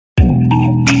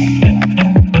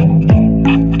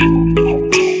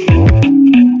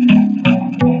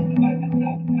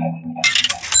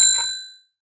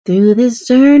through this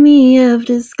journey of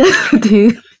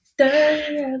discovery.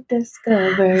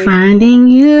 Finding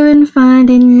you and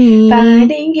finding me.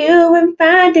 Finding you and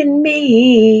finding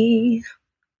me.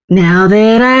 Now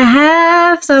that I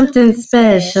have something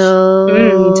special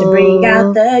to bring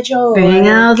out the joy. Bring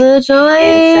out the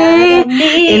joy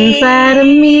inside of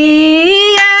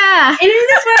me. Yeah. It is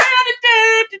this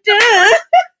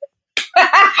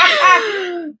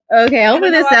Okay,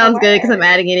 hopefully this sounds good because I'm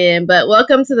adding it in. But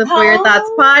welcome to the For Your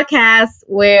Thoughts podcast,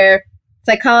 where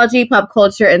psychology, pop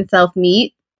culture, and self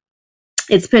meet.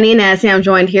 It's Penny and Nancy. I'm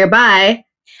joined here by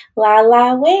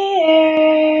Lala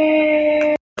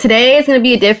Ware. Today is going to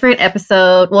be a different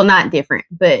episode. Well, not different,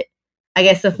 but I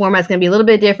guess the format's going to be a little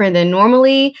bit different than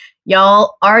normally.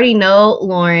 Y'all already know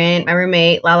Lauren, my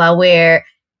roommate, Lala Ware.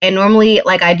 And normally,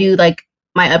 like, I do, like,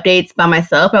 my updates by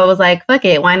myself. I was like, fuck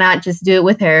it. Why not just do it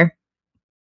with her?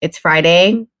 It's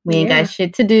Friday. We ain't got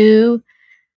shit to do.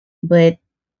 But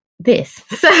this.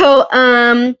 So,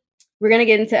 we're going to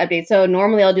get into updates. So,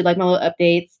 normally I'll do, like, my little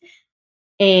updates.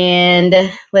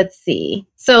 And let's see.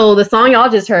 So the song y'all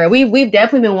just heard, we've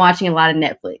definitely been watching a lot of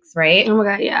Netflix, right? Oh my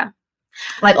God, yeah.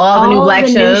 Like all the new Black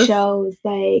shows.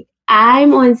 Like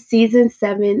I'm on season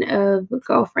 7 of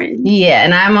Girlfriends. Yeah,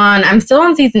 and I'm still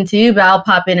on season 2, but I'll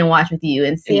pop in and watch with you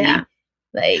and see. Yeah.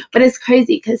 But it's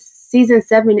crazy because season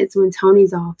 7 is when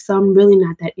Tony's off, so I'm really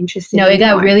not that interested. No, it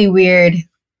got really weird.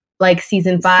 Like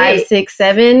season 5, 6,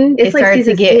 7, it started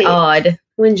to get odd.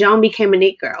 When Joan became a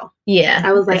Nick girl. Yeah.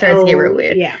 I was like, it started to get real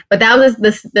weird. Yeah. But that was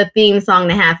the theme song,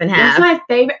 the half and half. That's my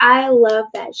favorite. I love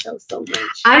that show so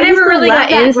much. I never really got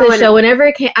into the show. Whenever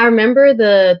it came, I remember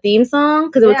the theme song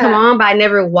because it would come on, but I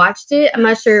never watched it. I'm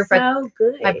not sure if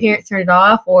my parents turned it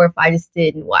off or if I just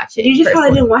didn't watch it. You just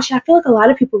probably didn't watch it. I feel like a lot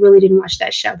of people really didn't watch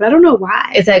that show, but I don't know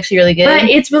why. It's actually really good. But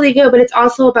it's really good, but it's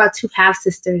also about 2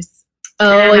 half-sisters.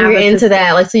 Oh, and you're into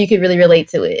that. Like, so you could really relate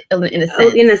to it in a sense.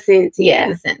 Oh, in a sense, yeah.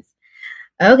 In a sense.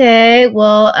 Okay,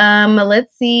 well,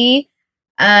 let's see.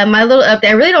 My little update,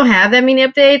 I really don't have that many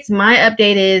updates. My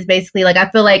update is basically, like, I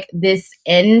feel like this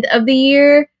end of the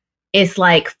year is,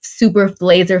 like, super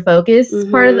laser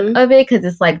focused part of it, because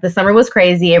it's, like, the summer was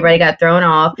crazy. Everybody got thrown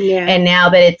off. Yeah. And now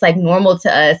that it's, like, normal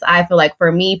to us, I feel like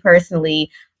for me personally,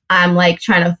 I'm, like,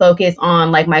 trying to focus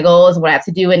on, like, my goals, what I have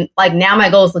to do. And, like, now my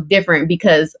goals look different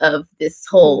because of this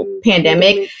whole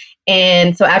pandemic.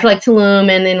 And so after, like,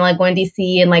 Tulum and then, like, going to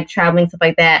DC and, like, traveling, stuff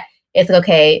like that, it's like,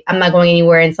 okay, I'm not going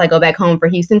anywhere until I go back home for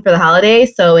Houston for the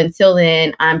holidays. So until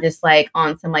then, I'm just, like,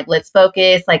 on some, like, let's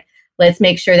focus. Like, let's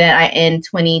make sure that I end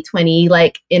 2020,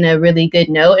 like, in a really good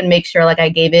note and make sure, like, I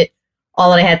gave it all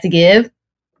that I had to give.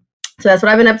 So that's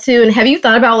what I've been up to. And have you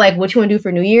thought about, like, what you want to do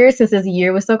for New Year's since this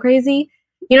year was so crazy?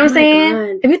 You know what I'm saying?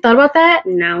 God. Have you thought about that?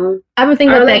 No. I've been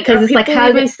thinking about that because it's, like, how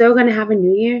are we still going to have a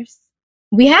New Year's?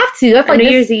 We have to. I feel like New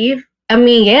Year's Eve? I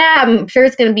mean, yeah, I'm sure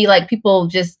it's going to be, like, people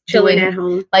just chilling at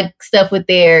home, like, stuff with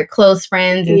their close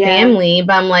friends and family.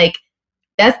 But I'm like,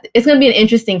 it's going to be an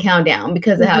interesting countdown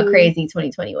because of how crazy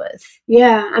 2020 was.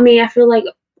 Yeah. I mean, I feel like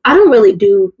I don't really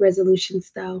do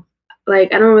resolutions, though.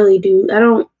 Like, I'm not really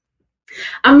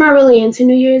into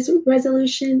New Year's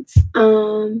resolutions.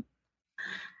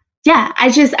 Yeah,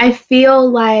 I feel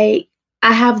like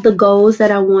I have the goals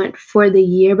that I want for the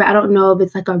year, but I don't know if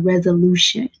it's like a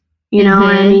resolution. You know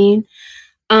what I mean?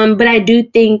 But I do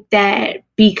think that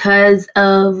because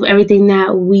of everything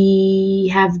that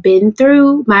we have been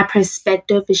through, my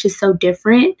perspective is just so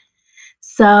different.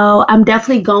 So I'm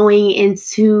definitely going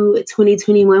into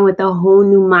 2021 with a whole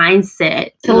new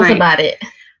mindset. Tell us about it.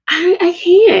 I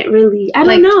can't really. I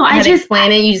don't know. I just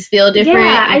explain it. You just feel different.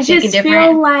 Yeah,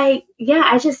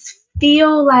 I just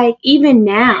feel like even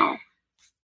now,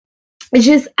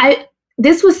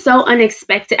 this was so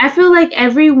unexpected. I feel like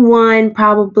everyone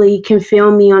probably can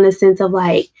feel me on a sense of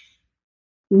like,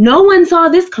 no one saw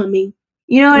this coming.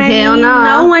 You know what I mean? No.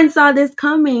 No one saw this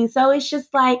coming. So it's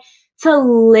just like to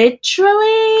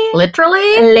literally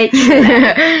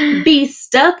be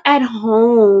stuck at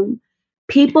home.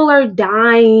 People are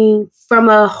dying from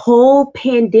a whole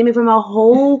pandemic, from a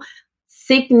whole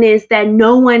sickness that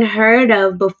no one heard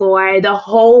of before. The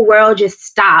whole world just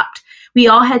stopped. We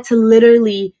all had to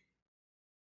literally,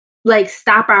 like,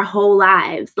 stop our whole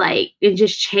lives, like, and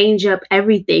just change up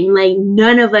everything. Like,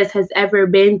 none of us has ever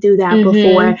been through that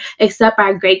before, except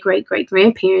our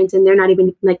great-great-great-grandparents, and they're not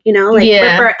even, like, you know, like,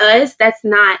 but for us, that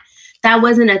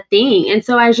wasn't a thing. And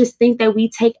so I just think that we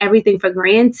take everything for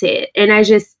granted. And I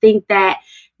just think that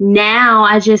now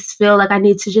I just feel like I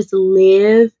need to just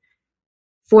live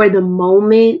for the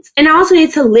moment. And I also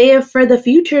need to live for the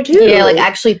future too. Yeah, like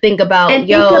actually think about, like,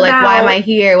 why am I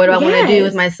here? What do I want to do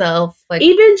with myself? Like,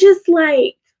 even just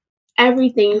like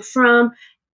everything from,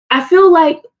 I feel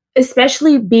like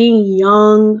especially being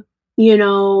young, you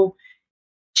know,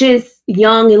 just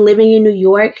young and living in New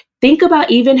York, think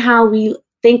about even how we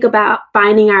think about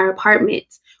finding our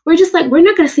apartments. We're just like, we're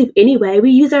not going to sleep anyway.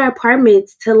 We use our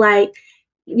apartments to like,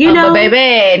 you know. But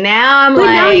baby, now I'm but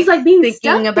like, now he's like being thinking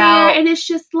stuck about there, and it's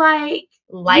just like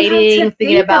lighting,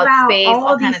 thinking about space,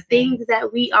 all kind these of things things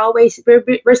that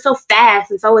we're so fast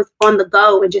and so it's on the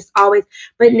go and just always.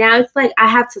 But now it's like I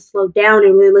have to slow down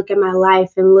and really look at my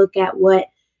life and look at what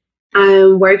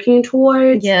I'm working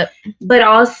towards. Yep. But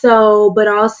also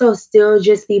still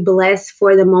just be blessed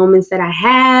for the moments that I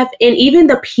have and even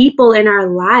the people in our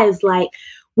lives. Like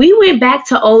we went back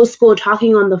to old school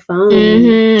talking on the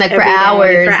phone. Like for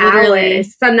hours, literally.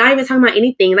 Hours. So I'm not even talking about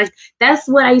anything. Like that's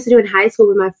what I used to do in high school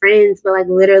with my friends, but like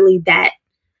literally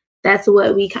that's what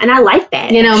and I like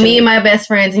that. You know, actually. Me and my best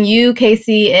friends and you,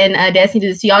 Casey and Destiny do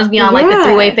this. Y'all just be on like the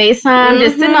three-way FaceTime,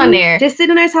 just sitting on there. Just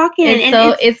sitting there talking.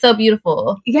 It's so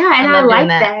beautiful. Yeah, and I like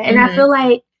that. And I feel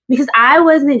like because I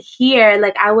wasn't here,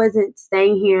 like I wasn't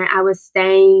staying here. I was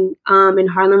staying in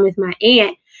Harlem with my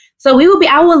aunt. So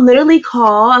I would literally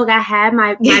call, like I had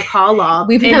my call log.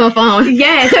 We've been on the phone.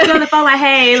 Yes, we've been on the phone like,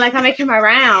 hey, like I'm making my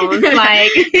rounds.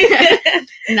 Like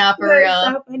not for real.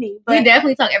 So funny. But we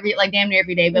definitely talk damn near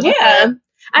every day. But yeah,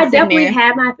 I definitely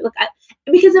had my,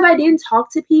 because if I didn't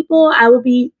talk to people, I would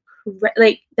be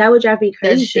like, that would drive me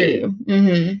crazy. That's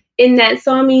true. In that,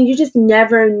 so I mean, you just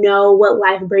never know what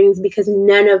life brings because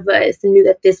none of us knew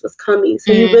that this was coming.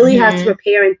 So you really have to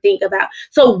prepare and think about,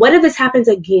 so what if this happens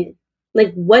again?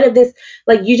 Like, what if this,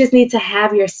 like, you just need to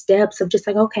have your steps of just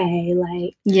like, okay,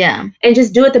 like, yeah. And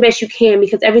just do it the best you can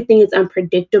because everything is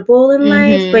unpredictable in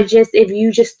life. But just, if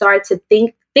you just start to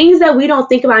think things that we don't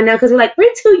think about now, because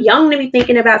we're too young to be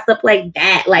thinking about stuff like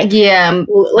that. Like, yeah.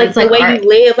 Like the way you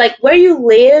live, like where you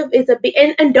live is a big,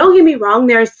 and don't get me wrong,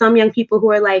 there are some young people who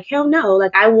are like, hell no,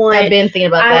 like I've been thinking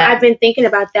about that. I've been thinking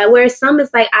about that. Whereas some is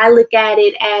like, I look at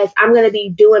it as I'm going to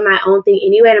be doing my own thing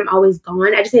anyway, and I'm always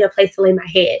gone. I just need a place to lay my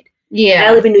head. Yeah.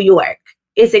 I live in New York.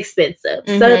 It's expensive.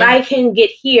 So if I can get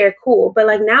here, cool. But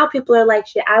like now people are like,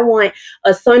 shit, I want a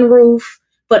sunroof,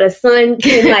 but the sun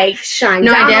can like shine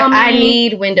down on me. I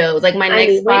need windows. Like my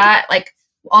next spot, like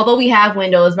although we have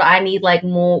windows, but I need like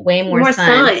way more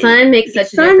sun. Sun makes such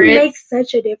a difference. Sun makes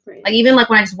such a difference. Like even like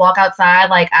when I just walk outside,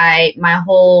 like my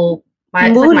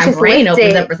brain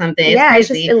opens up or something. Yeah,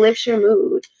 it lifts your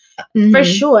mood. For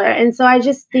sure. And so I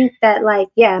just think that like,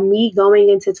 yeah, me going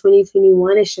into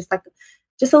 2021 is just like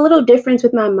just a little difference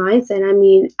with my mindset. I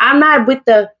mean, I'm not with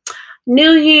the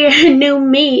new year, new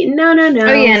me. No. Oh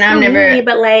yeah, and I'm never. Me,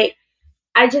 but like,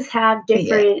 I just have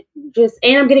different,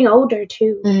 and I'm getting older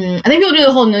too. I think people do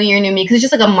the whole new year, new me because it's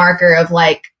just like a marker of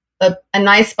like a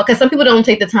nice, because some people don't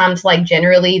take the time to like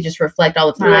generally just reflect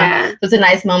all the time. Yeah. So it's a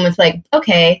nice moment to like,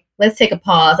 okay, let's take a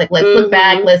pause. Like let's look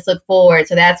back, let's look forward.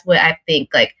 So that's what I think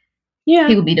like. Yeah,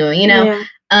 people be doing, you know.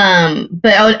 Yeah.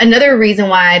 But another reason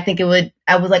why I think I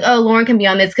was like, oh, Lauren can be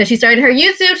on this because she started her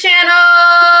YouTube channel.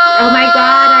 Oh my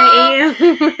God, I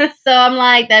am. So I'm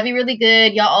like, that'd be really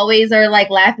good. Y'all always are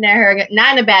like laughing at her,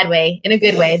 not in a bad way, in a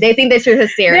good way. They think that you're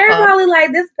hysterical. They're probably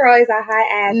like, this girl is a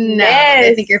high ass. No,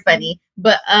 they think you're funny.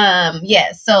 But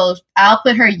yeah. So I'll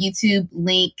put her YouTube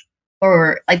link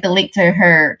or like the link to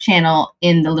her channel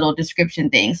in the little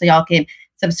description thing, so y'all can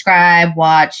subscribe,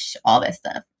 watch all that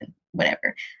stuff.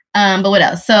 Whatever. But what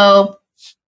else? So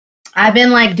I've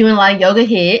been like doing a lot of yoga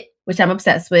hit, which I'm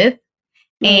obsessed with.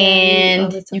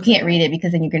 And you can't read it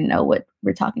because then you're gonna know what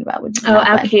we're talking about.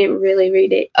 I can't really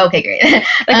read it. Okay, great. Like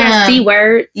I see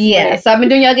words. Yeah. So I've been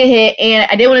doing yoga hit, and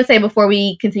I did want to say before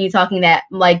we continue talking that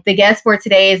like the guest for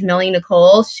today is Melanie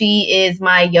Nicole. She is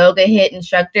my yoga hit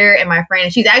instructor and my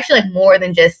friend. She's actually like more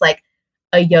than just like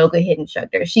a yoga hit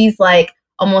instructor. She's like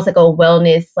almost like a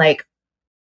wellness like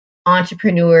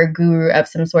entrepreneur guru of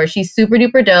some sort. She's super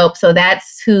duper dope. So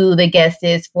that's who the guest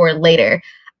is for later.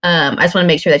 I just want to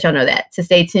make sure that y'all know that. So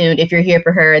stay tuned. If you're here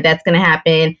for her, that's going to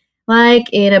happen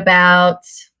like in about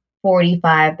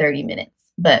 30 minutes.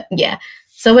 But yeah.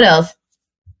 So what else?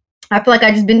 I feel like I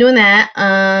just been doing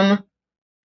that.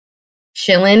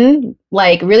 Chilling,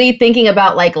 like really thinking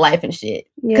about like life and shit.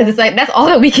 Because it's like, that's all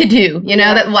that we could do. You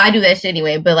know, I do that shit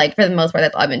anyway. But like for the most part,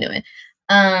 that's all I've been doing.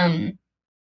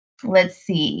 Let's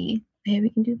see. Maybe we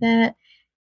can do that.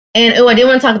 And I did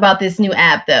want to talk about this new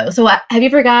app though. So have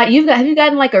you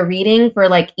gotten like a reading for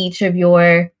like each of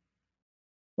your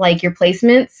like your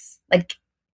placements? Like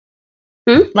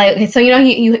like so you know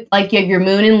you like you have your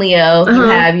moon in Leo, you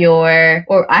have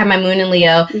I have my moon in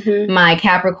Leo, my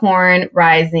Capricorn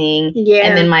rising,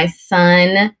 and then my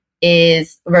sun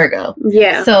is Virgo.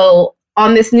 Yeah. So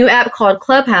on this new app called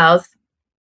Clubhouse,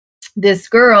 this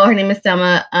girl, her name is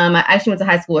Selma. I actually went to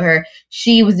high school with her.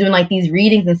 She was doing like these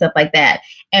readings and stuff like that.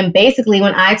 And basically,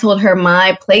 when I told her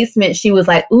my placement, she was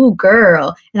like, "Ooh,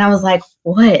 girl," and I was like,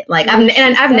 "What?" Like,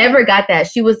 I've never got that.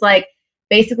 She was like,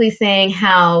 basically saying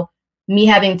how me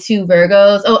having 2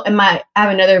 Virgos. Oh, and I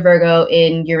have another Virgo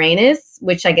in Uranus,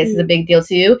 which I guess is a big deal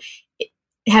too.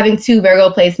 Having 2 Virgo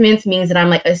placements means that I'm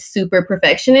like a super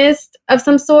perfectionist of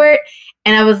some sort.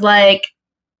 And I was like,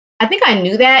 I think I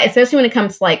knew that, especially when it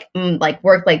comes to like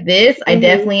work like this. I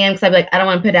definitely am, because I'm like, I don't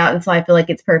want to put it out until I feel like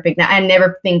it's perfect. Now, I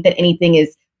never think that anything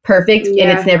is perfect, and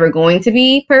it's never going to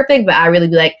be perfect, but I really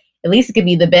be like, at least it could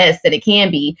be the best that it can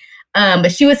be.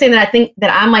 But she was saying that I think that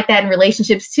I'm like that in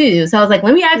relationships too. So I was like,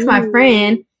 let me ask my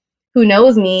friend who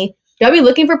knows me, do I be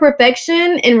looking for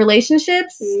perfection in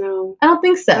relationships? No. I don't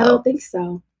think so. I don't think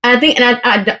so. I think, and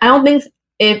I don't think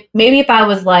if I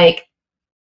was like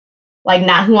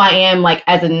not who I am, like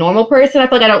as a normal person, I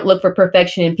feel like I don't look for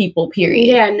perfection in people, period.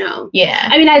 Yeah, no. Yeah.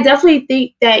 I mean, I definitely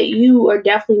think that you are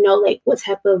definitely know like what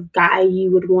type of guy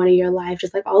you would want in your life,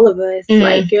 just like all of us.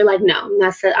 Like, you're like, no,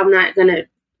 I'm not gonna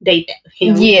date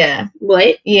him. Yeah.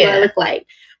 What? Yeah. What I look like.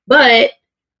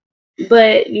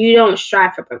 But you don't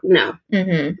strive for no.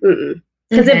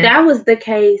 Because if that was the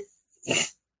case,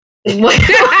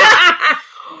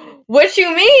 what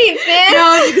you mean, sis?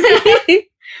 No,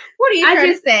 what are you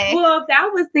trying to say? Well, if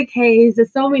that was the case,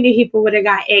 so many people would have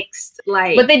got X'd,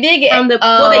 like. But they did get from the.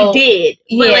 Well, they did.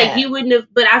 Yeah. But like you wouldn't have.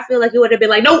 But I feel like it would have been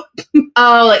like, nope.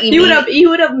 Oh, like you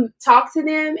would have talked to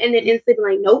them and then instantly been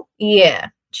like, nope. Yeah.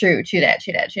 True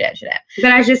that.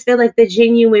 But I just feel like the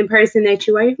genuine person that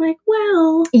you are, you're like,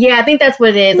 well. Yeah, I think that's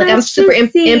what it is. Like, I'm super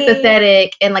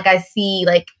empathetic, and like I see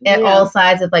like at all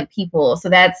sides of like people. So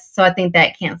I think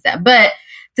that counts that. But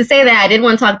to say that, I did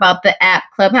want to talk about the app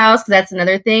Clubhouse, because that's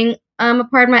another thing, a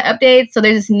part of my updates. So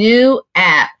there's this new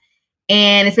app,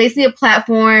 and it's basically a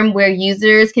platform where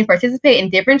users can participate in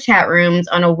different chat rooms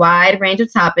on a wide range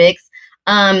of topics.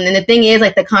 And the thing is,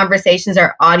 like, the conversations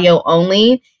are audio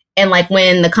only. And like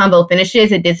when the convo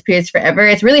finishes, it disappears forever.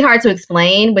 It's really hard to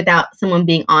explain without someone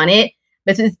being on it.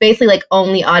 But it's basically like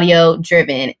only audio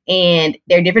driven. And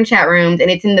there are different chat rooms,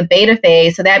 and it's in the beta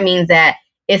phase. So that means that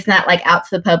it's not like out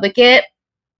to the public yet.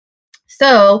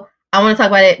 So I want to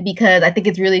talk about it because I think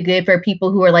it's really good for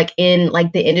people who are like in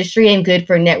like the industry and good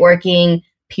for networking,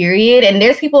 period. And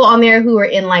there's people on there who are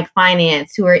in like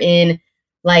finance, who are in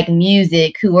like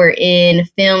music, who are in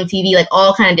film, TV, like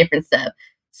all kind of different stuff.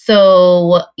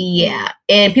 So yeah,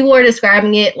 and people are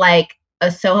describing it like a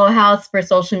Soho House for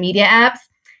social media apps,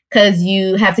 because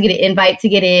you have to get an invite to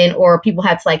get in, or people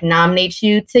have to like nominate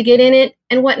you to get in it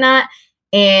and whatnot.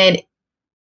 And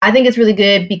I think it's really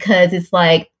good because it's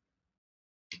like,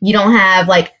 you don't have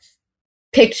like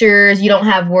pictures, you don't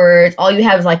have words. All you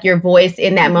have is like your voice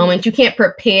in that moment. You can't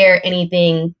prepare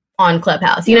anything on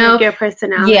Clubhouse, you know? Like your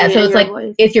personality. Yeah, so it's like,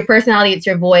 voice. It's your personality, it's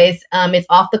your voice. It's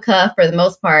off the cuff for the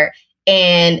most part.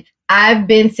 And I've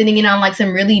been sitting in on like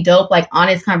some really dope, like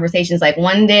honest conversations. Like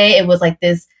one day it was like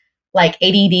this like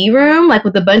ADD room, like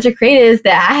with a bunch of creatives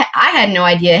that I had no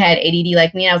idea had ADD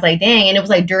like me. And I was like, dang. And it was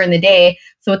like during the day.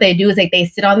 So what they do is like they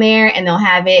sit on there and they'll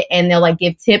have it and they'll like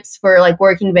give tips for like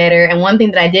working better. And one thing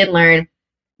that I did learn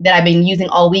that I've been using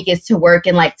all week is to work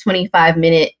in like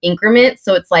 25-minute increments.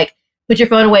 So it's like, put your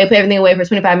phone away, put everything away for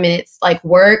 25 minutes, like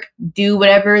work, do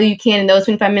whatever you can in those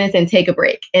 25 minutes and take a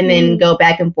break and then go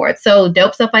back and forth. So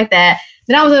dope stuff like that.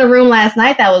 Then I was in a room last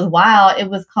night that was wild. It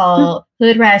was called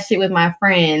Hood Rat Shit with My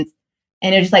Friends.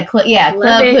 And it was just like, Club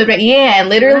Hood Rat. Yeah, and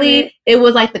literally it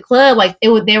was like the club. Like they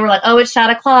were like, oh, it's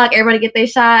shot o'clock. Everybody get their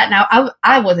shot. Now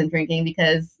I wasn't drinking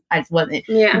because I just wasn't.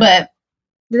 Yeah. But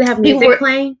did they have music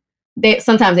playing?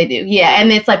 Sometimes they do, yeah.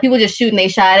 And it's like people just shooting they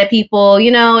shot at people, you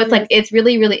know. It's like it's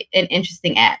really, really an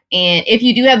interesting app. And if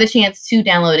you do have the chance to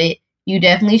download it, you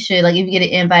definitely should. Like if you get an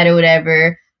invite or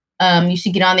whatever, you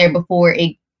should get on there before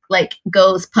it like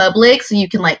goes public, so you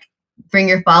can like bring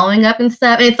your following up and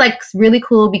stuff. And it's like really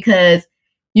cool because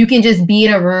you can just be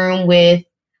in a room with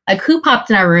like, who popped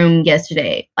in our room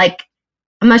yesterday? Like,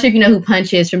 I'm not sure if you know who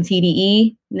Punch is from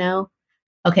TDE. No?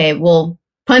 Okay, well,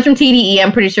 Punch from TDE,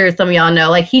 I'm pretty sure some of y'all know.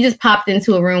 Like, he just popped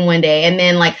into a room one day, and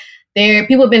then like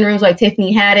people have been in rooms like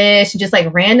Tiffany Haddish, just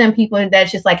like random people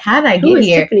that's just like, how did I get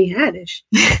here? Tiffany Haddish?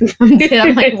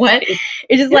 I'm like, what?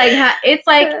 It's just like, it's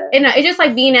like, it's just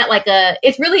like being at like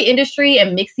it's really industry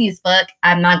and mixy as fuck.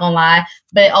 I'm not gonna lie,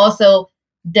 but it also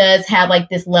does have like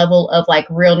this level of like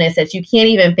realness that you can't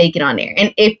even fake it on there.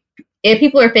 And if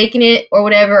people are faking it or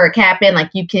whatever or capping,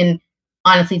 like you can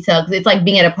honestly tell, because it's like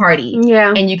being at a party,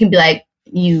 and you can be like,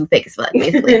 you fake as fuck,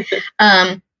 basically.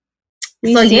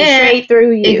 We so see straight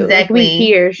through you. Exactly. We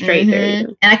hear straight through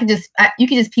you. And you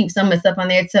can just peep some of the stuff on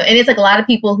there. So, and it's like a lot of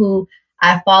people who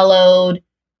I followed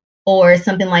or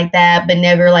something like that, but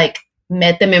never like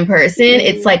met them in person.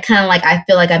 It's like kind of like I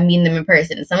feel like I'm meeting them in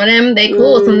person. Some of them they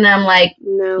cool. Some of them I'm like,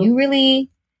 no, you really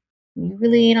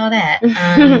ain't all that.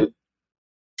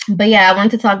 But yeah, I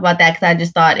wanted to talk about that because I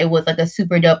just thought it was like a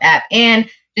super dope app, and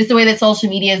just the way that social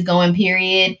media is going,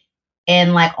 period.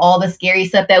 And like all the scary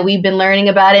stuff that we've been learning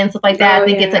about it and stuff like that. I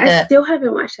think it's like I still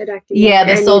haven't watched that documentary. Yeah,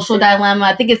 The Social Dilemma.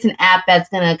 I think it's an app that's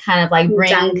gonna kind of like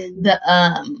bring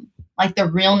the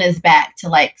realness back to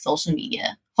like social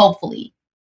media, hopefully,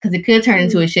 because it could turn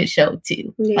into a shit show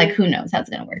too. Yeah. Like who knows how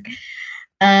it's gonna work.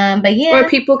 But yeah, or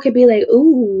people could be like,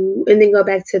 ooh, and then go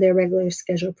back to their regular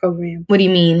scheduled program. What do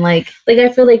you mean? Like I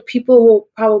feel like people will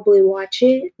probably watch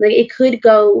it. Like it could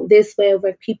go this way of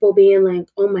like people being like,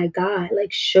 oh my god, like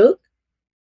shooketh.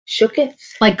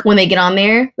 Like when they get on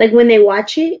there? Like when they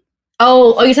watch it?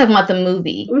 Oh, you're talking about the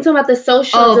movie. I'm talking about The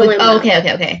Social Dilemma.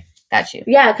 Okay. Got you.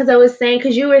 Yeah, because I was saying,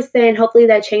 because you were saying hopefully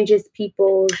that changes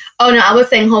people's... Oh, no, I was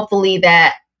saying hopefully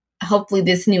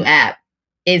this new app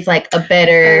is like a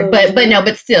better... But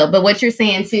what you're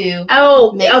saying too...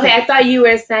 Oh, okay, I thought you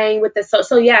were saying with the... So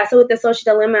with The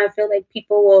Social Dilemma, I feel like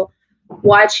people will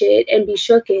watch it and be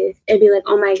shooketh and be like,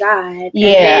 oh my god.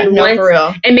 Yeah, for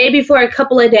real. And maybe for a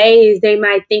couple of days they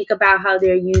might think about how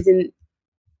they're using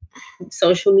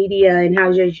social media and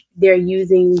how they're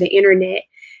using the internet,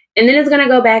 and then it's gonna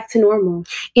go back to normal.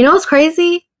 You know what's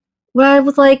crazy? What I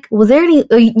was like, was there any...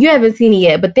 You haven't seen it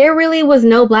yet, but there really was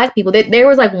no black people. There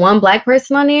was like one black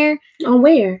person on there. On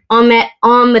where? On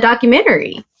the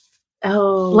documentary.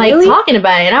 Oh, like really? Talking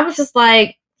about it, and I was just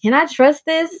like, can I trust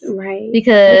this? Right.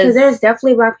 Because there's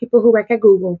definitely black people who work at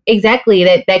Google. Exactly.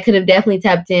 That could have definitely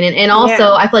tapped in. And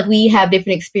also, I feel like we have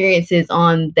different experiences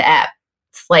on the app.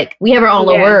 It's like, we have our own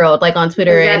little world, like on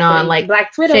Twitter and on like...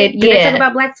 Black Twitter. Did they talk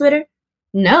about Black Twitter?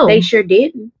 No. They sure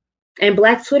didn't. And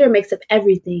Black Twitter makes up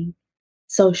everything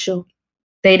social.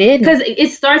 They did. Because it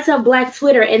starts on Black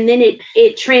Twitter and then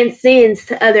it transcends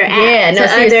to other apps. Yeah, no,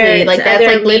 seriously. Like that's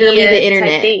like literally the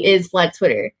internet is Black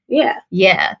Twitter. Yeah.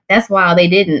 Yeah. That's wild. They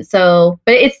didn't. So,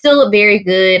 but it's still a very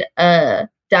good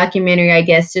documentary, I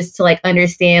guess, just to like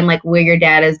understand like where your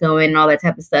data is going and all that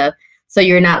type of stuff. So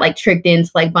you're not like tricked into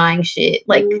like buying shit,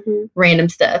 like random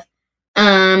stuff.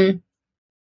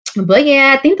 But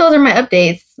yeah, I think those are my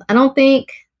updates. I don't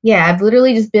think, I've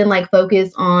literally just been like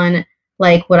focused on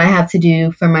like what I have to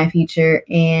do for my future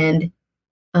and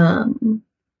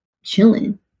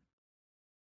chilling.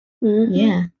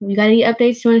 Yeah. You got any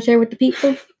updates you want to share with the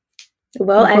people?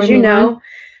 Well, as you know,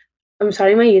 I'm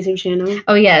starting my YouTube channel.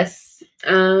 Oh, yes.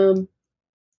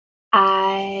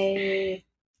 I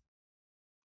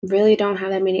really don't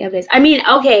have that many updates. I mean,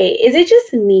 okay, is it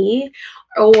just me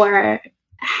or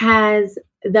has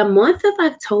the month of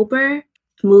October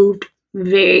moved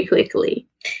very quickly?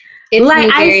 It's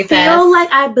like I fast. feel like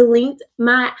I blinked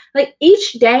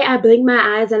each day I blink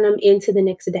my eyes and I'm into the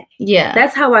next day. Yeah.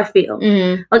 That's how I feel.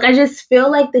 Mm-hmm. Like I just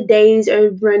feel like the days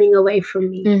are running away from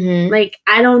me. Mm-hmm. Like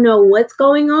I don't know what's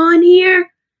going on here.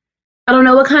 I don't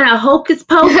know what kind of hocus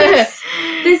pocus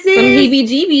this is. Some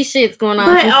heebie-jeebie shit's going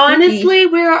on. But honestly,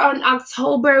 we're on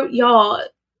October, y'all.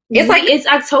 It's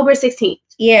October 16th.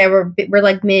 Yeah, we're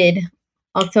like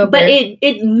mid-October. But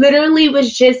it literally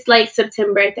was just like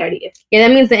September 30th. Yeah,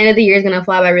 that means the end of the year is gonna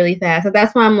fly by really fast. So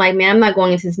that's why I'm like, man, I'm not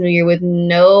going into this new year with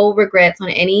no regrets on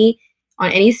any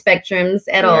spectrums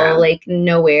at all, like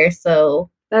nowhere.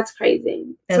 So that's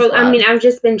crazy. Wild. I mean, I've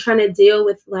just been trying to deal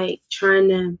with like trying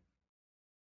to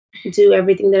do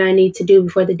everything that I need to do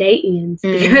before the day ends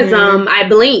because I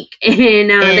blink and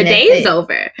the day is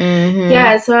over. Mm-hmm.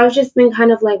 Yeah, so I've just been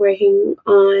kind of like working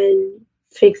on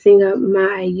fixing up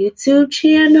my YouTube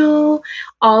channel.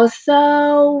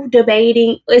 Also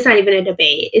debating. It's not even a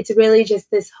debate. It's really just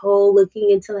this whole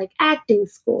looking into like acting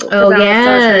school. Oh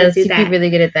yes, you'd be really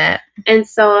good at that. And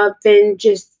so I've been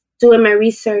just doing my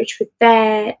research with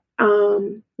that.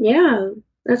 Yeah,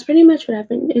 that's pretty much what I've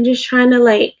been and just trying to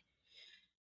like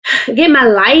get my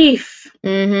life.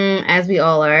 As we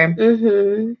all are.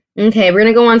 Mm-hmm. Okay, we're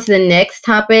gonna go on to the next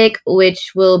topic,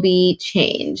 which will be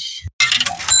change.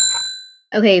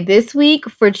 Okay, this week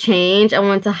for change, I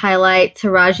want to highlight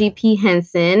Taraji P.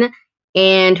 Henson,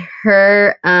 and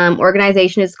her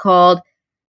organization is called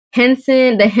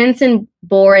the Henson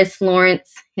Boris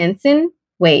Lawrence Henson.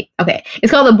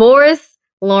 It's called the Boris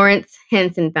Lawrence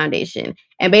Henson Foundation.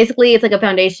 And basically, it's like a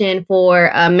foundation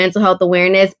for mental health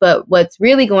awareness. But what's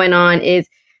really going on is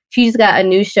she just got a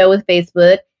new show with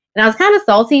Facebook. And I was kind of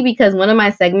salty because one of my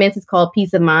segments is called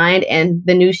Peace of Mind. And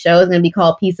the new show is going to be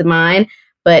called Peace of Mind.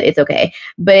 but it's okay.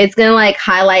 But it's gonna like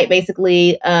highlight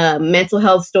basically mental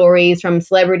health stories from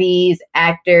celebrities,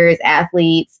 actors,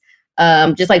 athletes,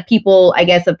 just like people, I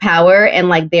guess, of power and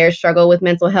like their struggle with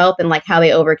mental health and like how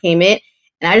they overcame it.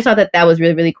 And I just thought that that was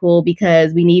really, really cool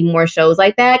because we need more shows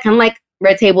like that, kind of like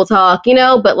Red Table Talk, you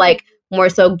know, but like more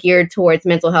so geared towards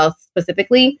mental health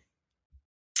specifically.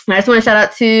 And I just want to shout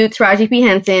out to Taraji P.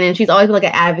 Henson, and she's always been like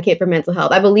an advocate for mental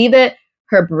health. I believe that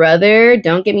her brother,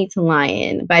 don't get me to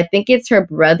lying, but I think it's her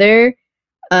brother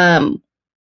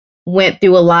went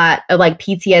through a lot of like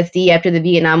PTSD after the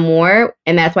Vietnam War,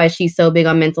 and that's why she's so big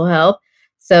on mental health.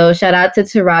 So shout out to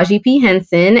Taraji P.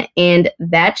 Henson, and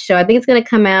that show, I think it's going to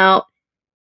come out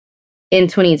in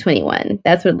 2021.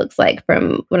 That's what it looks like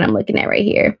from what I'm looking at right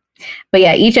here. But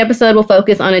yeah, each episode will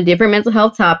focus on a different mental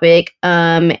health topic,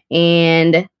 and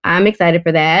I'm excited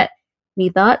for that. Any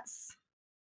thoughts?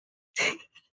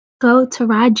 Go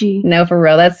Taraji. No, for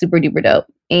real. That's super duper dope.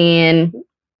 And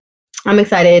I'm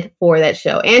excited for that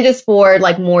show and just for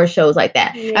like more shows like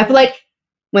that. Yeah. I feel like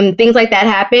when things like that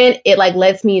happen, it like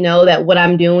lets me know that what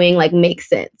I'm doing like makes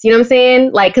sense. You know what I'm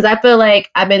saying? Like, because I feel like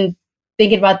I've been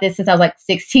thinking about this since I was like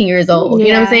 16 years old. Yeah.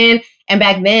 You know what I'm saying? And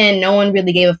back then, no one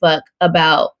really gave a fuck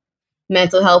about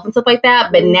mental health and stuff like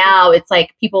that. But now it's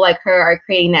like people like her are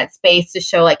creating that space to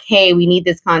show like, hey, we need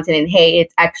this content and hey,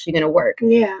 it's actually going to work.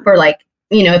 Yeah. For like,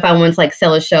 you know, if I want to like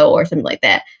sell a show or something like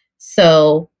that.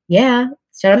 So yeah,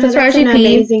 shout out to Taraji P. That's an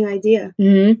amazing idea.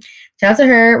 Mm-hmm. Shout out to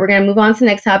her. We're going to move on to the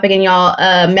next topic. And y'all,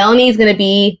 Melanie is going to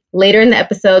be later in the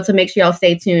episode. So make sure y'all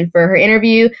stay tuned for her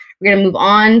interview. We're going to move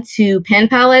on to pen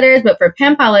pal letters. But for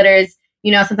pen pal letters,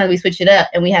 you know, sometimes we switch it up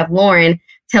and we have Lauren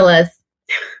tell us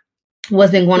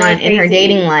what's been going on in her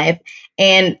dating life.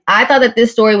 And I thought that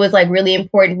this story was like really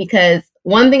important because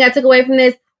one thing I took away from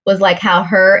this was like how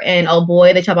her and old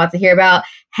boy that y'all about to hear about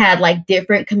had like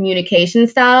different communication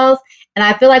styles. And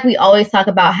I feel like we always talk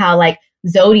about how like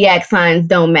zodiac signs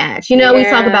don't match. You know, we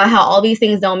talk about how all these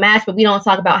things don't match, but we don't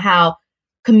talk about how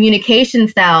communication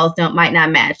styles might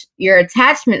not match. Your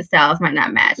attachment styles might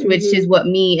not match, which is what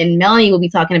me and Melanie will be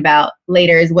talking about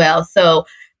later as well. So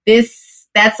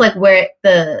that's like where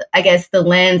I guess the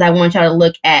lens I want y'all to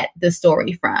look at the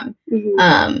story from.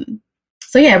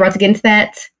 So yeah, we're about to get into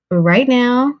that right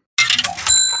now.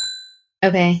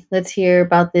 Okay, let's hear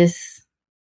about this.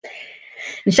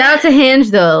 And shout out to Hinge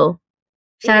though.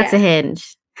 Shout out to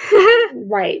Hinge.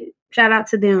 Right. Shout out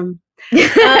to them.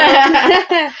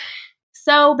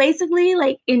 So basically,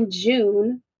 like in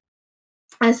June,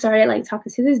 I started like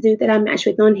talking to this dude that I matched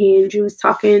with on Hinge. We was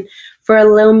talking for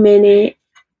a little minute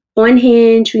on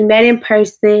Hinge. We met in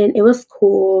person. It was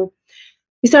cool.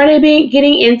 We started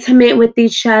getting intimate with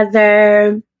each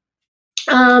other.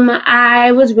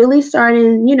 I was really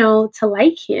starting, you know, to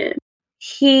like him.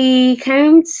 He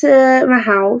came to my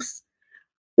house.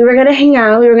 We were going to hang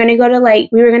out. We were going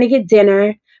to get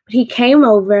dinner. But he came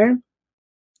over.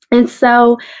 And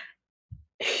so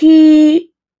he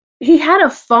had a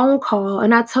phone call,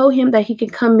 and I told him that he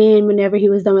could come in whenever he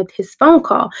was done with his phone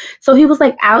call. So he was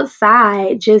like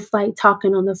outside just like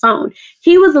talking on the phone.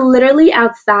 He was literally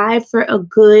outside for a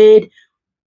good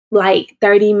like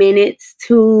 30 minutes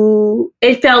to,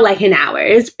 it felt like an hour.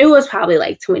 It was probably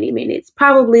like 20 minutes,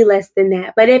 probably less than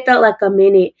that, but it felt like a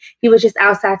minute. He was just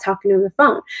outside talking on the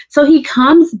phone. So he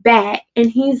comes back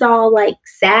and he's all like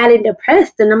sad and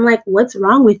depressed. And I'm like, what's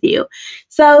wrong with you?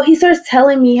 So he starts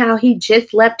telling me how he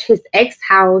just left his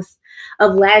ex-house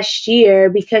of last year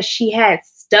because she had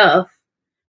stuff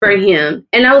for him.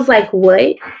 And I was like,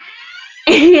 what?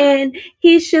 And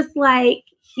he's just like,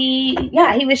 he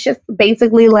was just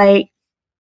basically like,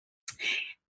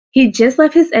 he just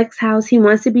left his ex-house. He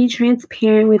wants to be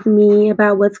transparent with me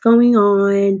about what's going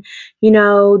on. You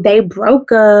know, they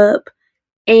broke up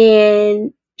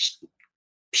and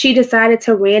she decided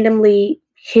to randomly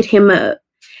hit him up.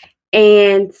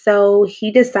 And so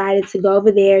he decided to go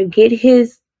over there, get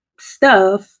his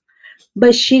stuff,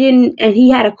 but she didn't, and he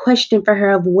had a question for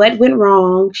her of what went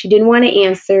wrong. She didn't want to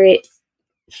answer it.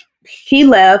 He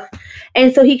left.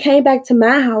 And so he came back to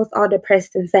my house all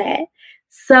depressed and sad.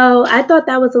 So I thought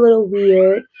that was a little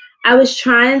weird. I was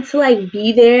trying to like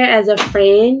be there as a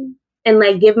friend and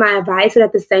like give my advice, but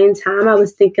at the same time, I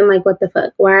was thinking like, what the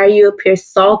fuck? Why are you up here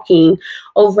sulking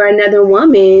over another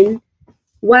woman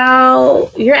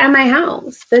while you're at my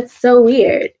house? That's so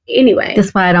weird. Anyway.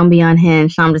 That's why I don't be on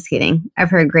Hinge. No, I'm just kidding.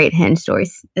 I've heard great Hinge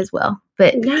stories as well.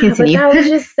 But yeah, continue. But that was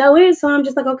just so weird. So I'm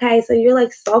just like, okay, so you're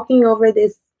like sulking over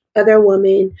this other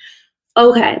woman.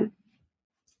 Okay.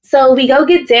 So we go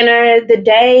get dinner. The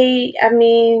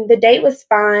date was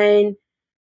fine.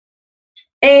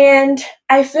 And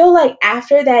I feel like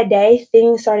after that day,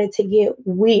 things started to get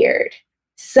weird.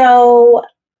 So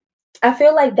I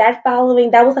feel like that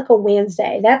was like a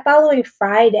Wednesday. That following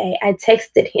Friday, I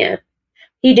texted him.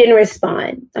 He didn't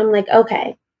respond. I'm like,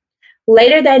 okay.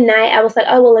 Later that night, I was like,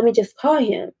 oh, well, let me just call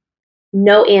him.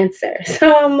 No answer.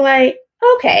 So I'm like,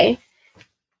 okay.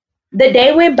 The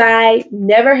day went by,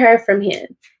 never heard from him.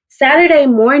 Saturday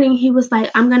morning, he was like,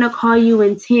 I'm going to call you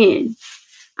in 10.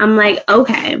 I'm like,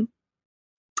 okay.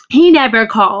 He never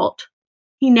called.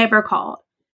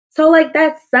 So like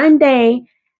that Sunday,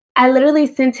 I literally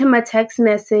sent him a text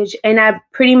message and I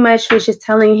pretty much was just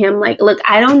telling him like, look,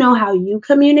 I don't know how you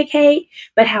communicate,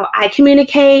 but how I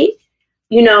communicate,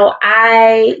 I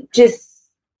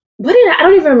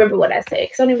don't even remember what I said.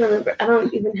 Cause I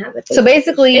don't even have it. So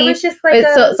basically, it was just like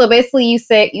so basically you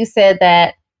said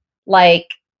that like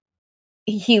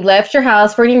he left your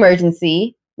house for an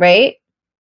emergency, right?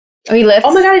 Or he left.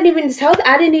 Oh my God,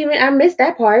 I missed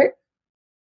that part.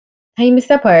 How you missed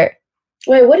that part?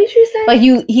 Wait, what did you say? Like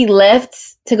he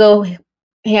left to go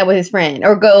hang out with his friend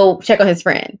or go check on his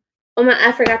friend. Oh my,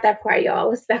 I forgot that part, y'all.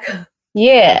 Let's back up.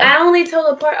 Yeah. I only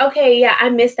told the part. Okay, yeah, I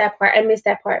missed that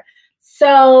part.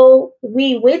 So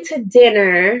we went to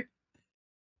dinner,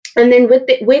 and then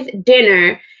with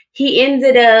dinner, he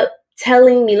ended up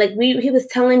telling me, like, he was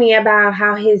telling me about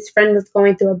how his friend was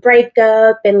going through a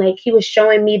breakup, and like he was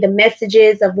showing me the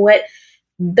messages of what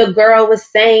the girl was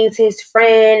saying to his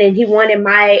friend, and he wanted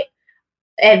my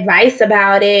advice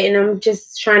about it, and I'm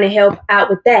just trying to help out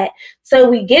with that. So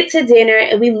we get to dinner,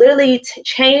 and we literally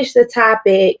change the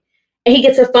topic, and he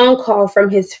gets a phone call from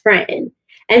his friend.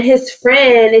 And his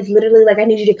friend is literally like, I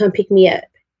need you to come pick me up.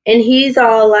 And he's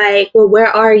all like, well, where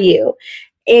are you?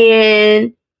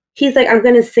 And he's like, I'm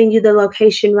going to send you the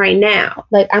location right now.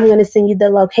 Like, I'm going to send you the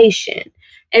location.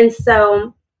 And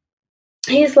so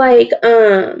he's like,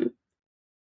 okay,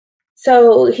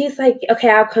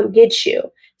 I'll come get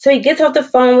you. So he gets off the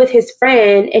phone with his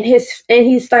friend, and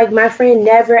he's like, my friend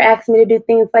never asked me to do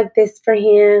things like this for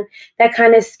him. That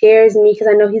kind of scares me because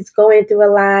I know he's going through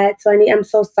a lot. So I'm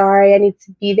so sorry. I need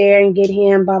to be there and get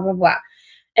him, blah, blah, blah.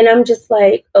 And I'm just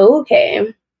like,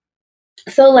 okay.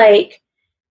 So like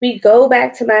we go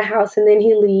back to my house, and then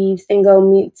he leaves and go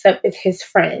meets up with his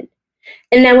friend.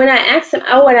 And then when I asked him,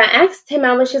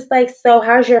 I was just like, so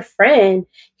how's your friend?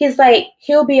 He's like,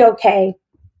 he'll be okay.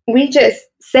 We just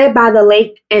sat by the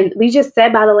lake and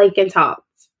talked.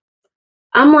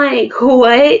 I'm like,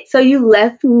 what? So you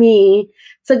left me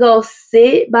to go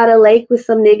sit by the lake with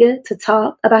some nigga to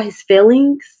talk about his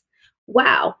feelings?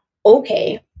 Wow.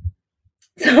 Okay.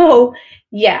 So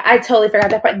yeah, I totally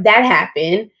forgot that part. That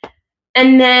happened.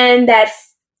 And then that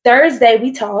Thursday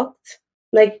we talked,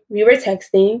 like we were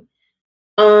texting.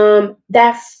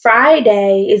 That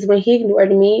Friday is when he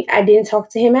ignored me. I didn't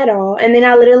talk to him at all. And then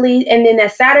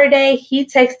that Saturday he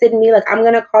texted me like, I'm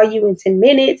going to call you in 10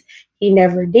 minutes. He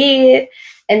never did.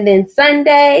 And then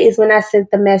Sunday is when I sent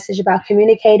the message about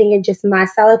communicating and just my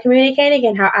style of communicating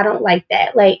and how I don't like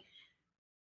that. Like,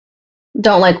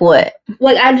 don't like what?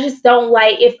 Like, I just don't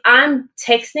like, if I'm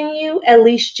texting you, at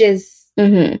least just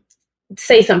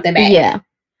say something back. Yeah.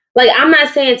 Like, I'm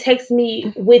not saying text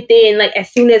me within, like, as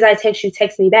soon as I text you,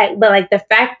 text me back. But, like, the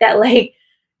fact that, like,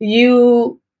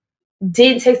 you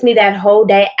didn't text me that whole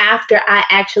day after I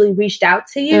actually reached out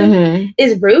to you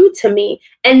is rude to me.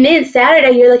 And then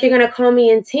Saturday, you're like, you're going to call me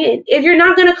in 10. If you're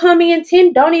not going to call me in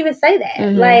 10, don't even say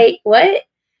that. Like, what?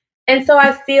 And so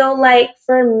I feel like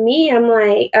for me, I'm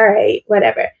like, all right,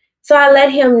 whatever. So I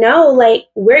let him know, like,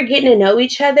 we're getting to know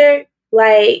each other.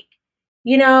 Like,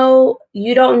 you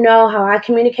don't know how I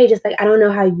communicate, just like I don't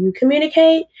know how you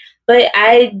communicate, but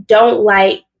I don't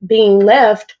like being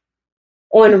left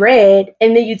on red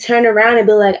and then you turn around and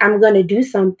be like, I'm going to do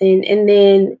something. And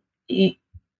then, it's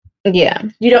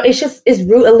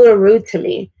rude, a little rude to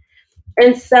me.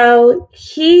 And so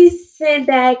he said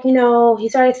that, he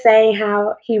started saying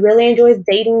how he really enjoys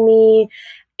dating me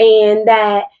and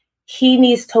that he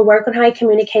needs to work on how he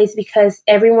communicates because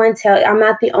I'm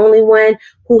not the only one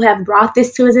who have brought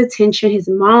this to his attention. His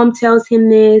mom tells him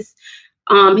this.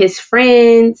 His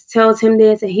friends tells him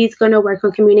this, and he's going to work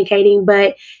on communicating.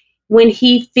 But when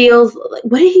he feels,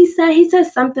 what did he say? He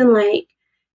says something like,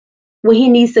 when he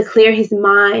needs to clear his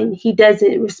mind, he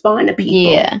doesn't respond to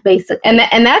people, basically.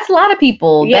 And that's a lot of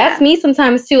people. Yeah. That's me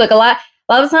sometimes too. Like a lot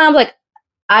of times, like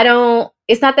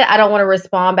it's not that I don't want to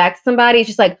respond back to somebody. It's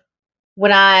just like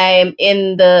when I'm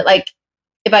in the, like,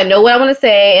 if I know what I want to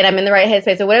say and I'm in the right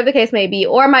headspace or whatever the case may be,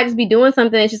 or I might just be doing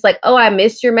something. It's just like, oh, I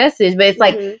missed your message. But it's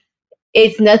like,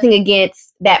 it's nothing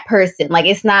against that person. Like,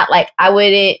 it's not like I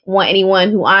wouldn't want anyone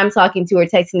who I'm talking to or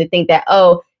texting to think that,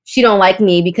 oh, she don't like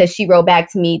me because she wrote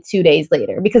back to me 2 days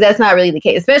later, because that's not really the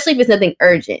case, especially if it's nothing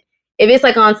urgent. if it's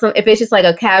like if it's just like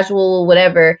a casual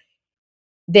whatever,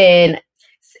 then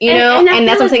and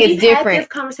that's what I'm saying. It's different.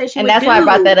 And that's why I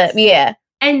brought that up. Yeah.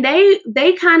 And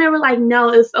they kind of were like,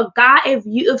 no,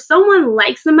 if someone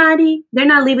likes somebody, they're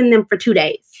not leaving them for 2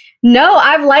 days. No,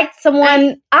 I've liked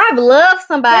someone. I've loved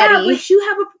somebody.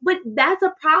 Yeah, but that's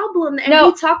a problem. And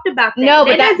we talked about that. No,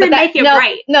 but that doesn't make it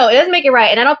right. No, it doesn't make it right.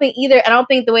 And I don't think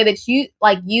the way that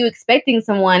you expecting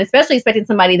someone, especially expecting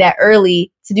somebody that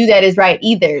early to do that is right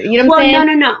either. You know what I'm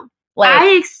saying? No.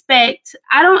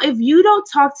 If you don't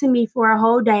talk to me for a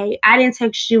whole day, I didn't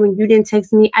text you and you didn't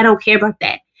text me, I don't care about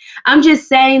that. I'm just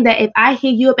saying that if I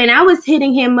hit you up, and I was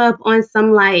hitting him up on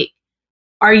some like,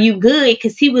 are you good?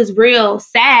 Because he was real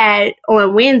sad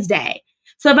on Wednesday.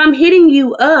 So if I'm hitting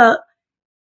you up,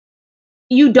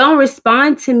 you don't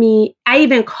respond to me. I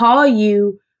even call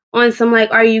you on some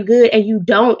like, are you good? And you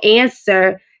don't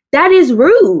answer. That is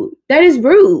rude.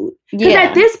 Because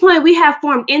at this point, we have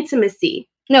formed intimacy.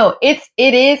 No, it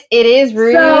is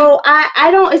rude. So I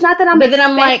don't. It's not that I'm. But then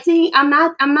I'm like,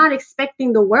 I'm not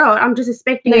expecting the world. I'm just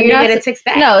expecting a nigga to text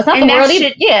back. No, it's not the world.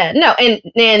 And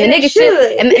the nigga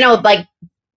should. And like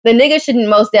the nigga shouldn't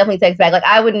most definitely text back. Like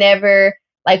I would never.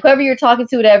 Like whoever you're talking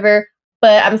to, whatever.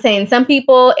 But I'm saying some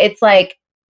people, it's like.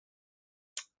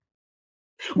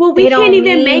 Well, we can't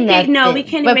even make it. No, we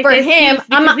can't. But for him,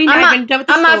 I'm not talking.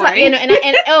 And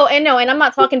I'm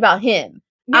not talking about him.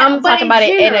 Yeah, I'm talking about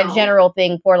it in a general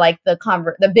thing for like the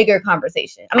bigger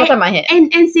conversation. I'm not talking about him.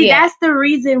 And see, that's the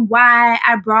reason why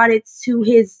I brought it to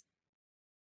his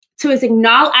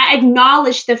I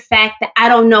acknowledge the fact that I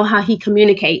don't know how he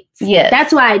communicates. Yes.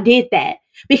 That's why I did that.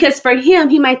 Because for him,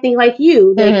 he might think like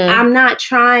you. Like I'm not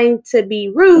trying to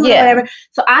be rude or whatever.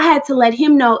 So I had to let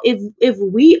him know if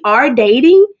we are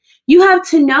dating, you have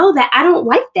to know that I don't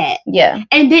like that. Yeah.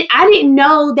 And then I didn't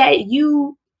know that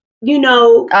you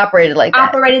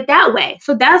operated that way.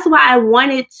 So that's why I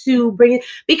wanted to bring it,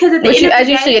 because at the end of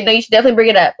the day, you should definitely bring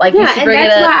it up. Like you should bring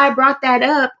it up. And that's why I brought that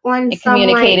up on some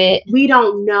communicate it. We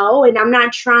don't know, and I'm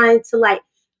not trying to like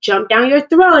jump down your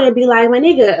throat and be like, my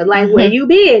nigga, like where you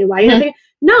been? Why you not been?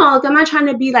 No, like, I'm not trying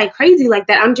to be like crazy like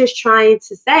that. I'm just trying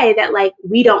to say that like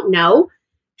we don't know.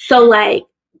 So like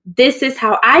this is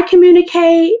how I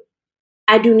communicate.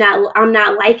 I'm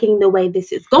not liking the way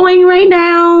this is going right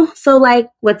now. So like,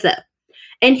 what's up?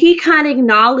 And he kind of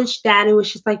acknowledged that and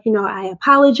was just like, I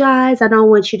apologize. I don't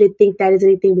want you to think that is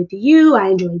anything with you.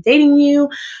 I enjoy dating you,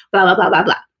 blah, blah, blah, blah,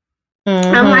 blah.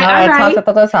 Mm-hmm. I'm like, all right.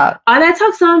 All that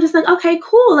talk. So I'm just like, okay,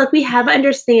 cool. Like we have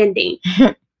understanding.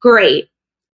 Great.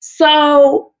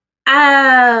 So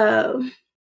I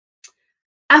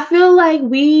feel like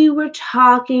we were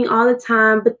talking all the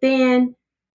time, but then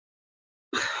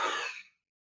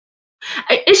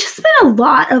it's just been a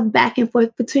lot of back and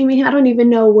forth between me. I don't even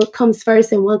know what comes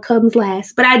first and what comes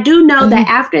last. But I do know that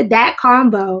after that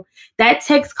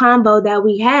text combo that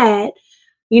we had,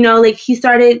 like he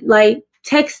started like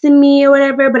texting me or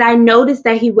whatever. But I noticed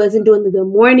that he wasn't doing the good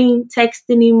morning text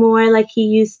anymore like he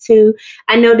used to.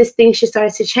 I noticed things just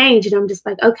started to change. And I'm just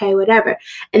like, okay, whatever.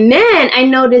 And then I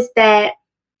noticed that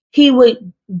he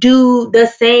would do the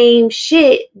same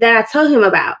shit that I told him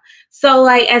about. So,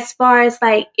 like, as far as,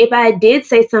 like, if I did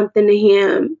say something to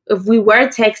him, if we were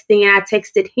texting and I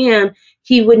texted him,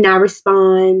 he would not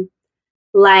respond.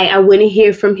 Like, I wouldn't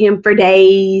hear from him for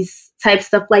days, type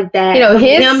stuff like that.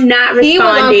 Him not responding. He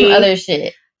was on some other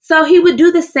shit. So, he would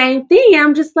do the same thing.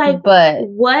 I'm just like, but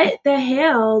what the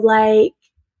hell? Like,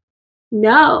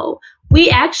 no. We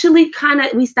actually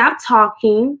we stopped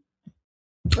talking.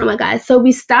 Oh, my God. So,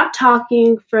 we stopped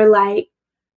talking for, like,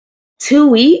 2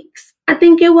 weeks. I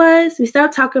think it was. We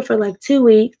stopped talking for like 2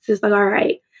 weeks. It's like, all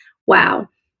right, wow.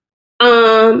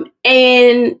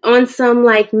 And on some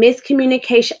like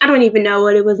miscommunication, I don't even know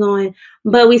what it was on,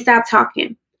 but we stopped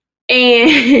talking.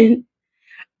 And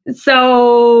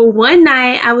so one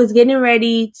night I was getting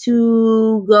ready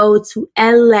to go to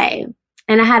LA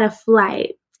and I had a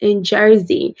flight in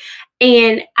Jersey.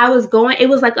 And it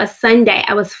was like a Sunday.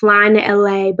 I was flying to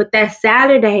LA, but that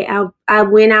Saturday I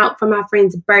went out for my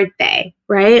friend's birthday,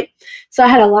 right? So I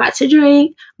had a lot to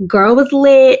drink. Girl was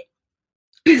lit.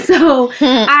 So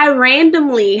I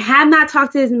randomly have not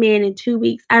talked to this man in 2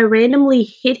 weeks. I randomly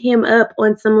hit him up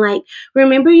on some like,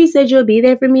 remember you said you'll be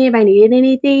there for me if I needed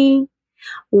anything?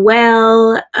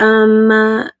 Well,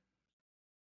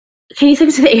 can you take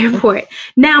me to the airport?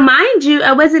 Now, mind you,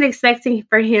 I wasn't expecting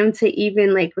for him to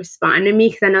even like respond to me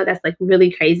because I know that's like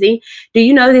really crazy. Do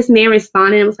you know this man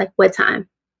responded and was like, what time?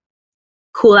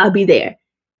 Cool, I'll be there.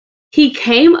 He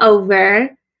came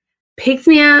over, picked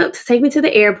me up to take me to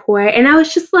the airport. And I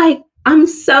was just like, I'm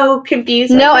so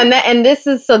confused. No, and this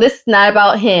is not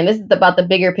about him. This is about the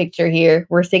bigger picture here.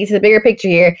 We're sticking to the bigger picture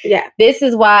here. Yeah. This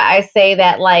is why I say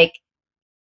that, like,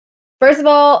 first of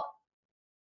all,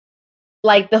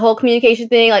 like the whole communication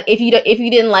thing, like if you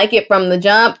didn't like it from the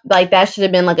jump, like that should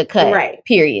have been like a cut, right?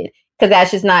 Period. Because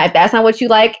that's just not, if that's not what you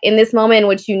like in this moment,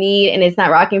 what you need, and it's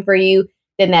not rocking for you,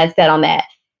 then that's that on that.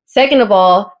 Second of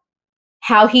all,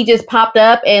 how he just popped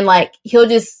up and like he'll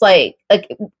just like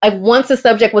once the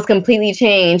subject was completely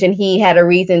changed and he had a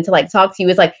reason to like talk to you,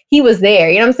 it's like he was there.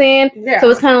 You know what I'm saying? Yeah. So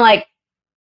it's kind of like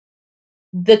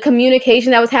the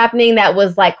communication that was happening that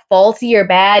was like faulty or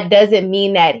bad doesn't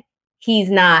mean that he's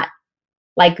not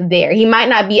like there. He might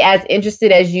not be as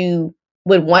interested as you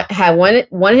would want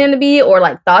him to be, or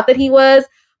like thought that he was,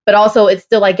 but also it's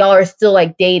still like y'all are still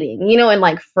like dating, you know, and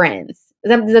like friends.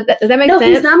 Does that make sense? No,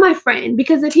 he's not my friend,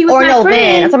 because if he was my friend,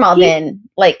 then I'm talking about then,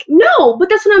 like no, but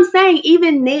that's what I'm saying.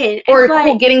 Even then, or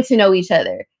like, getting to know each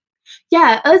other.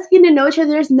 Yeah, us getting to know each other.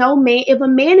 There's no man. If a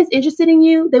man is interested in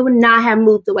you, they would not have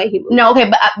moved the way he moved. No,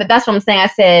 okay, but that's what I'm saying. I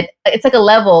said it's like a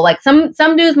level. Like some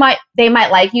dudes might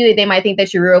like you. They might think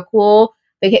that you're real cool.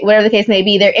 Whatever the case may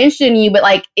be, they're interested in you, but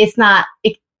like it's not.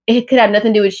 It could have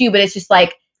nothing to do with you. But it's just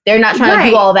like they're not trying to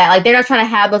do all that. Like they're not trying to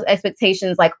have those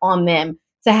expectations like on them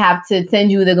to have to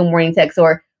send you the good morning text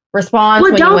or respond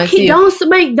when you want to.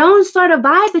 Don't start a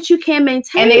vibe that you can't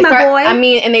maintain, and they my start, boy. I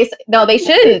mean, and they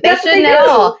shouldn't. They shouldn't at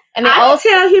all. And they also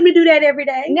tell him to do that every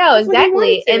day. No,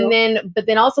 exactly. And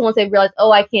then also once they realize,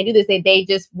 oh, I can't do this, they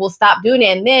just will stop doing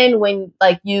it. And then when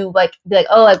like you like be like,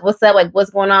 oh, like what's up, like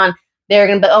what's going on? They're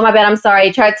gonna be, oh my bad, I'm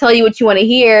sorry. Try to tell you what you want to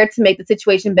hear to make the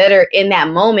situation better in that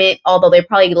moment. Although they're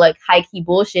probably like high key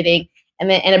bullshitting, and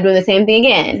then end up doing the same thing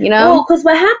again. You know? Well, because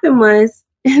what happened was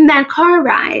in that car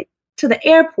ride to the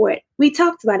airport, we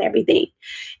talked about everything.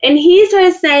 And he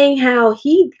started saying how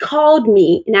he called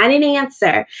me and I didn't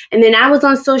answer. And then I was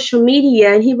on social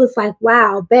media and he was like,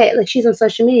 wow, bet, like she's on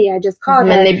social media. I just called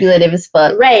her. Manipulative as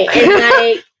fuck. Right.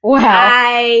 And like,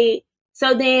 wow.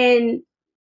 So then.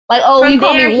 Like, oh, you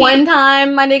called me one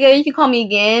time, my nigga. You can call me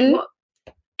again.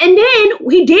 And then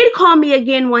he did call me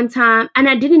again one time and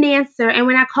I didn't answer. And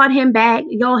when I called him back,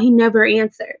 y'all, he never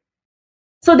answered.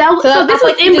 So this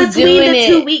was in between the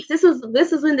 2 weeks. This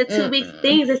was when the 2 weeks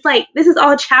things. It's like, this is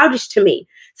all childish to me.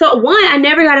 So one, I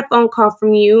never got a phone call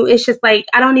from you. It's just like,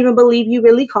 I don't even believe you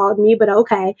really called me, but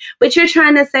okay. But you're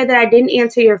trying to say that I didn't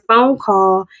answer your phone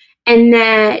call and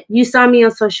that you saw me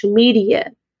on social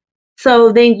media.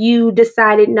 So then you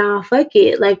decided, nah, fuck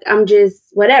it. Like, I'm just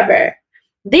whatever.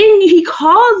 Then he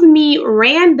calls me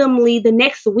randomly the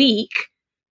next week.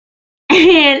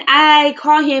 And I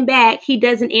call him back. He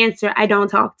doesn't answer. I don't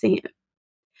talk to him.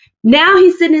 Now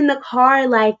he's sitting in the car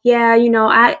like, yeah, you know,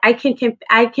 I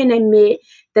can admit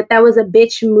that was a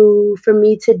bitch move for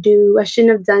me to do. I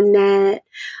shouldn't have done that.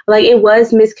 Like, it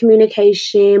was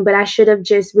miscommunication, but I should have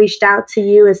just reached out to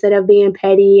you instead of being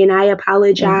petty. And I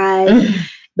apologize.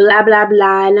 Blah, blah,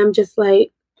 blah. And I'm just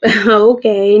like,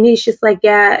 okay. And he's just like,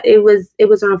 yeah, it was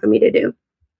wrong for me to do.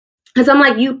 Because I'm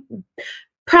like, you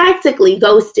practically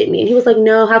ghosted me. And he was like,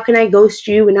 no, how can I ghost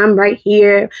you when I'm right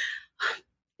here?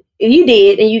 You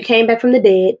did, and you came back from the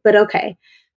dead, but okay.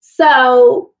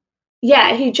 So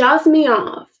yeah, he drops me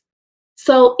off.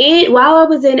 So while I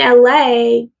was in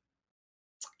LA,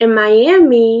 in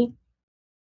Miami,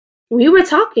 we were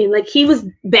talking. Like, he was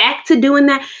back to doing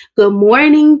that good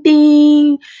morning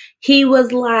thing. He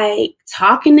was like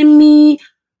talking to me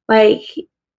like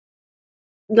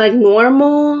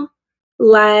normal,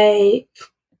 like,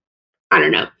 I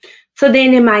don't know. So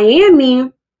then in Miami,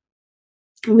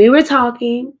 we were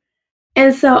talking.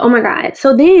 And so, oh my God.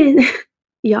 So then,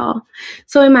 y'all.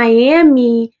 So in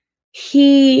Miami,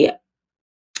 he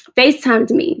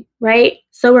FaceTimed me, right?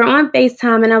 So we're on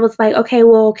FaceTime and I was like, okay,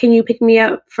 well, can you pick me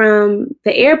up from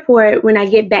the airport when I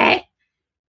get back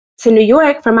to New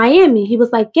York from Miami? He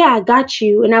was like, yeah, I got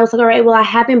you. And I was like, all right, well, I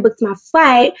haven't booked my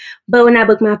flight, but when I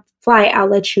book my flight, I'll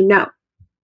let you know.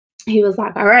 He was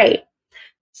like, all right.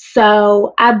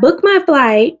 So I booked my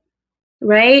flight,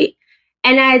 right?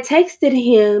 And I texted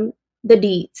him the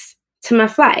deets to my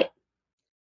flight.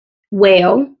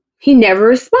 Well, he never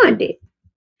responded.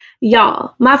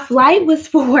 Y'all, my flight was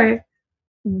for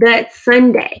that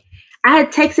Sunday. I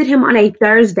had texted him on a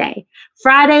Thursday.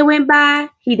 Friday went by,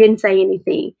 he didn't say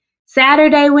anything.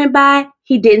 Saturday went by,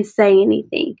 he didn't say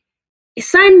anything.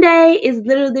 Sunday is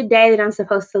literally the day that I'm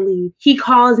supposed to leave. He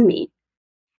calls me.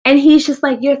 And he's just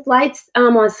like, your flight's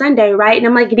on Sunday, right? And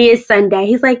I'm like, it is Sunday.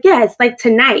 He's like, yeah, it's like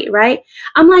tonight, right?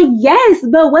 I'm like, yes,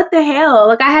 but what the hell?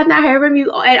 Like, I have not heard from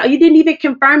you. You didn't even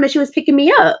confirm that she was picking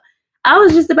me up. I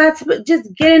was just about to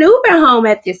just get an Uber home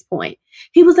at this point.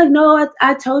 He was like, no,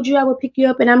 I told you I would pick you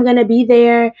up and I'm going to be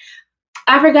there.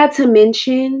 I forgot to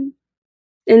mention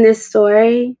in this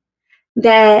story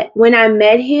that when I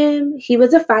met him, he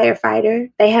was a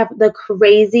firefighter. They have the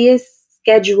craziest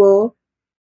schedule.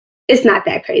 It's not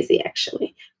that crazy,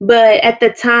 actually. But at the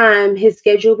time, his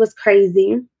schedule was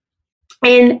crazy.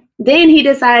 And then he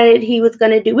decided he was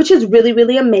going to do, which is really,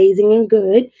 really amazing and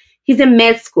good. He's in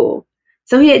med school.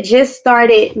 So he had just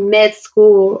started med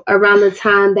school around the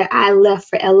time that I left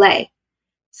for LA.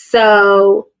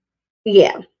 So,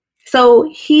 yeah. So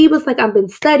he was like, I've been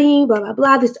studying, blah, blah,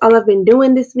 blah. This is all I've been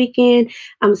doing this weekend.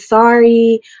 I'm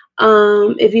sorry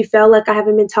if you felt like I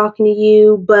haven't been talking to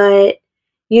you, but,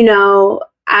 you know,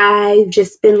 I've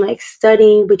just been like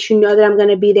studying, but you know that I'm going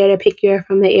to be there to pick you up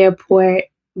from the airport,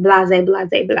 blase,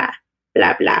 blase, blah,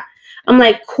 blah, blah. I'm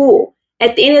like, cool.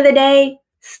 At the end of the day,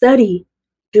 study.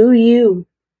 Do you?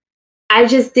 I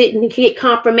just didn't get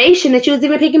confirmation that you was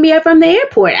even picking me up from the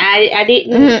airport. I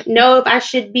didn't know if I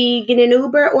should be getting an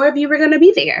Uber or if you were going to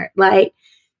be there. Like,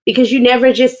 because you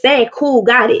never just said, cool,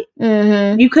 got it.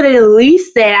 You could have at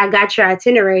least said, I got your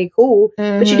itinerary, cool,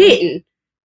 but you didn't.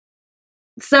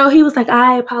 So he was like,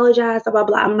 I apologize, blah, blah,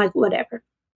 blah. I'm like, whatever.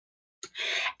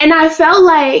 And I felt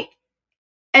like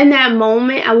in that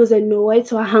moment, I was annoyed.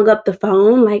 So I hung up the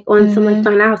phone, like on some like,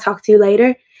 fine, I'll talk to you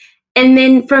later. And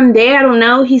then from there, I don't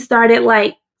know, he started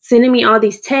like sending me all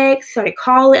these texts, started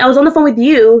calling. I was on the phone with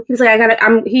you. He was like, I got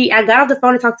off the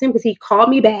phone to talk to him because he called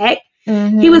me back.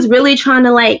 He was really trying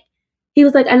to like, he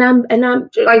was like, and I'm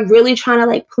like really trying to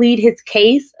like plead his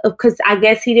case because I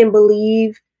guess he didn't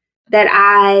believe that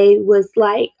I was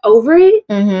like over it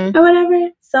or whatever.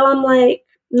 So I'm like,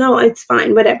 no, it's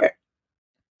fine, whatever.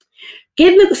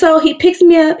 So he picks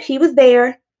me up. He was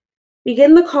there. We get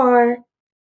in the car.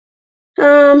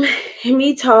 And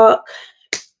we talk.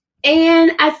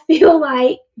 And I feel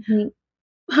like,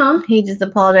 He just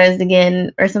apologized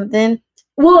again or something?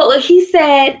 Well, he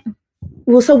said,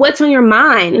 well, so what's on your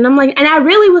mind? And I'm like, and I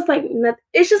really was like,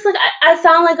 it's just like, I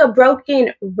sound like a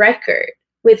broken record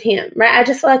with him, right? I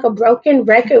just feel like a broken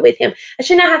record with him. I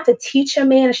should not have to teach a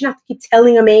man. I shouldn't have to keep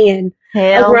telling a man,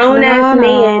 a grown-ass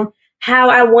man, how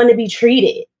I want to be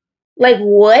treated. Like,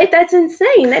 what? That's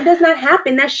insane. That does not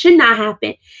happen. That should not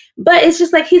happen. But it's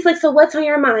just like, he's like, so what's on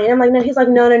your mind? I'm like, no. He's like,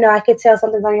 no, I could tell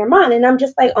something's on your mind. And I'm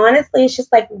just like, honestly, it's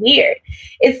just like weird.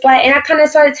 It's like, and I kind of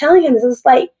started telling him this. It's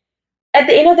like, at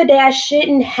the end of the day, it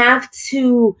shouldn't have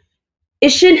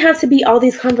to be all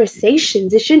these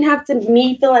conversations. It shouldn't have to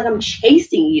me feel like I'm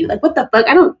chasing you. Like, what the fuck?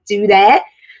 I don't do that.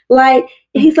 Like,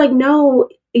 and he's like, no,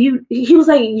 he was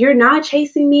like, you're not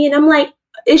chasing me. And I'm like,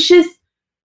 it's just,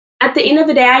 at the end of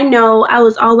the day, I know I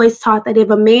was always taught that if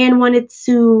a man wanted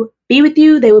to be with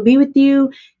you, they would be with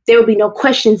you. There would be no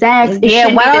questions asked.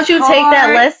 Yeah, why don't you take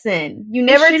that lesson? You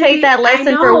never take that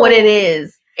lesson for what it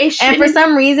is. And for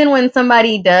some reason, when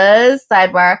somebody does,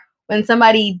 sidebar, when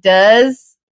somebody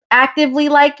does actively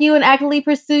like you and actively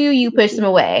pursue you, you push them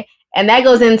away. And that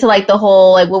goes into like the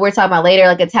whole, like what we're talking about later,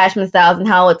 like attachment styles and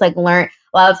how it's like learned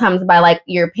a lot of times by like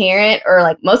your parent or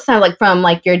like most of the time like from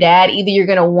like your dad. Either you're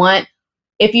going to want,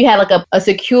 if you had like a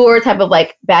secure type of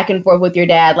like back and forth with your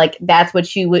dad, like that's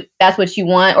what you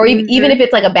want. Or even if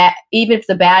it's like even if it's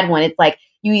a bad one, it's like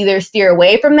you either steer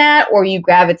away from that or you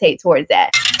gravitate towards that.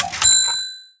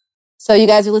 So you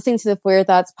guys are listening to the For Your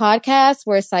Thoughts podcast,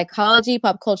 where psychology,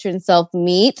 pop culture, and self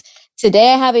meet.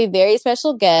 Today I have a very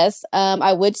special guest.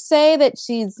 I would say that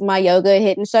she's my yoga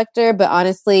HIIT instructor, but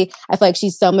honestly, I feel like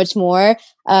she's so much more.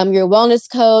 You're a wellness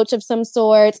coach of some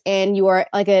sort, and you are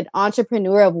like an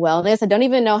entrepreneur of wellness. I don't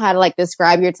even know how to like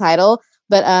describe your title,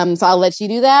 but so I'll let you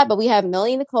do that. But we have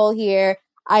Melanie Nicole here.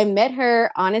 I met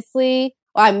her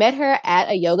I met her at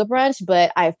a yoga brunch,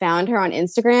 but I found her on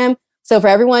Instagram. So for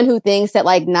everyone who thinks that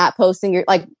like not posting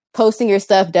your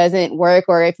stuff doesn't work,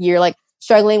 or if you're like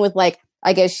struggling with like,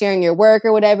 I guess, sharing your work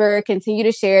or whatever, continue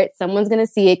to share it. Someone's going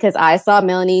to see it, because I saw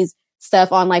Melanie's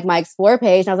stuff on like my Explore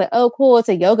page. And I was like, oh, cool. It's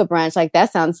a yoga brunch. Like,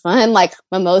 that sounds fun. Like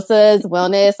mimosas,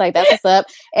 wellness, like that's what's up.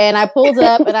 And I pulled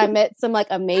up and I met some like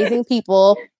amazing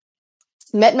people,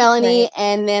 met Melanie. Right.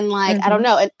 And then like, I don't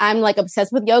know. And I'm like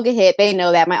obsessed with Yoga HIIT. They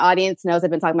know that. My audience knows I've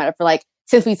been talking about it for like,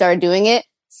 since we started doing it.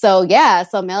 So yeah.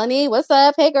 So Melanie, what's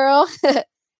up? Hey girl.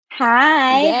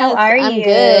 Hi, yes, how are you?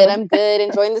 I'm good.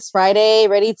 Enjoying this Friday,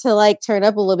 ready to like turn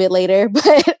up a little bit later,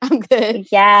 but I'm good.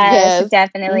 Yes.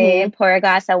 Definitely. Pour a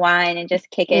glass of wine and just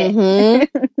kick it.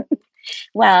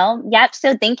 Well, yep.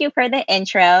 So thank you for the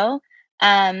intro.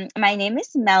 My name is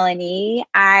Melanie.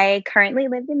 I currently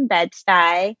live in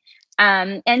Bed-Stuy.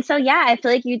 And so, yeah, I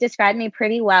feel like you described me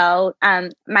pretty well.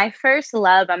 My first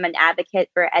love, I'm an advocate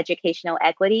for educational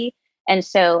equity. And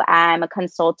so I'm a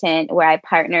consultant where I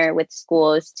partner with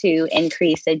schools to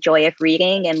increase the joy of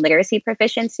reading and literacy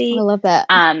proficiency. I love that.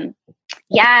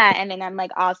 Yeah. And then I'm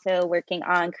like also working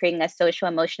on creating a social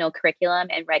emotional curriculum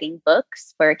and writing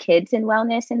books for kids in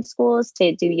wellness in schools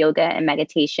to do yoga and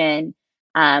meditation,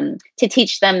 to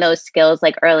teach them those skills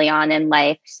like early on in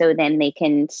life, so then they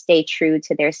can stay true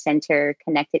to their center,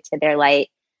 connected to their light.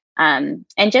 And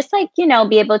just like,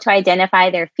 be able to identify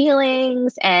their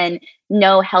feelings and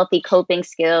know healthy coping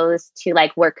skills to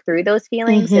like work through those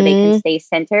feelings so they can stay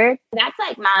centered. That's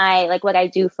like what I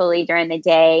do fully during the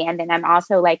day. And then I'm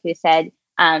also, like you said,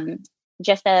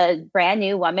 just a brand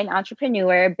new woman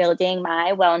entrepreneur building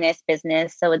my wellness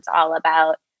business. So it's all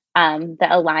about the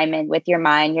alignment with your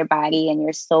mind, your body, and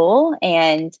your soul.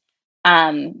 And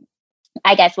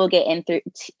I guess we'll get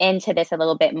into this a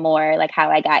little bit more, like how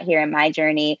I got here in my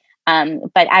journey.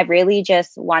 But I really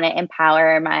just want to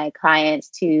empower my clients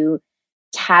to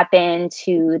tap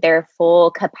into their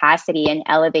full capacity and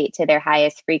elevate to their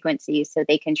highest frequency so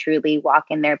they can truly walk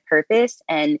in their purpose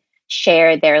and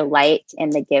share their light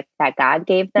and the gift that God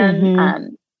gave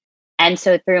them. And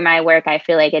so through my work, I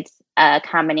feel like it's a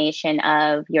combination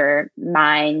of your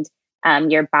mind,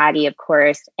 your body, of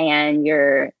course, and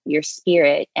your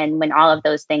spirit. And when all of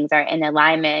those things are in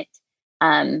alignment,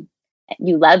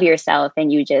 you love yourself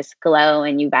and you just glow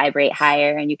and you vibrate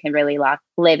higher and you can really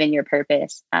live in your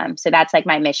purpose. So that's like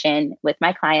my mission with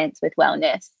my clients with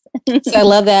wellness. So I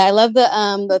love that. I love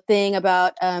the thing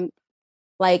about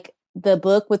like the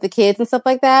book with the kids and stuff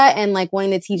like that, and like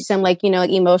wanting to teach them like, like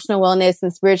emotional wellness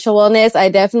and spiritual wellness. I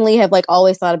definitely have like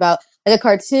always thought about like a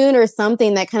cartoon or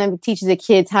something that kind of teaches the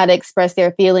kids how to express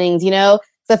their feelings,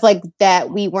 stuff like that.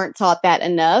 We weren't taught that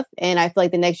enough. And I feel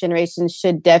like the next generation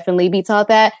should definitely be taught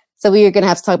that. So we are going to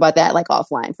have to talk about that like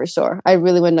offline for sure. I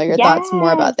really want to know your thoughts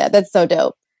more about that. That's so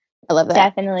dope. I love that.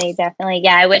 Definitely.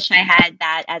 Yeah, I wish I had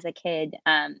that as a kid.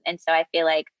 And so I feel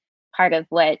like part of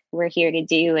what we're here to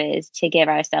do is to give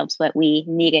ourselves what we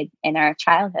needed in our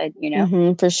childhood,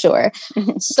 for sure.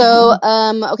 So,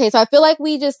 okay. So I feel like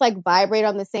we just like vibrate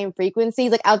on the same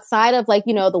frequencies, like outside of like,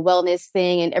 the wellness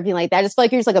thing and everything like that. I just feel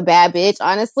like you're just like a bad bitch,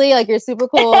 honestly. Like you're super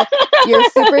cool. You're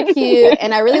super cute.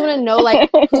 And I really want to know like,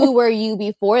 who were you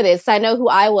before this? I know who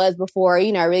I was before,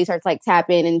 I really started to like tap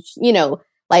in and,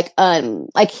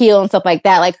 like heal and stuff like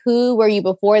that. Like who were you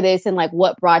before this? And like,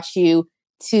 what brought you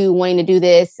to wanting to do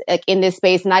this like in this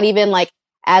space, not even like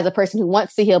as a person who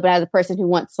wants to heal, but as a person who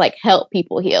wants to like help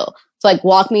people heal. So like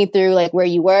walk me through like where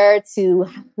you were to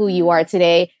who you are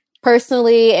today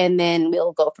personally, and then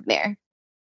we'll go from there.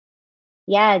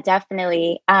 Yeah,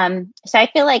 definitely. So I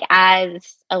feel like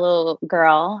as a little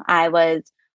girl, I was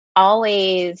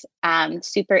always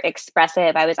super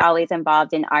expressive. I was always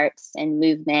involved in arts and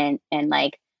movement, and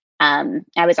like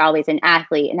I was always an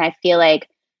athlete. And I feel like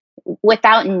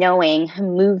without knowing,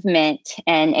 movement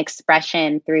and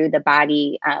expression through the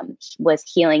body was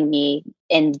healing me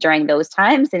during those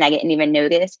times, and I didn't even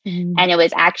notice. And it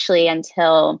was actually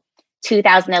until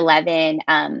 2011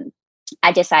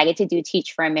 I decided to do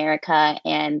Teach for America,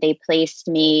 and they placed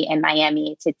me in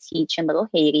Miami to teach in Little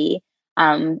Haiti.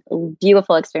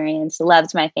 Beautiful experience.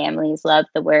 Loved my families, loved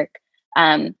the work.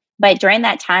 But during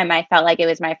that time, I felt like it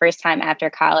was my first time after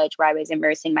college where I was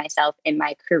immersing myself in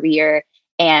my career.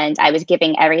 And I was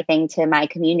giving everything to my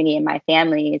community and my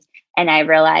families. And I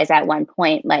realized at one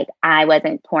point, like I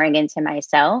wasn't pouring into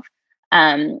myself.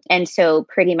 And so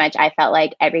pretty much I felt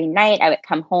like every night I would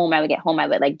get home, I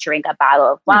would like drink a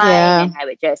bottle of wine and I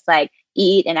would just like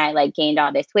eat, and I like gained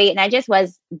all this weight, and I just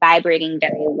was vibrating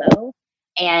very low.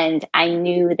 And I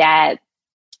knew that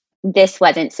this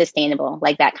wasn't sustainable,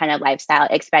 like that kind of lifestyle,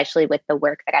 especially with the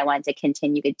work that I wanted to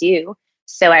continue to do.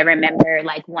 So I remember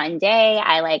like one day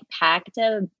I like packed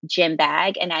a gym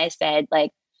bag and I said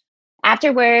like,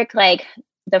 after work, like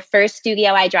the first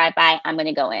studio I drive by, I'm going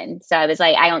to go in. So I was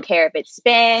like, I don't care if it's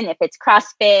spin, if it's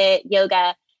CrossFit,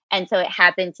 yoga. And so it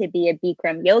happened to be a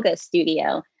Bikram yoga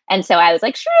studio. And so I was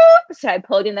like, shoo! So I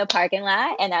pulled in the parking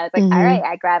lot and I was like, all right,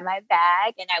 I grabbed my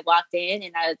bag and I walked in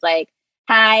and I was like,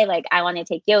 hi, like I want to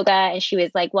take yoga. And she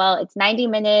was like, well, it's 90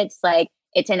 minutes. Like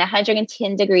it's in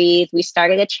 110 degrees. We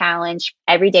started a challenge.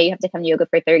 Every day you have to come to yoga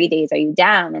for 30 days. Are you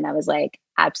down? And I was like,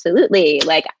 absolutely.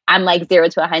 Like I'm like 0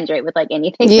 to 100 with like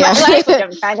anything in my life, which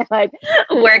I'm trying to like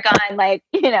work on, like,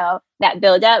 that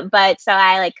build up. But so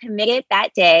I like committed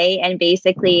that day. And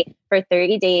basically for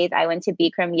 30 days, I went to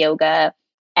Bikram yoga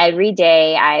every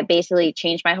day. I basically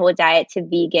changed my whole diet to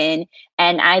vegan.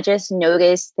 And I just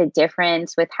noticed the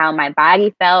difference with how my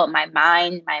body felt, my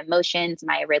mind, my emotions,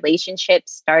 my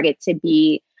relationships started to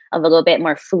be a little bit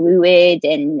more fluid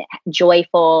and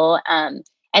joyful.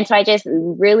 And so I just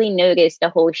really noticed the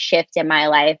whole shift in my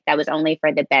life that was only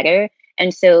for the better.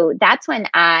 And so that's when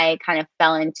I kind of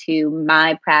fell into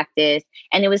my practice.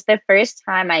 And it was the first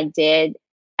time I did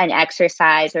an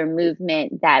exercise or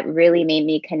movement that really made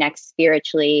me connect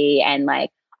spiritually. And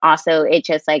like, also, it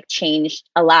just like changed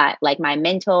a lot, like my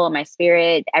mental, my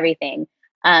spirit, everything.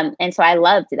 And so I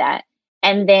loved that.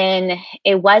 And then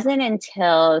it wasn't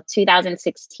until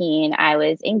 2016 I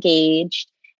was engaged,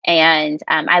 and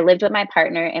I lived with my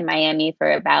partner in Miami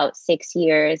for about 6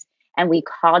 years, and we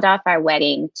called off our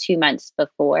wedding 2 months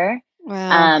before.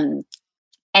 Wow.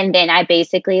 And then I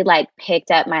basically like picked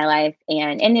up my life,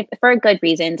 and for good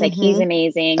reasons. Like, he's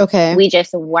amazing. Okay. We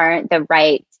just weren't the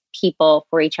right people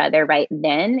for each other right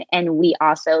then, and we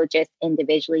also just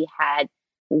individually had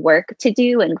work to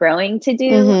do and growing to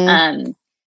do.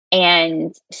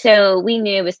 And so we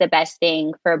knew it was the best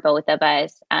thing for both of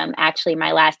us. Actually,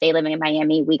 my last day living in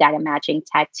Miami, we got a matching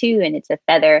tattoo, and it's a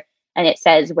feather, and it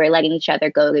says we're letting each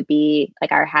other go to be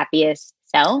like our happiest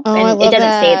self. Oh, and I it love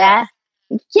doesn't say that.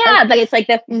 that. Yeah, but it's like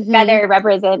the feather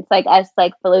represents like us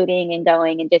like floating and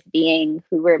going and just being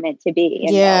who we're meant to be.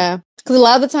 Yeah. Because a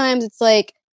lot of the times it's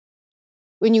like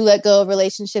when you let go of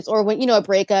relationships or when, a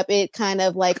breakup, it kind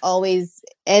of like always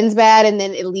ends bad and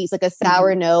then it leaves like a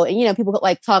sour note. And, people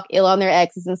like talk ill on their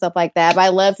exes and stuff like that. But I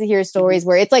love to hear stories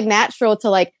where it's like natural to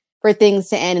like for things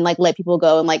to end and like let people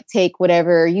go and like take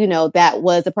whatever, that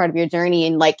was a part of your journey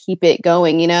and like keep it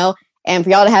going, and for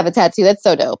y'all to have a tattoo, that's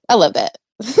so dope. I love that.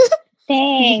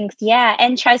 Thanks. Yeah.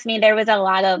 And trust me, there was a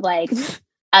lot of like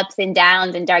ups and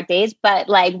downs and dark days, but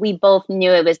like we both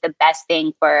knew it was the best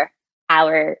thing for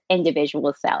our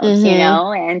individual selves,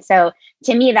 And so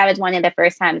to me, that was one of the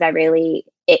first times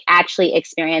it actually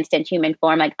experienced in human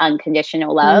form, like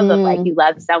unconditional love of like, you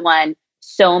love someone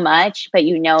so much, but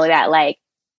you know that like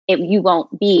you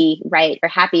won't be right or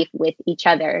happy with each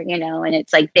other, and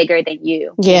it's like bigger than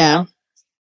you. Yeah.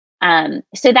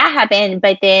 So that happened,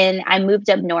 but then I moved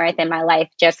up north and my life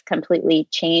just completely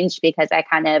changed because I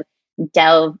kind of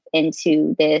delved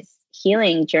into this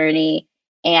healing journey,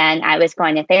 and I was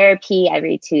going to therapy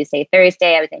every Tuesday,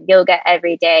 Thursday. I was in yoga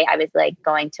every day. I was like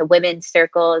going to women's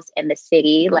circles in the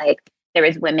city. Like there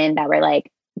was women that were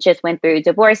like, just went through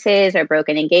divorces or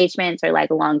broken engagements or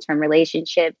like long-term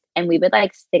relationships. And we would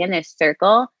like sit in a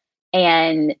circle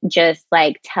and just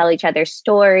like tell each other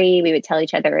story. We would tell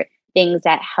each other things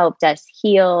that helped us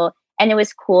heal. And it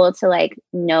was cool to like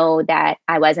know that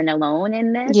I wasn't alone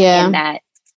in this and that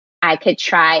I could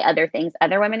try other things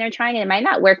other women are trying. And it might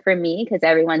not work for me because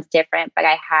everyone's different, but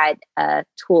I had a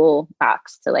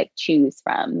toolbox to like choose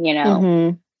from,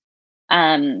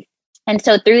 And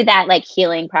so through that like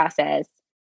healing process,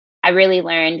 I really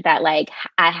learned that like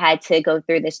I had to go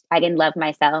through this. I didn't love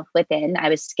myself within. I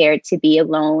was scared to be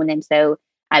alone. And so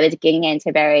I was getting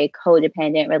into very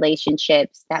codependent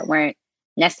relationships that weren't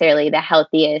necessarily the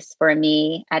healthiest for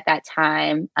me at that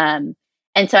time.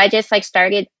 And so I just like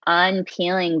started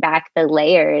unpeeling back the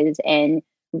layers and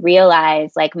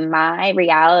realized like my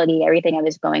reality, everything I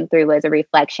was going through was a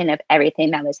reflection of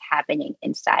everything that was happening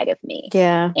inside of me.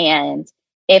 Yeah. And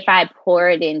if I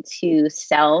poured into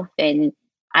self, and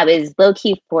I was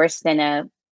low-key forced in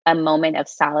a moment of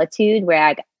solitude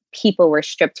where people were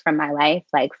stripped from my life,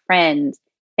 like friends,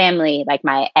 family, like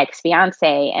my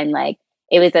ex-fiance. And like,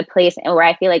 it was a place where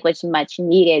I feel like was much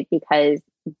needed because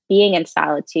being in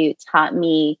solitude taught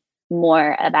me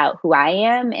more about who I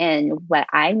am and what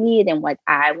I need and what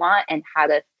I want and how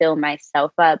to fill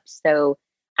myself up. So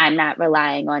I'm not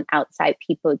relying on outside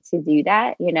people to do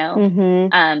that,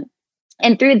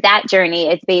 And through that journey,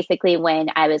 it's basically when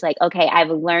I was like, okay, I've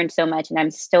learned so much and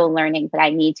I'm still learning, but I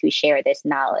need to share this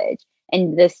knowledge.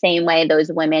 And the same way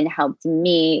those women helped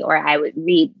me, or I would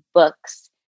read books,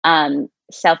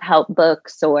 self-help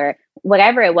books or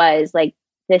whatever it was, like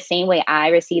the same way I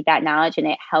received that knowledge and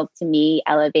it helped me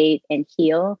elevate and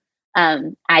heal.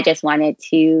 I just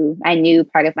I knew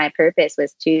part of my purpose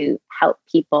was to help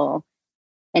people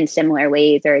in similar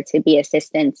ways or to be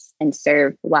assistants and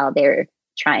serve while they're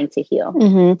trying to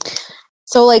heal.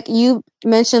 So like you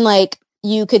mentioned, like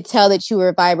you could tell that you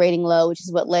were vibrating low, which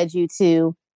is what led you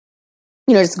to,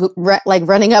 just like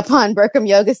running up on Berkham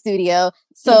Yoga Studio.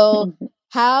 So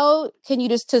how can you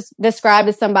just describe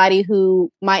to somebody who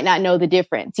might not know the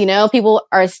difference? People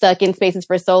are stuck in spaces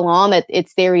for so long that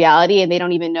it's their reality and they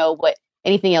don't even know what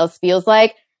anything else feels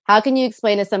like. How can you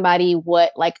explain to somebody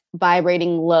what like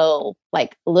vibrating low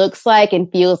like looks like and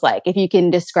feels like, if you can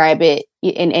describe it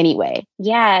in any way?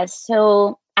 Yeah.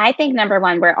 So I think number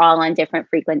one, we're all on different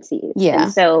frequencies. Yeah.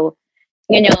 And so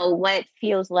what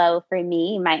feels low for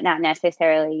me might not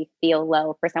necessarily feel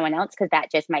low for someone else, because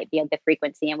that just might be the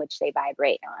frequency in which they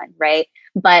vibrate on, right?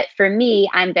 But for me,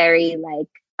 I'm very like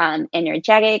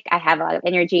energetic. I have a lot of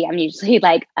energy. I'm usually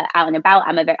like out and about.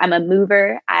 I'm a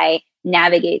mover. I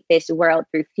navigate this world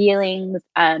through feelings,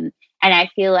 and I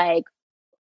feel like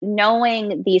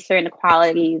knowing these certain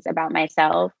qualities about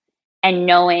myself, and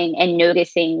knowing and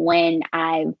noticing when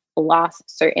I've lost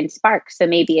certain sparks. So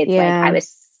maybe it's like I was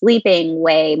sleeping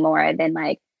way more than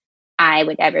like I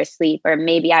would ever sleep, or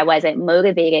maybe I wasn't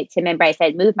motivated to, remember I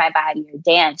said, move my body or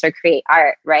dance or create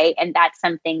art, right? And that's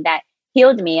something that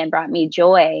healed me and brought me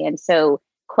joy. And so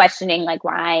questioning like,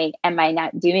 why am I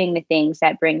not doing the things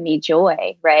that bring me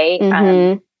joy,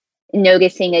 right?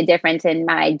 Noticing a difference in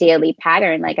my daily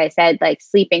pattern. Like I said, like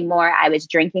sleeping more, I was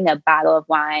drinking a bottle of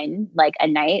wine like a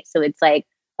night. So it's like,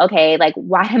 okay, like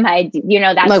why am I,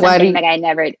 that's like, something that I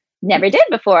never did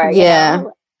before, you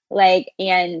know? Like,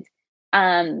 and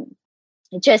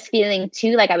just feeling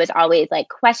too, like I was always like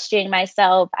questioning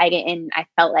myself. I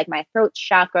felt like my throat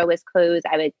chakra was closed.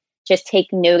 I would just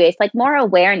take notice, like more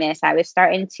awareness. I was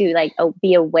starting to like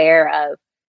be aware of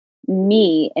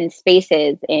me and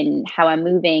spaces and how I'm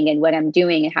moving and what I'm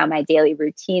doing and how my daily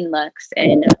routine looks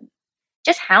and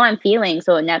just how I'm feeling.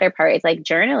 So another part is like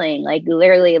journaling, like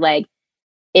literally like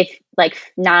if like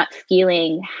not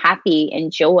feeling happy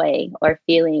and joy or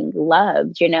feeling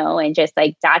loved, and just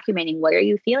like documenting, what are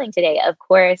you feeling today? Of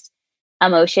course,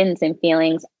 emotions and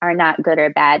feelings are not good or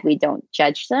bad. We don't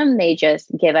judge them. They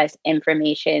just give us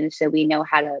information so we know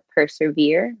how to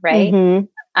persevere, right?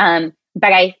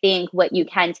 But I think what you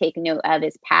can take note of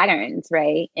is patterns,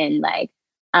 right? And like,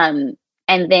 and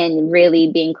then really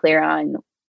being clear on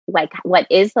like, what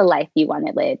is the life you want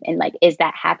to live? And like, is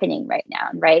that happening right now?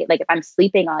 Right? Like if I'm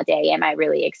sleeping all day, am I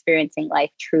really experiencing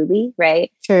life truly?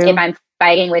 Right? True. If I'm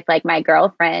fighting with like my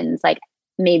girlfriends, like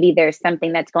maybe there's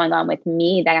something that's going on with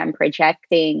me that I'm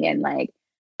projecting, and like,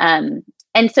 and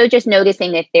so just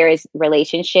noticing if there is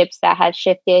relationships that have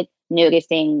shifted,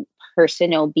 noticing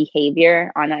personal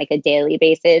behavior on like a daily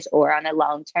basis or on a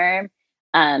long term,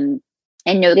 and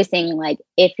noticing like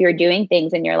if you're doing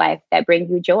things in your life that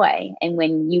bring you joy, and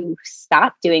when you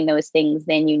stop doing those things,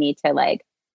 then you need to like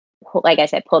I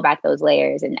said, pull back those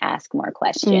layers and ask more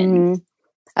questions.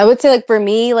 I would say like for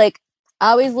me, like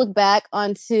I always look back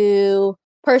onto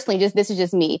personally, just this is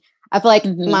just me. I feel like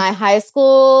my high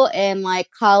school and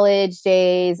like college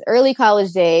days, early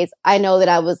college days, I know that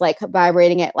I was like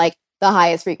vibrating at like the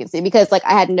highest frequency, because like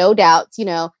I had no doubts,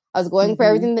 I was going for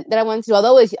everything that I wanted to do,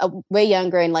 although I was way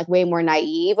younger and like way more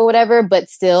naive or whatever, but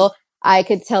still I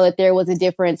could tell that there was a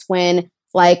difference when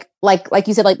like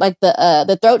you said, like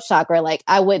the throat chakra, like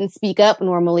I wouldn't speak up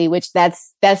normally, which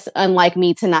that's unlike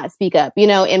me to not speak up,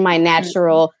 in my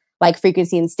natural like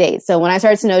frequency and state. So when I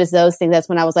started to notice those things, that's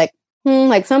when I was like,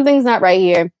 like something's not right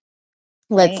here.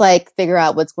 Let's like figure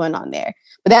out what's going on there.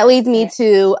 But that leads me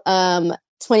to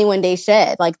 21 Day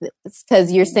Shed, like,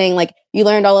 because you're saying like you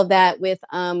learned all of that with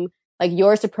like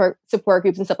your support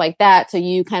groups and stuff like that. So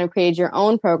you kind of created your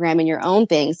own program and your own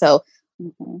thing. So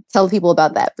tell people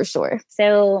about that for sure.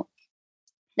 So,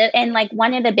 and like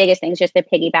one of the biggest things, just to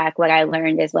piggyback what I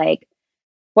learned, is like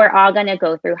we're all going to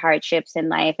go through hardships in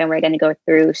life, and we're going to go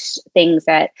through things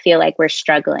that feel like we're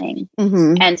struggling.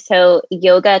 And so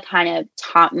yoga kind of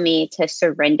taught me to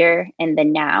surrender in the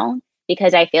now,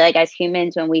 because I feel like as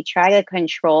humans, when we try to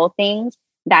control things,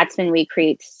 that's when we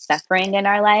create suffering in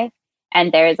our life.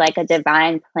 And there's like a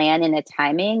divine plan and a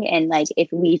timing. And like, if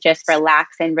we just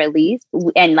relax and release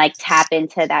and like tap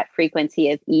into that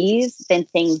frequency of ease, then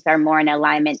things are more in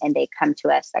alignment and they come to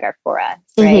us that are for us.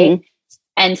 Right.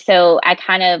 And so I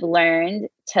kind of learned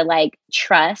to like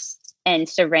trust and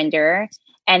surrender.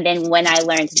 And then when I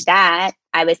learned that,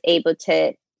 I was able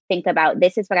to think about,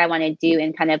 this is what I want to do,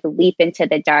 and kind of leap into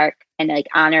the dark and like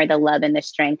honor the love and the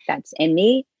strength that's in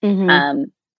me.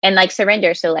 And like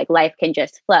surrender, so like life can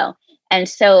just flow. And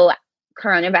so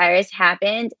coronavirus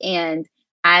happened, and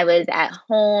I was at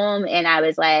home, and I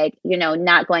was like,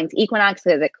 not going to Equinox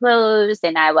because it closed,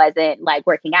 and I wasn't like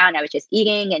working out, and I was just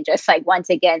eating and just like once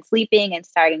again sleeping and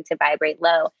starting to vibrate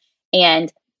low.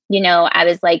 And I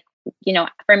was like,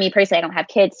 for me personally, I don't have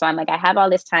kids, so I'm like, I have all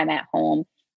this time at home.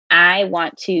 I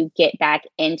want to get back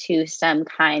into some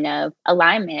kind of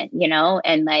alignment,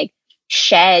 and like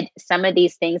shed some of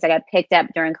these things that I picked up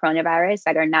during coronavirus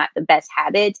that are not the best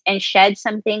habits, and shed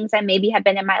some things that maybe have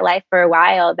been in my life for a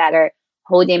while that are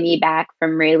holding me back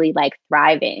from really like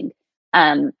thriving.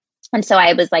 And so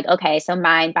I was like, okay, so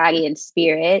mind, body, and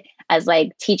spirit, as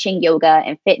like teaching yoga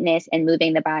and fitness and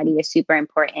moving the body is super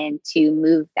important to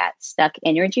move that stuck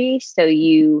energy, so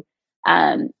you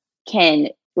can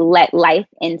let life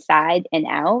inside and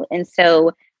out. And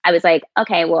so I was like,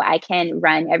 okay, well, I can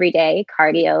run every day,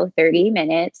 cardio, 30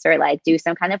 minutes, or like do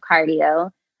some kind of cardio.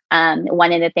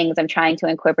 One of the things I'm trying to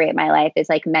incorporate in my life is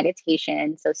like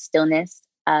meditation. So stillness,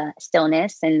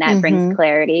 and that brings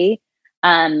clarity.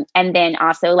 And then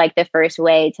also like the first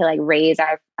way to like raise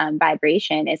our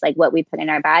vibration is like what we put in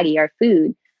our body, our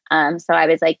food. So I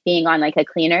was like being on like a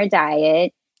cleaner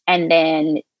diet, and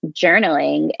then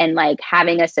journaling, and like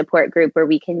having a support group where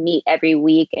we can meet every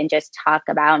week and just talk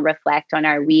about and reflect on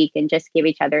our week and just give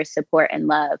each other support and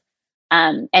love.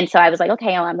 And so I was like,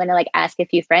 okay, well, I'm going to like ask a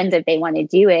few friends if they want to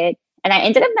do it. And I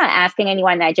ended up not asking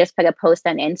anyone. I just put a post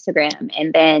on Instagram,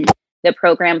 and then the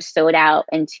program sold out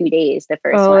in 2 days, the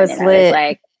first one. And I was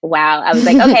like, wow. I was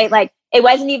like, okay, like it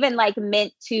wasn't even like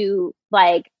meant to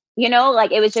like, you know,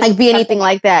 like it was just like be anything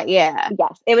like that. Yeah.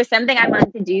 Yes. It was something I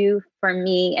wanted to do for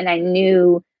me. And I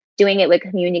knew doing it with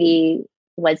community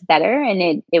was better,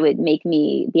 and it would make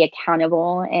me be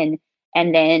accountable. And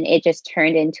then it just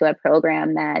turned into a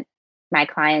program that my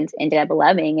clients ended up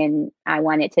loving, and I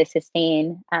wanted to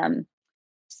sustain.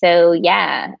 So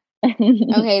yeah.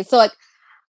 Okay. So like,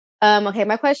 okay,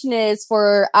 my question is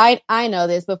for, I know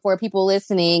this, but for people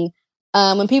listening,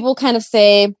 when people kind of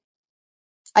say,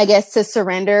 I guess, to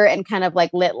surrender and kind of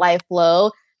like let life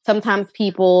flow, sometimes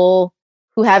people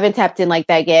who haven't tapped in like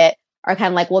that yet are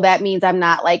kind of like, well, that means I'm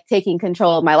not like taking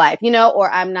control of my life, you know, or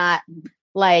I'm not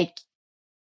like,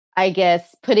 I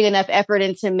guess, putting enough effort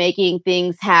into making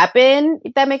things happen,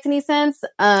 if that makes any sense.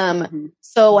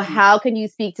 So how can you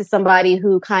speak to somebody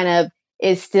who kind of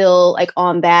is still like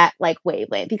on that like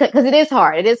wavelength? Because it is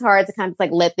hard. It is hard to kind of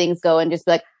like let things go and just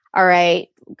be like, all right,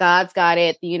 God's got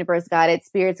it, the universe got it,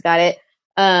 spirit's got it.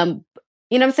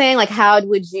 You know what I'm saying? Like, how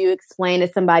would you explain to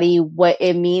somebody what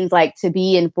it means like to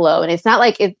be in flow? And it's not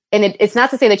like it's not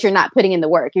to say that you're not putting in the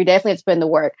work. You definitely have to put in the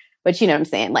work, but you know what I'm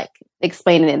saying? Like,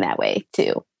 explain it in that way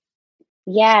too.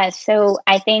 Yeah. So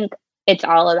I think it's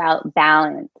all about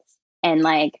balance, and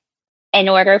like, in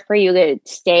order for you to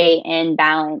stay in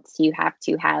balance, you have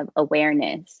to have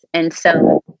awareness. And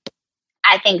so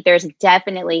I think there's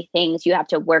definitely things you have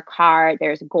to work hard.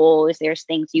 There's goals, there's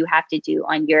things you have to do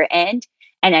on your end.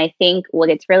 And I think what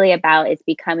it's really about is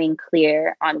becoming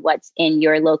clear on what's in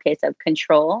your locus of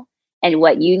control and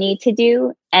what you need to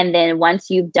do. And then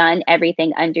once you've done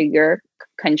everything under your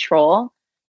control,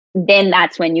 then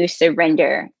that's when you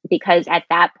surrender, because at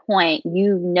that point,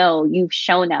 you know, you've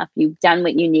shown up, you've done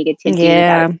what you needed to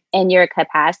do in your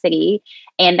capacity.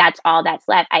 And that's all that's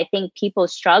left. I think people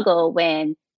struggle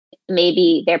when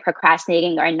maybe they're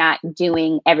procrastinating or not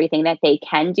doing everything that they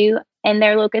can do in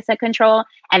their locus of control.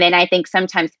 And then I think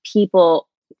sometimes people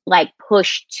like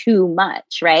push too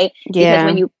much, right? Yeah. Because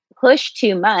when you push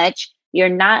too much, you're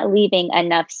not leaving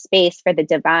enough space for the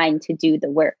divine to do the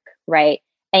work, right?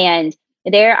 And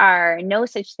there are no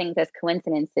such things as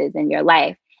coincidences in your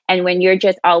life. And when you're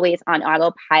just always on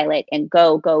autopilot and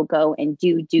go, go, go and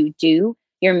do,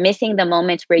 you're missing the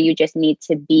moments where you just need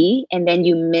to be. And then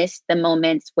you miss the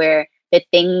moments where the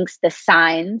things, the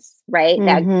signs, right,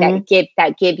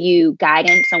 that give you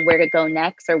guidance on where to go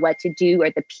next or what to do,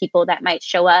 or the people that might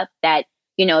show up that,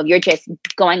 you know, you're just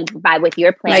going by with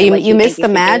your plan. Right, you miss the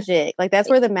magic. Like, that's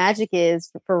where the magic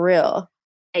is for real.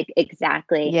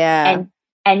 Exactly. Yeah.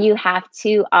 And you have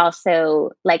to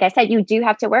also, like I said, you do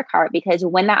have to work hard, because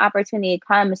when that opportunity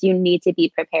comes, you need to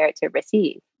be prepared to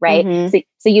receive, right?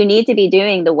 So you need to be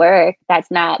doing the work. But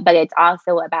it's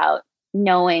also about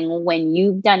knowing when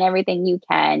you've done everything you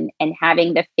can and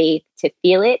having the faith to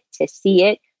feel it, to see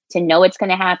it, to know it's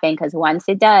going to happen. Because once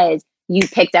it does, you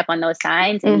picked up on those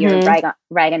signs and you're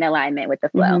right in alignment with the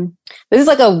flow. This is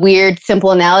like a weird, simple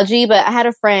analogy, but I had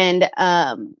a friend,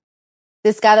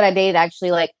 this guy that I dated, actually,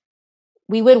 like,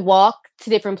 we would walk to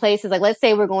different places. Like, let's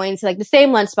say we're going to like the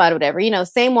same lunch spot or whatever, you know,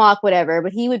 same walk, whatever.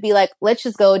 But he would be like, let's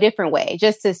just go a different way,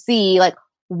 just to see like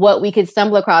what we could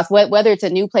stumble across, whether it's a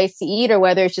new place to eat or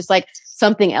whether it's just like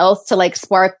something else to like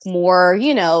spark more,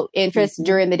 you know, interest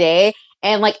during the day.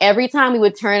 And like every time we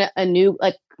would turn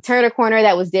a corner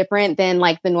that was different than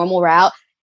like the normal route,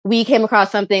 we came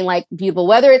across something like beautiful,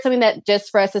 whether it's something that just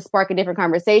for us to spark a different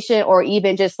conversation, or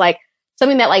even just like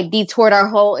something that like detoured our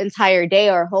whole entire day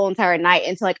or whole entire night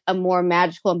into like a more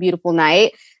magical and beautiful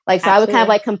night. Like, so Absolutely. I would kind of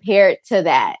like compare it to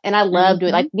that. And I love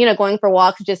doing like, you know, going for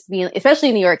walks, just being, especially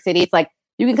in New York City, it's like,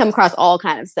 you can come across all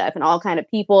kind of stuff and all kind of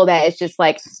people that it's just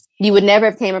like, you would never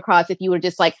have came across if you would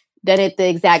just like done it the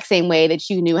exact same way that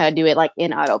you knew how to do it, like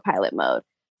in autopilot mode.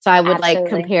 So I would like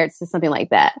compare it to something like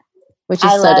that, which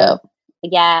is so dope.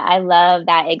 Yeah. I love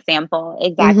that example.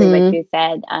 Exactly what you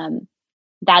said.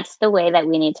 That's the way that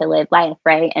we need to live life,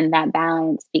 right? And that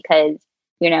balance, because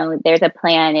there's a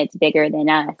plan, it's bigger than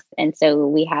us. And so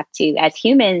we have to, as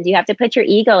humans, you have to put your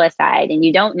ego aside, and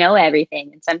you don't know everything.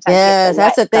 And sometimes yes,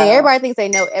 that's the thing. Everybody thinks they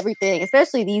know everything,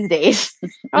 especially these days.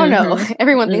 I don't know.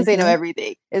 Everyone thinks they know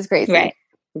everything. It's crazy.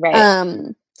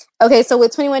 Right. Okay, so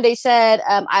with 21 Day Shed,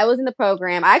 I was in the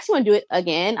program. I actually want to do it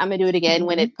again. I'm gonna do it again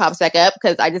when it pops back up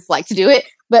because I just like to do it.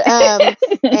 But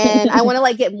and I want to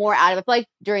like get more out of it. I feel like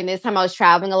during this time I was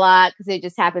traveling a lot because it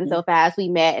just happened so fast. We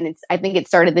met, and I think it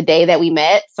started the day that we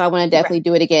met. So I want to definitely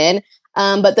do it again.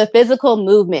 But the physical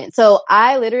movement. So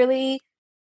I've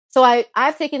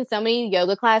taken so many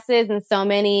yoga classes and so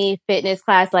many fitness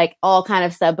class, like all kind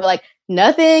of stuff, but like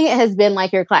nothing has been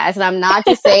like your class. And I'm not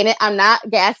just saying it. I'm not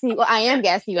gassing you. Well, I am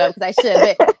gassing you up because I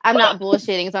should, but I'm not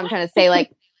bullshitting. So I'm trying to say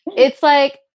like, it's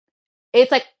like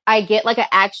I get like an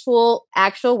actual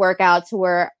workout to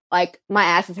where like my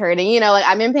ass is hurting, like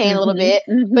I'm in pain a little bit,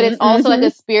 but it's also like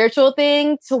a spiritual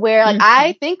thing to where like,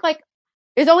 I think like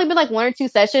there's only been like 1 or 2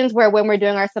 sessions where when we're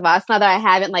doing our Savasana that I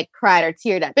haven't like cried or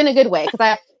teared up in a good way. Cause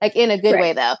I like in a good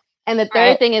way though. And the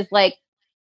third thing is like,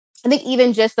 I think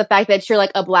even just the fact that you're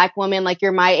like a Black woman, like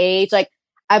you're my age, like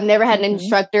I've never had an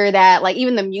instructor that like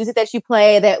even the music that you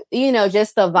play that,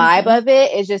 just the vibe of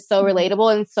it is just so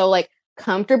relatable and so like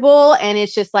comfortable. And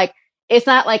it's just like, it's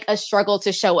not like a struggle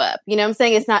to show up. You know what I'm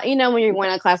saying? It's not, when you're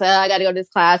going to class, like, I got to go to this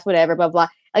class, whatever, blah, blah.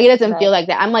 Like, it doesn't feel like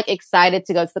that. I'm like excited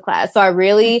to go to the class. So I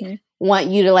really want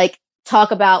you to like talk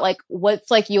about like,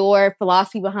 what's like your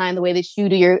philosophy behind the way that you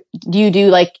do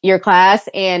like your class.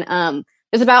 And,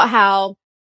 it's about how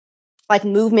like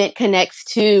movement connects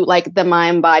to like the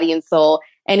mind, body, and soul.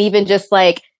 And even just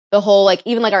like the whole, like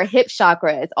even like our hip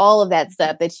chakras, all of that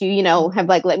stuff that you have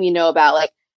like let me know about,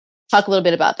 like talk a little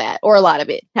bit about that or a lot of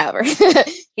it, however.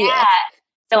 Yeah.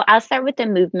 So I'll start with the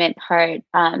movement part.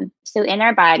 So in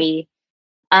our body,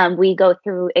 we go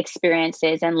through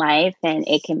experiences in life, and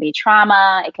it can be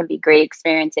trauma, it can be great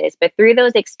experiences, but through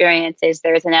those experiences,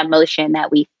 there's an emotion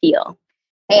that we feel.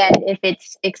 And if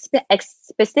it's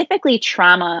specifically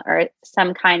trauma or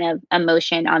some kind of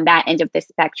emotion on that end of the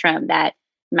spectrum, that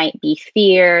might be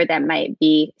fear, that might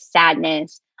be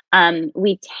sadness,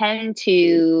 we tend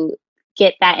to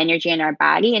get that energy in our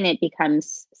body and it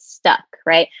becomes stuck,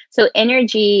 right? So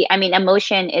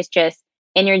emotion is just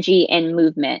energy and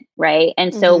movement, right?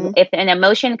 And so if an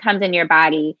emotion comes in your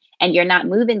body and you're not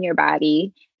moving your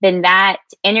body, then that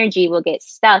energy will get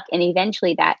stuck, and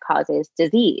eventually that causes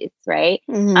disease, right?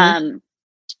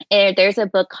 There's a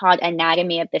book called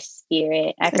Anatomy of the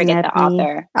Spirit. I forget the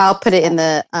author. I'll put it in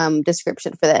the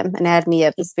description for them. Anatomy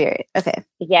of the Spirit. Okay.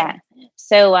 Yeah.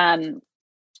 So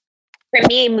for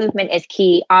me, movement is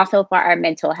key also for our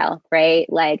mental health,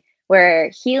 right? Like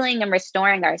we're healing and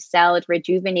restoring ourselves,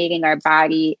 rejuvenating our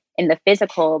body in the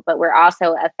physical, but we're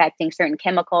also affecting certain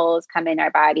chemicals come in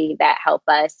our body that help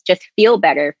us just feel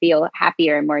better, feel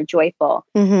happier, and more joyful.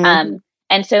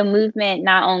 And so movement,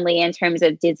 not only in terms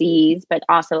of disease, but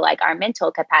also like our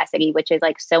mental capacity, which is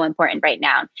like so important right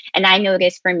now. And I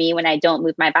notice for me, when I don't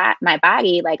move my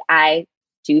body, like I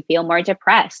do feel more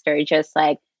depressed or just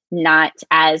like not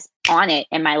as on it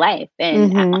in my life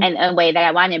and in a way that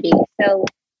I want to be. So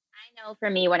I know for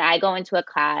me, when I go into a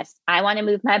class, I want to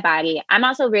move my body. I'm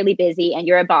also really busy, and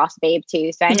you're a boss babe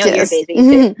too. So I know you're busy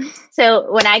too.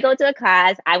 So when I go to a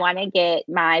class, I want to get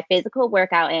my physical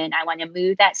workout in. I want to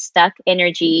move that stuck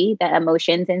energy, the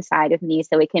emotions inside of me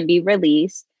so it can be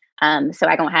released. So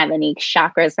I don't have any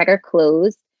chakras that are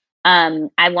closed.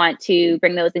 I want to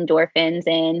bring those endorphins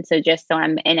in. So just so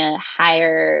I'm in a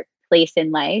higher place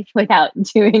in life without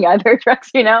doing other drugs,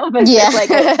 but just like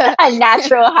a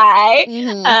natural high.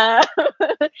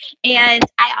 And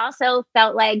I also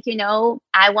felt like,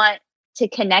 I want to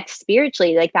connect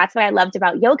spiritually. Like that's what I loved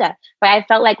about yoga. But I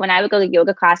felt like when I would go to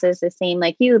yoga classes, the same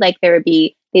like you, like there would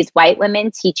be these white women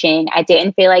teaching. I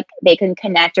didn't feel like they could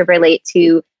connect or relate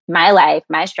to my life,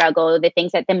 my struggle, the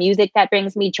things the music that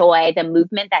brings me joy, the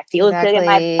movement that feels good in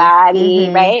my body,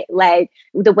 right? Like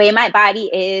the way my body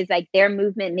is, like their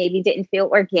movement maybe didn't feel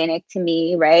organic to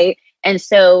me, right? And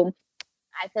so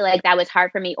I feel like that was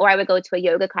hard for me. Or I would go to a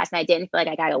yoga class and I didn't feel like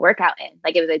I got a workout in.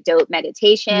 Like it was a dope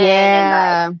meditation.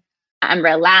 And like, I'm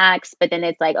relaxed, but then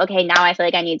it's like, okay, now I feel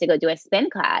like I need to go do a spin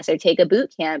class or take a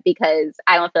boot camp because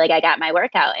I don't feel like I got my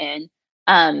workout in.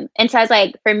 And so I was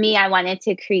like, for me, I wanted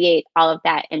to create all of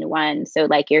that in one. So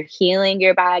like you're healing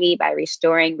your body by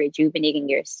restoring, rejuvenating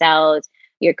your cells.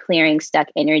 You're clearing stuck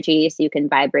energy so you can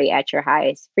vibrate at your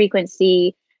highest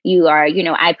frequency. You are,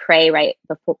 I pray right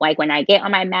before, like when I get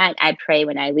on my mat, I pray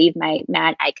when I leave my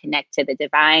mat, I connect to the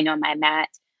divine on my mat.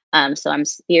 So I'm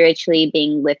spiritually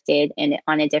being lifted and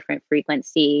on a different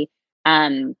frequency.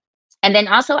 And then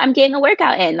also I'm getting a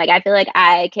workout in. Like, I feel like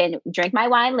I can drink my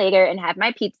wine later and have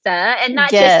my pizza, and not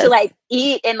just to like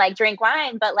eat and like drink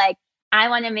wine, but like I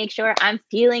want to make sure I'm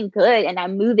feeling good and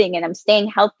I'm moving and I'm staying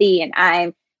healthy and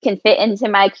I can fit into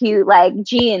my cute like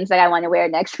jeans that I want to wear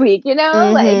next week, you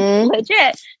know, like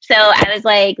legit. So I was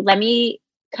like, let me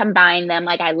combine them.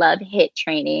 Like, I love HIIT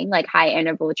training, like high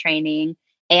interval training,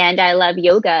 and I love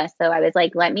yoga. So I was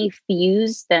like, let me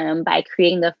fuse them by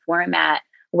creating the format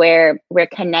where we're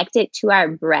connected to our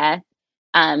breath,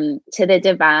 to the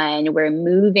divine. We're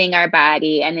moving our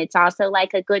body, and it's also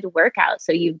like a good workout.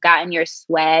 So you've gotten your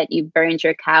sweat, you've burned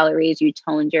your calories, you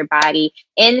toned your body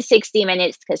in 60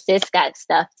 minutes because sis got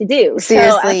stuff to do.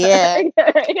 Seriously, yeah.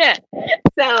 Yeah.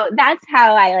 So that's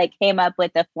how I like came up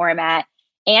with the format.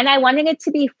 And I wanted it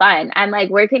to be fun. I'm like,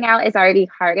 working out is already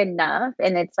hard enough.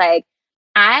 And it's like,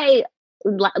 I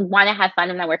want to have fun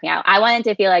when I'm working out. I want it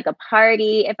to feel like a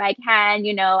party if I can,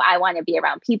 you know. I want to be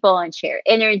around people and share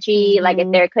energy. Like,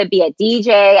 if there could be a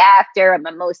DJ after, a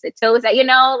mimosa toast, you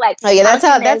know, like, oh yeah,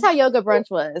 that's how yoga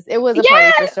brunch was. It was a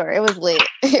party for sure. It was lit.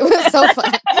 It was so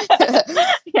fun.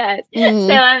 Yes.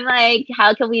 So I'm like,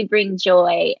 how can we bring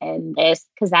joy in this?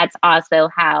 Because that's also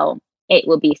how it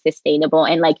will be sustainable.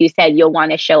 And like you said, you'll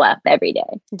want to show up every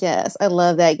day. Yes, I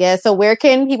love that. Yeah. So where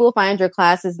can people find your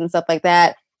classes and stuff like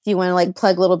that? Do you want to like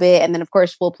plug a little bit, and then of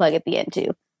course we'll plug at the end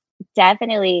too?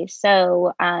 Definitely.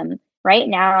 So right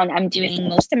now I'm doing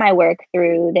most of my work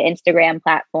through the Instagram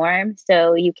platform.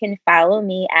 So you can follow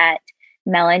me at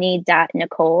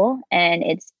melanie.nicole, and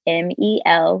it's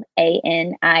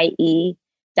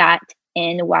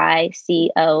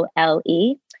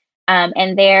MELANIE.NYCOLE.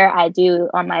 And there I do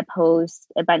on my post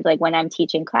a bunch, like when I'm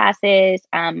teaching classes,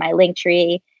 my link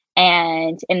tree,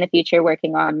 and in the future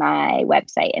working on my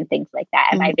website and things like that,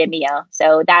 and my Vimeo.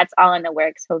 So that's all in the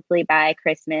works. Hopefully by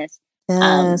Christmas,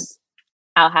 I'll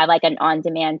have like an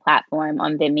on-demand platform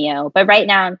on Vimeo. But right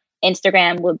now,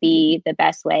 Instagram would be the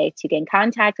best way to get in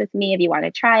contact with me if you want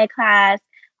to try a class,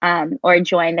 or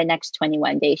join the next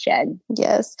 21 Day Shed.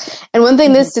 Yes. And one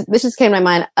thing, this just came to my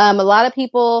mind. A lot of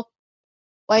people,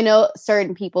 I know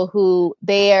certain people who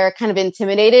they are kind of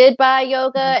intimidated by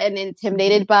yoga and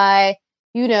intimidated by,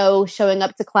 you know, showing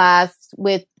up to class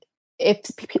with, if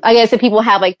people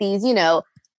have like these, you know,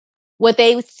 what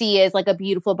they see as like a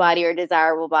beautiful body or a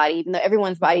desirable body, even though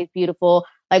everyone's body is beautiful.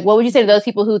 Like, what would you say to those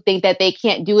people who think that they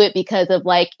can't do it because of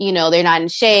like, you know, they're not in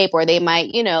shape, or they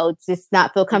might, you know, just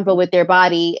not feel comfortable with their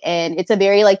body? And it's a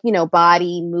very like, you know,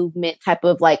 body movement type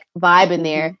of like vibe in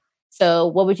there. So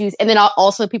what would you, and then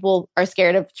also people are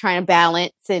scared of trying to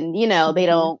balance, and, you know, they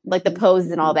don't like the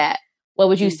poses and all that. What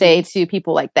would you say to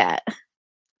people like that?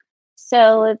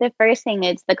 So the first thing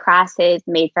is the class is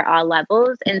made for all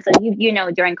levels. And so, you know,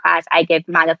 during class, I give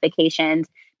modifications,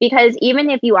 because even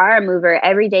if you are a mover,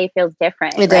 every day feels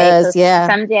different. It does, yeah.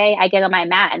 Some day I get on my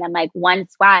mat and I'm like, one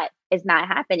squat is not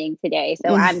happening today.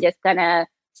 So I'm just going to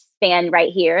stand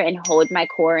right here and hold my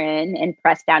core in and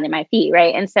press down in my feet,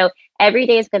 right? And so every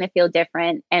day is going to feel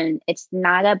different. And it's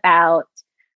not about,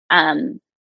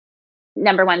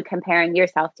 number one, comparing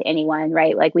yourself to anyone,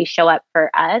 right? Like, we show up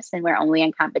for us, and we're only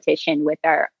in competition with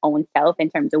our own self in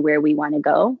terms of where we want to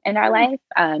go in our life.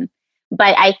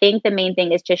 But I think the main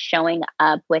thing is just showing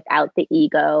up without the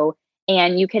ego.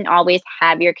 And you can always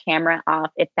have your camera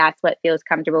off if that's what feels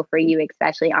comfortable for you,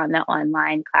 especially on the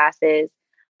online classes.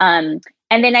 And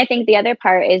then I think the other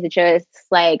part is just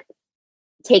like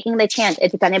taking the chance.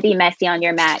 It's going to be messy on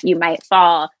your mat. You might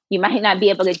fall. You might not be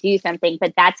able to do something,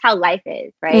 but that's how life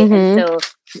is, right? And so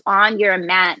on your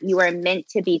mat, you are meant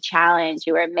to be challenged.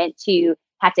 You are meant to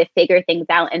have to figure things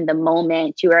out in the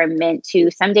moment. You are meant to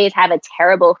some days have a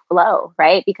terrible flow,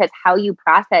 right? Because how you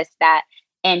process that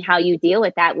and how you deal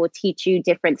with that will teach you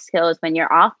different skills when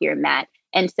you're off your mat.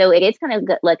 And so it is going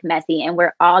to look messy, and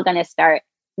we're all going to start,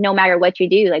 no matter what you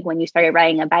do. Like, when you started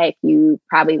riding a bike, you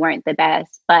probably weren't the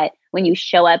best, but when you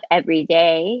show up every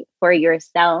day for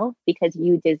yourself because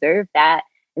you deserve that,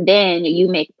 then you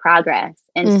make progress.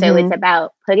 And so it's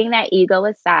about putting that ego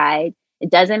aside. It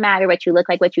doesn't matter what you look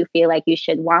like, what you feel like. You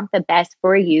should want the best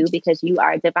for you because you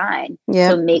are divine.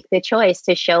 So make the choice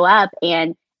to show up,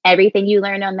 and everything you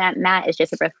learn on that mat is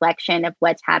just a reflection of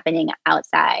what's happening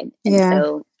outside. And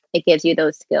so it gives you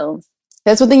those skills.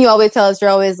 That's one thing you always tell us.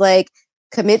 You're always like,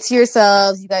 commit to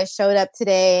yourselves. You guys showed up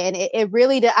today, and it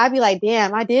really did. I'd be like,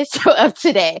 damn, I did show up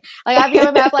today. Like, I'd be on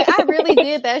my map, like, I really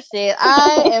did that shit.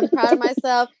 I am proud of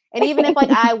myself. And even if like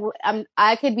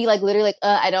I could be like literally like,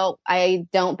 I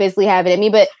don't physically have it in me,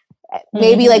 but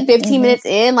maybe like 15 minutes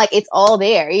in, like, it's all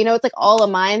there. You know, it's like all a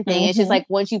mind thing. It's just like,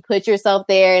 once you put yourself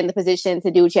there in the position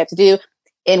to do what you have to do,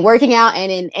 in working out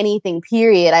and in anything,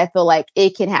 period, I feel like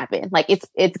it can happen. Like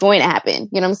it's going to happen.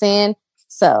 You know what I'm saying?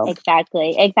 So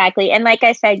exactly. And like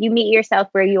I said, you meet yourself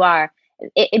where you are.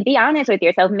 Be honest with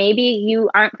yourself. Maybe you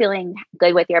aren't feeling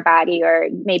good with your body, or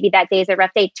maybe that day is a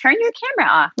rough day. Turn your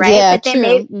camera off, right? Yeah, but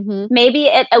then maybe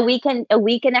a week and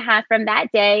a half from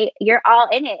that day, you're all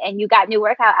in it, and you got new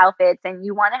workout outfits, and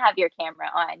you want to have your camera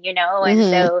on, you know. And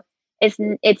so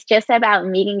it's just about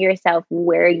meeting yourself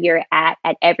where you're at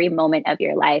every moment of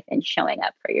your life and showing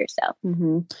up for yourself.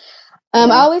 I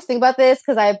always think about this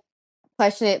because I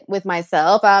question it with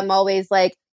myself. I'm always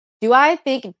like, do I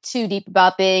think too deep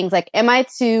about things? Like, am I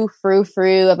too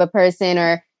frou-frou of a person,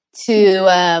 or too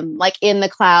like in the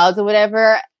clouds or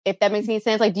whatever? If that makes any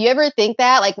sense. Like, do you ever think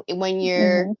that, like, when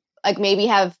you're like maybe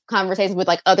have conversations with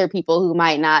like other people who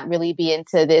might not really be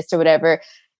into this or whatever?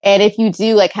 And if you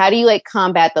do, like, how do you like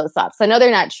combat those thoughts? I know they're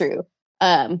not true,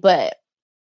 but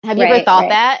have you ever thought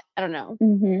that? I don't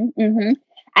know.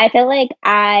 I feel like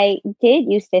I did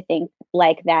used to think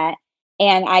like that.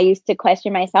 And I used to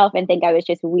question myself and think I was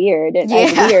just weird. And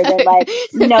like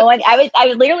no one,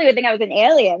 I literally would think I was an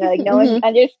alien. Like no one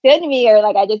understood me, or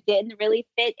like I just didn't really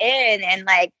fit in.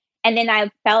 And then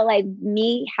I felt like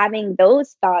me having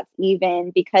those thoughts,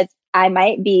 even because I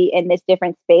might be in this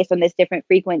different space on this different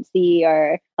frequency,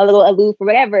 or a little aloof, or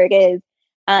whatever it is.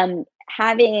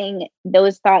 Having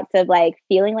those thoughts of like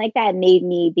feeling like that made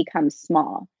me become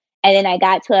small. And then I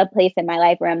got to a place in my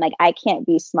life where I'm like, I can't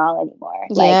be small anymore.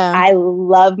 Yeah. Like, I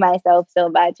love myself so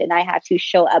much, and I have to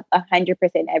show up 100%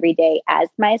 every day as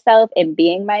myself and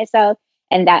being myself.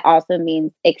 And that also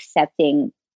means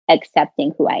accepting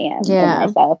who I am in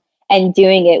myself, and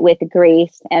doing it with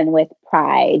grace and with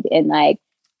pride. And like,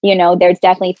 you know, there's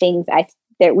definitely things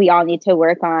that we all need to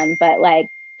work on, but like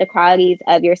the qualities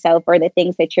of yourself, or the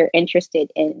things that you're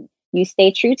interested in, you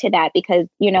stay true to that, because,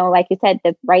 you know, like you said,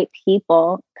 the right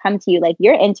people come to you. Like,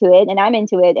 you're into it and I'm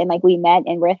into it, and like we met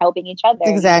and we're helping each other.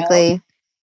 Exactly. You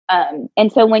know?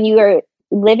 And so when you are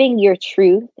living your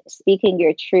truth, speaking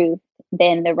your truth,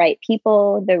 then the right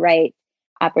people, the right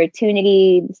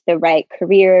opportunities, the right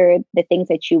career, the things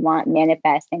that you want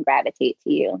manifest and gravitate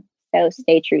to you. So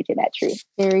stay true to that truth.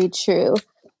 Very true.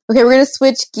 Okay, we're going to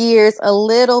switch gears a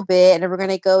little bit, and we're going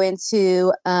to go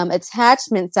into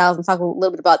attachment styles and talk a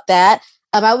little bit about that.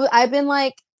 I've been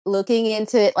like looking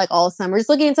into it like all summer, just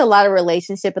looking into a lot of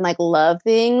relationship and like love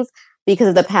things, because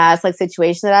of the past like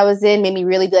situation that I was in. Made me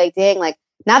really be like, dang, like,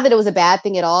 not that it was a bad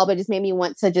thing at all, but just made me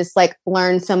want to just like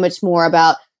learn so much more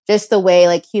about just the way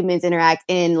like humans interact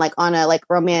in like on a like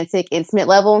romantic, intimate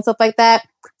level and stuff like that.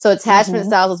 So attachment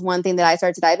styles was one thing that I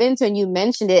started to dive into, and you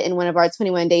mentioned it in one of our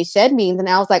 21 Day Shed memes, and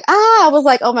I was like,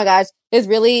 oh my gosh, this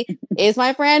really is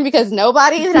my friend, because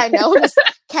nobody that I know just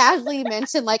casually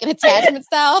mentioned like an attachment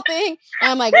style thing.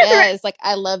 And I'm like, yes, like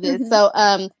I love this. So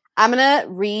I'm gonna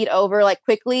read over like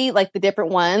quickly like the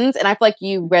different ones, and I feel like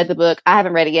you read the book. I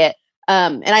haven't read it yet.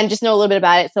 And I just know a little bit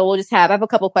about it. So I have a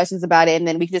couple questions about it, and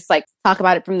then we can just like talk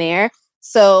about it from there.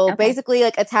 So basically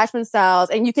like attachment styles,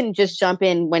 and you can just jump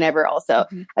in whenever also.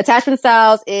 Attachment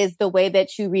styles is the way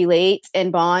that you relate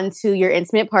and bond to your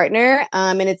intimate partner.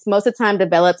 And it's most of the time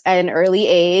developed at an early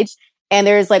age. And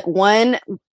there's like one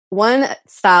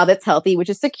style that's healthy, which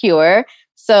is secure.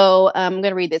 So I'm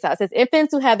going to read this out. It says,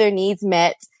 infants who have their needs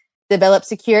met develop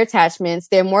secure attachments.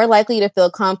 They're more likely to feel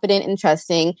confident and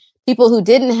trusting. People who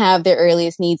didn't have their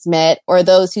earliest needs met, or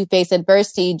those who face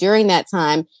adversity during that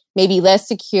time, may be less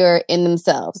secure in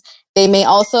themselves. They may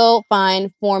also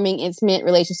find forming intimate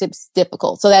relationships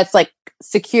difficult. So that's like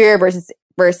secure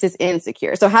versus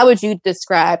insecure. So how would you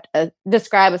describe a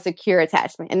secure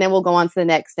attachment? And then we'll go on to the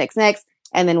next,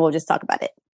 and then we'll just talk about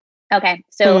it. Okay.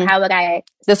 So how would I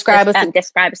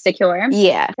describe secure?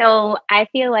 Yeah. So I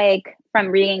feel like from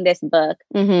reading this book,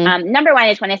 number one, I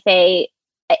just want to say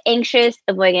anxious,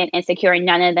 avoidant, insecure,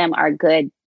 none of them are good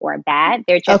or bad.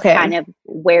 They're just kind of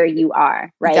where you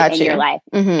are, right, in your life.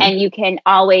 And you can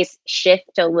always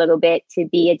shift a little bit to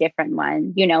be a different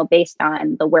one, you know, based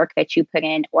on the work that you put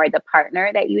in, or the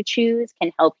partner that you choose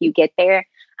can help you get there.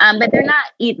 But they're not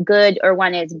good or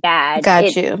one is bad.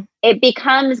 It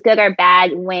becomes good or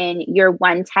bad when you're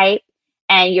one type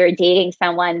and you're dating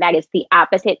someone that is the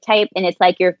opposite type. And it's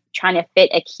like you're trying to fit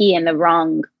a key in the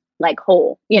wrong like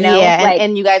hole, you know? Yeah, like,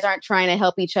 and you guys aren't trying to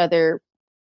help each other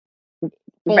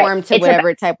form to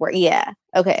whatever type work. Yeah.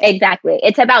 Okay. Exactly.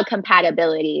 It's about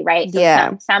compatibility, right?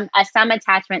 So some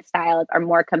attachment styles are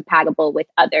more compatible with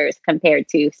others compared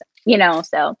to, you know,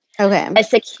 so. Okay.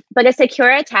 But a secure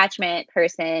attachment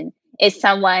person is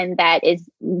someone that is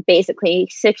basically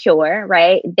secure,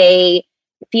 right? They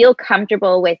feel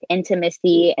comfortable with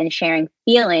intimacy and sharing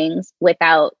feelings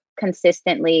without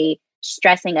consistently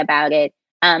stressing about it.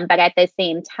 But at the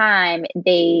same time,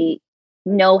 they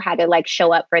know how to like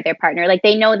show up for their partner. Like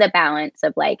they know the balance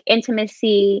of like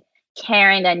intimacy,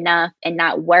 caring enough, and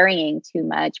not worrying too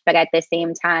much, but at the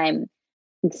same time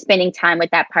spending time with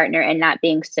that partner and not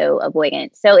being so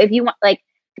avoidant. So if you want, like,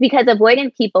 because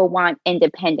avoidant people want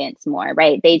independence more,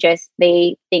 right? They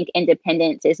think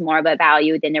independence is more of a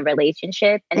value than a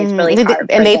relationship, and it's really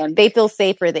hard for them. They feel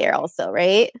safer there also,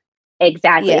 right?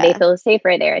 Exactly. Yeah. They feel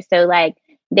safer there. So like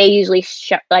they usually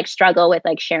struggle with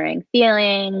like sharing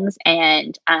feelings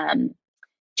and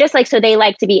just like, so they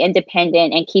like to be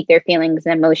independent and keep their feelings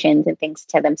and emotions and things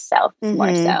to themselves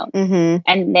more so.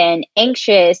 And then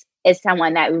anxious is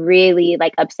someone that really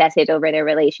like obsesses over their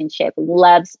relationship,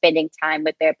 loves spending time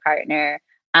with their partner,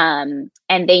 and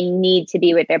they need to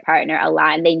be with their partner a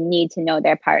lot, and they need to know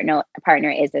their partner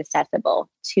is accessible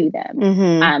to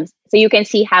them. So you can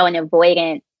see how an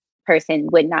avoidant person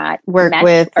would not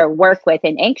work with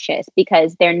an anxious,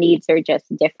 because their needs are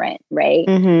just different, right?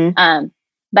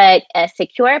 But a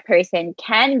secure person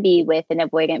can be with an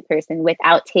avoidant person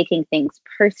without taking things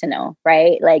personal,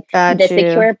 right? Like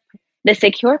the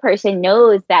secure person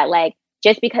knows that like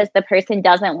just because the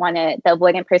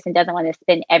avoidant person doesn't want to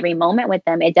spend every moment with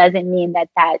them, it doesn't mean that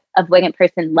avoidant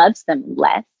person loves them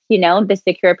less. You know, the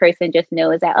secure person just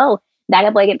knows that, oh, that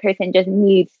avoidant person just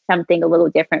needs something a little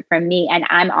different from me. And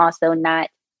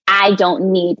I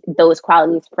don't need those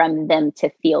qualities from them to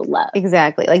feel love.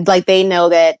 Exactly. Like they know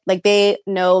that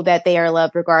they are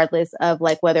loved regardless of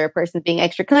like whether a person's being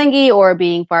extra clingy or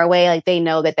being far away. Like they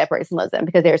know that person loves them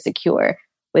because they're secure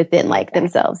within like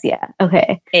themselves. Yeah.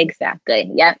 Okay.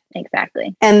 Exactly. Yep.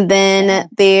 Exactly. And then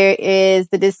there is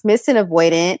the dismissive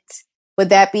avoidant. Would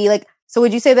that be like, so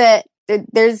would you say that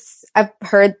I've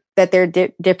heard that there are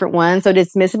different ones. So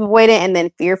dismissive avoidant and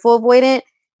then fearful avoidant.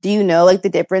 Do you know like the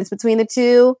difference between the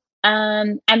two?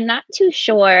 I'm not too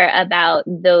sure about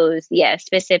those. Yeah,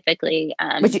 specifically.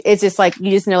 Which it's just like,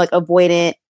 you just know like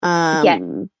avoidant. Yeah.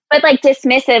 But like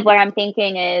dismissive, what I'm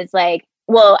thinking is like,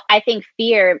 well, I think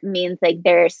fear means like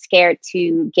they're scared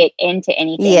to get into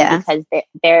anything because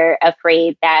they're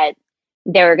afraid that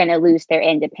they're going to lose their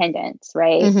independence,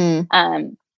 right?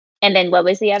 And then what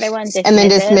was the other one? And then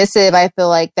dismissive, I feel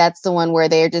like that's the one where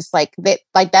they're just like,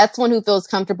 that's one who feels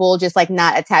comfortable just like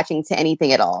not attaching to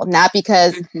anything at all. Not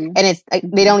because, and it's like,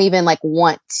 they don't even like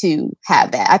want to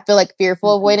have that. I feel like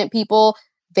fearful avoidant people,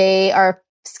 they are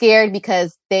scared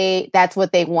because that's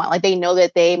what they want. Like they know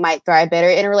that they might thrive better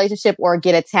in a relationship or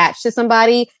get attached to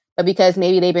somebody, but because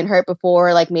maybe they've been hurt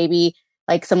before, like maybe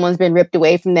like someone's been ripped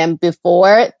away from them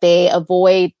before, they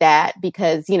avoid that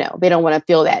because, you know, they don't want to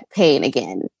feel that pain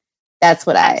again. That's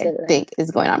what I think is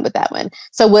going on with that one.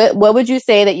 So what would you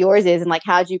say that yours is, and like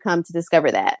how did you come to discover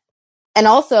that? And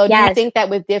also, do you think that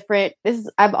with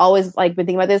I've always like been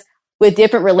thinking about this, with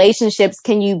different relationships,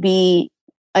 can you be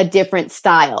a different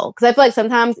style? Because I feel like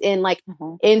sometimes in like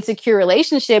insecure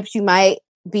relationships, you might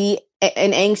be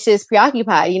an anxious,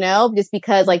 preoccupied, you know, just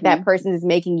because like that person is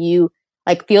making you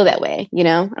like feel that way, you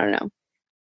know? I don't know.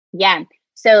 Yeah.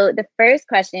 So the first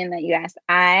question that you asked,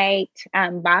 I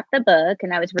bought the book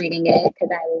and I was reading it because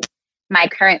my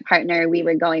current partner, we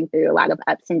were going through a lot of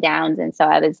ups and downs. And so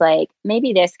I was like,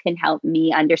 maybe this can help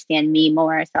me understand me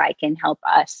more so I can help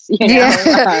us, you know?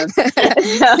 So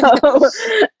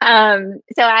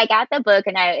I got the book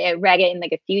and I read it in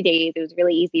like a few days. It was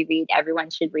really easy to read. Everyone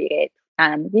should read it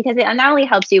because it not only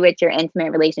helps you with your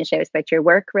intimate relationships, but your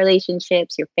work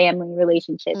relationships, your family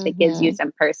relationships. It gives you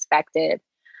some perspective.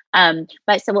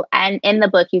 But so, and in the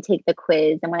book, you take the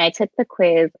quiz. And when I took the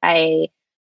quiz,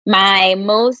 my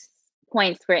most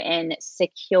points were in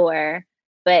secure,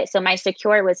 but so my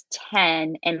secure was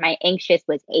 10 and my anxious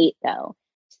was 8 though.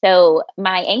 So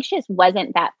my anxious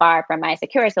wasn't that far from my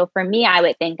secure. So for me, I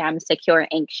would think I'm secure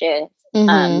anxious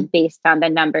based on the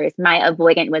numbers. My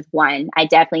avoidant was 1. I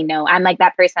definitely know I'm like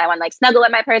that person. I want to like snuggle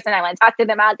with my person. I want to talk to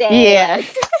them all day. Yeah.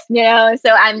 Like, you know,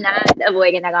 so I'm not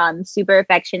avoidant at all. I'm super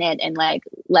affectionate and like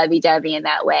lovey-dovey in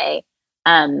that way.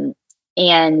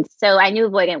 And so I knew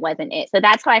avoidant wasn't it. So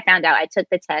that's how I found out. I took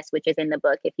the test, which is in the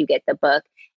book if you get the book.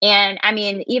 And I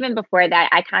mean, even before that,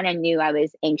 I kind of knew I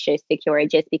was anxious, secure,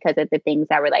 just because of the things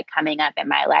that were like coming up in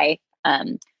my life.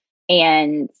 And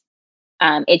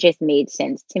it just made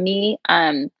sense to me.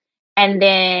 And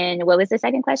then what was the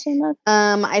second question, love?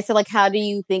 I said, like, how do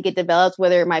you think it develops,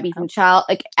 whether it might be from child,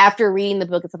 like after reading the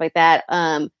book and stuff like that,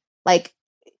 like,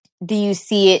 do you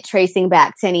see it tracing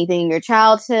back to anything in your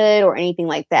childhood or anything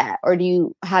like that? Or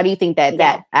how do you think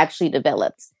that actually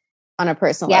develops on a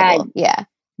personal level? Yeah,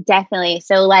 definitely.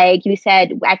 So like you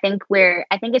said, I think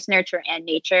it's nurture and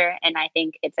nature. And I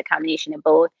think it's a combination of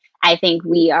both. I think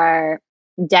we are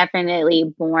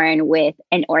definitely born with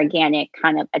an organic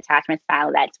kind of attachment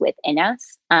style that's within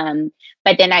us.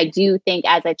 But then I do think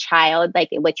as a child, like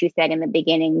what you said in the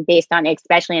beginning, based on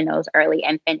especially in those early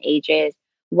infant ages,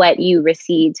 what you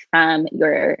received from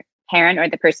your parent or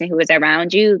the person who was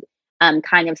around you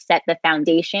kind of set the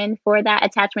foundation for that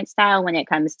attachment style when it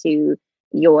comes to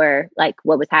your, like,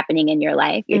 what was happening in your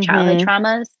life, your childhood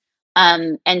traumas.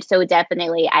 And so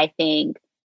definitely I think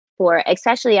for,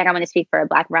 especially, I don't want to speak for a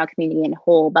Black and brown community in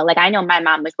whole, but like, I know my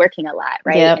mom was working a lot,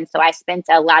 right? Yep. And so I spent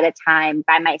a lot of time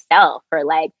by myself for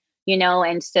like, you know,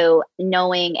 and so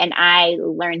knowing, and I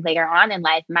learned later on in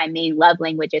life, my main love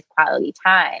language is quality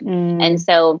time. And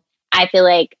so I feel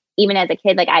like even as a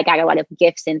kid, like I got a lot of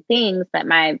gifts and things, but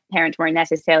my parents weren't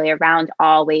necessarily around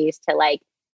always to like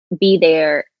be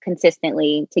there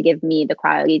consistently to give me the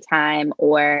quality time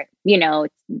or, you know,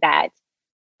 that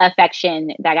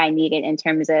affection that I needed in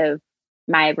terms of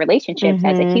my relationships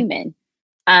as a human.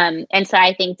 And so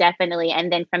I think definitely,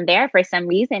 and then from there, for some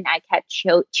reason, I kept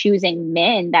choosing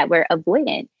men that were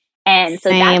avoidant. And so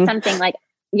that's something like,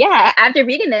 yeah, after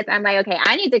reading this, I'm like, okay,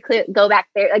 I need to go back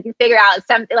there, like figure out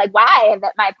something like why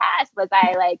that my past was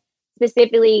I like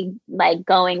specifically like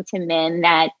going to men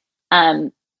that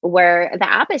were the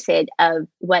opposite of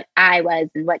what I was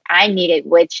and what I needed,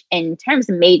 which in terms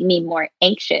made me more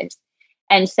anxious.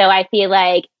 And so I feel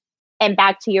like, and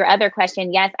back to your other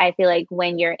question, yes, I feel like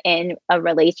when you're in a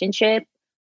relationship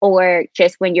or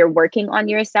just when you're working on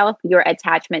yourself, your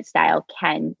attachment style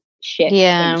can shift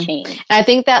and change. I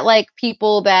think that like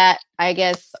people that I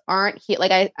guess aren't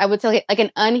like I would say like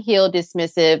an unhealed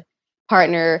dismissive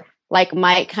partner like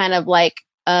might kind of like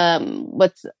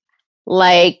what's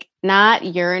like not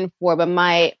yearn for, but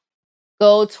might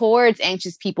go towards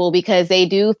anxious people because they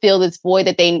do feel this void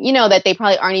that they, you know, that they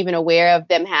probably aren't even aware of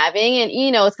them having. And, you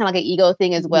know, it's kind of like an ego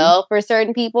thing as well for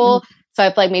certain people. So I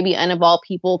feel like maybe unevolved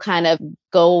people kind of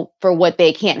go for what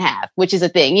they can't have, which is a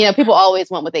thing. You know, people always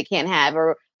want what they can't have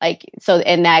or like, so,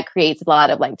 and that creates a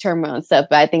lot of like turmoil and stuff.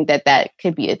 But I think that that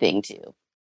could be a thing too.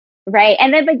 Right.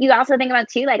 And then, but you also think about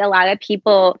too, like a lot of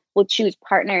people will choose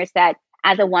partners that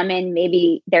as a woman,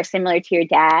 maybe they're similar to your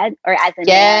dad or as a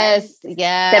man,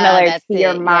 similar to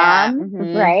your mom,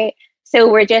 right?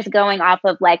 So we're just going off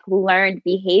of like learned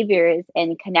behaviors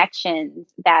and connections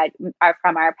that are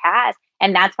from our past.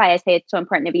 And that's why I say it's so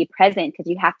important to be present because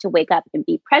you have to wake up and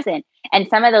be present. And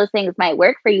some of those things might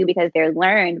work for you because they're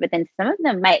learned, but then some of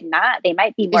them might not. They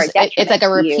might be more detrimental. It's like a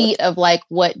repeat of like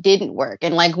what didn't work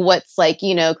and like what's like,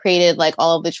 you know, created like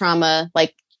all of the trauma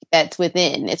like that's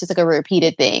within. It's just like a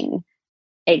repeated thing.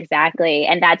 Exactly.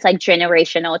 And that's like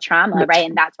generational trauma, right?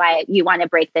 And that's why you want to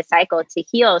break the cycle to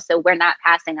heal. So we're not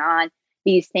passing on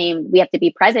these same, we have to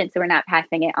be present. So we're not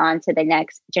passing it on to the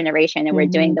next generation and we're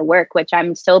doing the work, which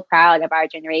I'm so proud of our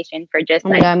generation for just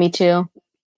my God, me too.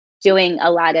 Doing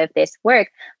a lot of this work.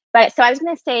 But so I was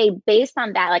going to say, based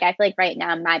on that, like, I feel like right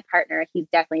now, my partner, he's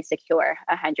definitely secure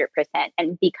 100%.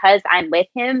 And because I'm with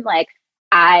him, like,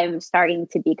 I'm starting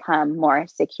to become more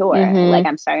secure. Like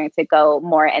I'm starting to go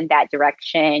more in that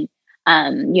direction.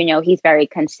 You know, he's very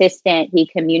consistent. He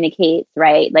communicates,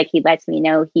 right? Like he lets me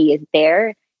know he is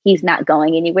there. He's not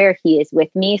going anywhere. He is with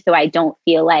me. So I don't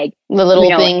feel like the little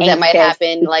things that might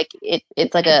happen, like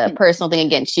it's like a personal thing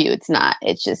against you. It's not,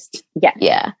 it's just,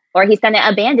 yeah. Or he's going to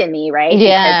abandon me, right?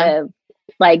 Yeah. Because of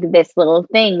like this little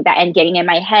thing that and getting in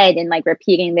my head and like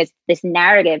repeating this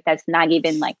narrative that's not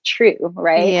even like true,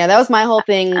 right? Yeah, that was my whole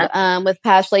thing with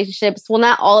past relationships. Well,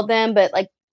 not all of them, but like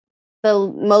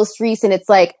the most recent, it's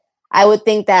like I would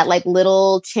think that like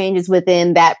little changes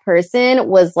within that person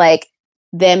was like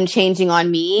them changing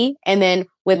on me. And then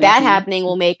with that happening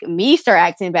will make me start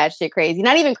acting batshit crazy.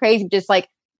 Not even crazy, just like,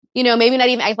 you know, maybe not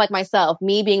even act like myself,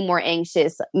 me being more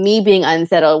anxious, me being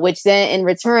unsettled, which then in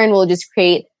return will just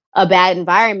create a bad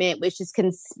environment, which just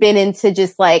can spin into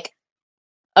just like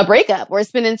a breakup or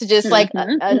spin into just like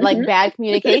like bad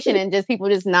communication and just people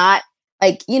just not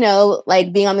like, you know,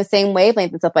 like being on the same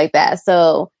wavelength and stuff like that.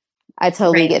 So I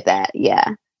totally get that.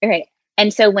 Yeah. Right.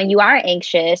 And so when you are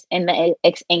anxious in the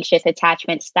anxious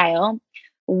attachment style,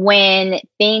 when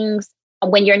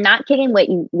you're not getting what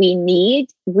we need,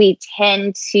 we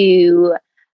tend to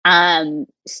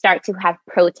start to have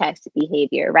protest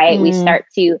behavior, right? We start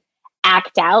to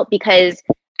act out because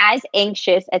as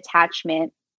anxious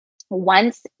attachment,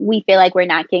 once we feel like we're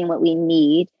not getting what we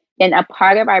need, then a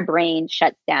part of our brain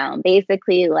shuts down.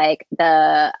 Basically, like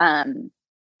the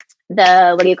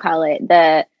what do you call it?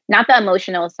 The not the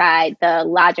emotional side, the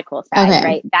logical side,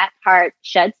 right? That part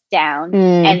shuts down.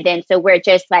 And then so we're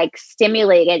just like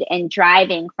stimulated and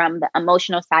driving from the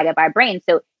emotional side of our brain.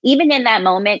 So even in that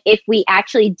moment, if we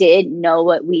actually did know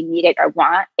what we needed or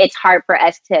want, it's hard for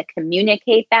us to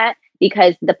communicate that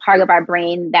because the part of our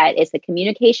brain that is the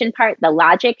communication part, the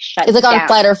logic shuts down. It's like on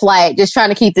fight or flight, just trying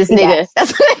to keep this nigga.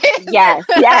 Yes.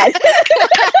 Yes.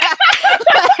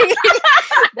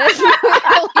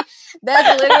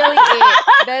 That's literally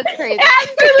it. That's crazy.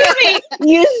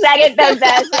 Absolutely. You said it the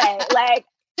best way. Like,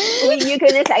 you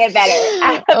couldn't have said it better.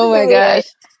 Absolutely. Oh my gosh.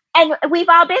 And we've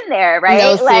all been there, right?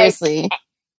 No, seriously. Like,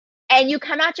 and you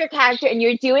come out your character and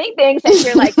you're doing things and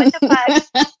you're like, what the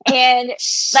fuck? And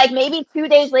like maybe 2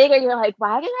 days later, you're like,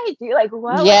 why did I do? Like, what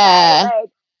was I like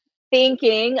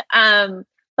thinking?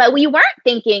 But we weren't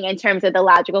thinking in terms of the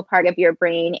logical part of your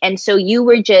brain. And so you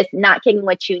were just not getting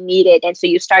what you needed. And so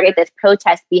you started this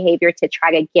protest behavior to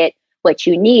try to get what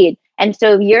you need. And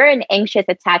so if you're an anxious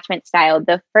attachment style,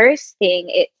 the first thing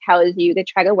it tells you to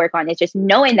try to work on is just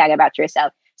knowing that about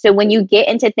yourself. So when you get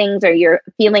into things or you're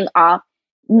feeling off,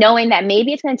 knowing that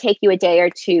maybe it's going to take you a day or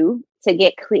two to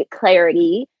get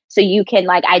clarity so you can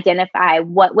like identify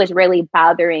what was really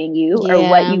bothering you or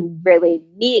what you really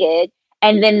needed.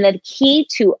 And then the key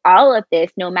to all of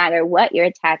this, no matter what your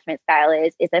attachment style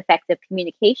is effective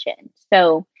communication.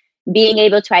 So being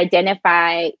able to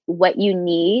identify what you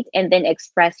need and then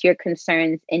express your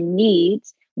concerns and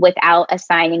needs without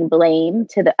assigning blame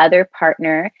to the other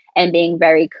partner and being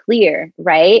very clear,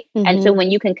 right? And so when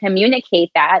you can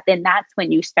communicate that, then that's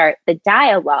when you start the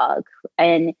dialogue.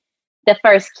 And the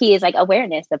first key is like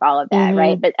awareness of all of that,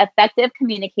 right? But effective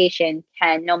communication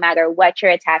can, no matter what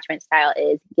your attachment style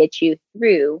is, get you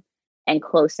through and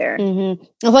closer. I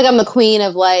feel like I'm the queen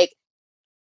of like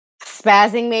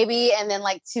spazzing maybe, and then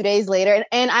like 2 days later,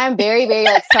 and I'm very, very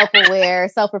like self-aware,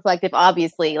 self-reflective,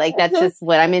 obviously, like that's just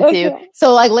what I'm into.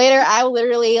 So like later I will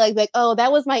literally like, oh,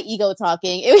 that was my ego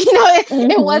talking.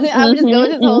 It wasn't, I would just go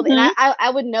into this whole thing, and I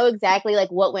would know exactly like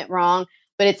what went wrong.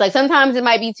 But it's like, sometimes it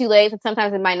might be too late and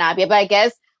sometimes it might not be. But I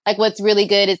guess like what's really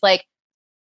good is like,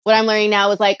 what I'm learning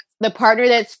now is like the partner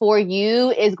that's for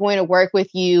you is going to work with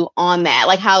you on that.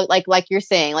 Like how, like you're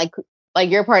saying, like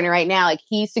your partner right now, like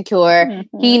he's secure,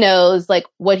 he knows like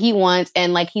what he wants,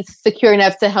 and like he's secure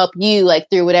enough to help you like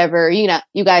through whatever,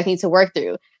 you guys need to work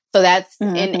through. So that's,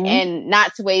 and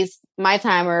not to waste my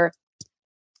time or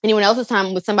anyone else's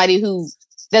time with somebody who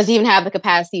doesn't even have the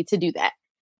capacity to do that,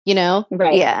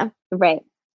 Right. Yeah. Right.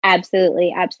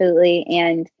 Absolutely. Absolutely.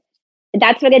 And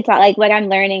that's what it's like. What I'm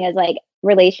learning is like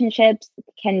relationships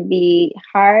can be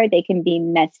hard. They can be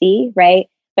messy. Right.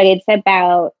 But it's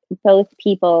about both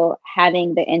people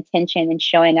having the intention and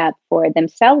showing up for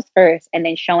themselves first, and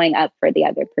then showing up for the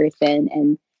other person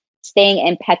and staying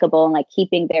impeccable and like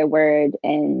keeping their word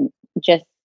and just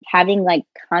having like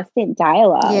constant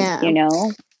dialogue, If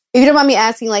you don't mind me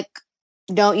asking, like,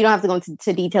 you don't have to go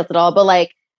into details at all, but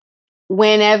like,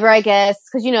 whenever, I guess,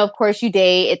 because, of course you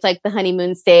date, it's like the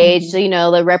honeymoon stage. So,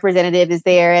 the representative is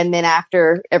there. And then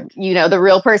after, the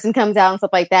real person comes out and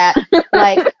stuff like that.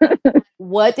 Like,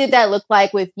 what did that look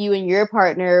like with you and your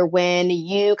partner when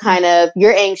you kind of,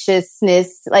 your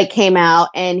anxiousness like came out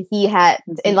and he had,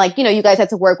 and like, you guys had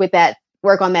to work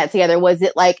on that together. Was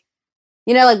it like,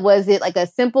 was it like a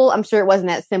simple, I'm sure it wasn't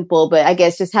that simple, but I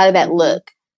guess just how did that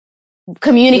look?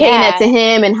 Communicating that to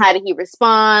him, and how did he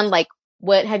respond? Like,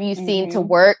 what have you seen to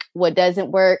work? What doesn't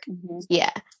work?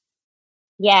 Yeah.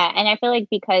 Yeah. And I feel like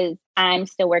because I'm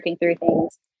still working through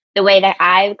things, the way that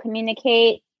I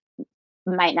communicate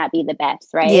might not be the best,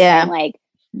 right? Yeah. And like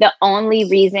the only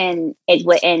reason it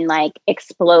wouldn't like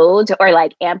explode or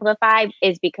like amplify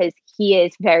is because he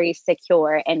is very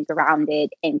secure and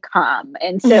grounded and calm.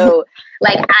 And so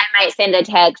like I might send a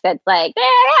text that's like,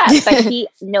 but he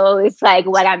knows like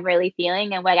what I'm really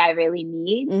feeling and what I really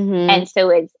need. And so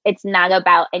it's not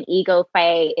about an ego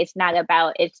fight.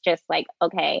 It's just like,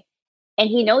 okay. And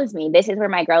he knows me. This is where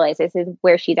my girl is. This is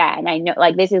where she's at. And I know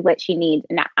like this is what she needs.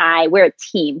 And we're a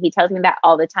team. He tells me that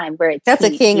all the time. That's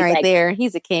a king right there.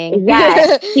 He's a king.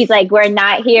 Yeah. He's like, we're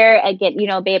not here again,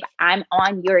 babe, I'm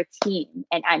on your team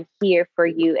and I'm here for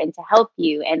you and to help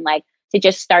you. And like to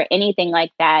just start anything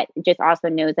like that, just also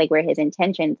knows like where his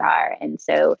intentions are. And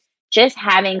so just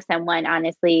having someone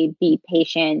honestly be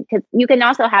patient, because you can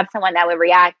also have someone that would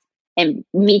react and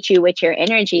meet you with your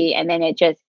energy, and then it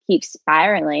just keeps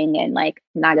spiraling and like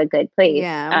not a good place.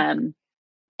 Yeah.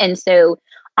 And so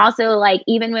also like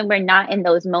even when we're not in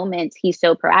those moments, he's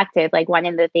so proactive. Like one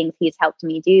of the things he's helped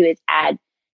me do is add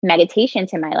meditation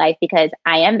to my life because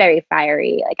I am very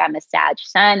fiery. Like I'm a Sag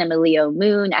sun, I'm a Leo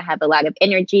moon. I have a lot of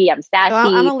energy. I'm sassy.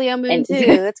 Oh, I'm a Leo moon too.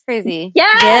 That's crazy.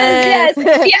 Yes.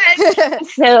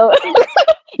 So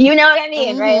you know what I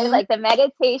mean, right? Like the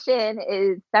meditation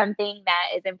is something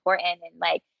that is important, and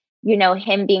like, you know,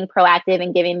 him being proactive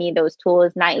and giving me those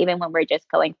tools, not even when we're just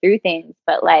going through things,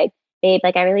 but like, babe,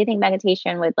 like I really think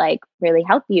meditation would like really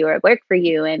help you or work for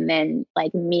you. And then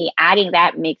like me adding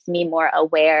that makes me more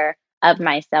aware of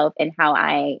myself and how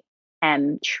I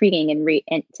am treating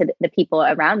and to the people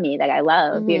around me that I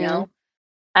love, you know?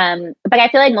 But I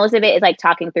feel like most of it is like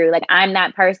talking through, like I'm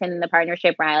that person in the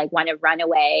partnership where I like want to run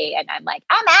away and I'm like,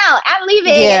 I'm out, I'm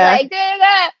leaving. Yeah. And like,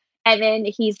 da-da-da. And then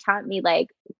he's taught me like,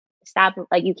 stop,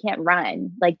 like you can't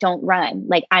run, like don't run,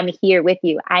 like I'm here with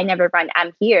you, I never run,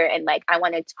 I'm here, and like I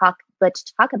want to talk, let's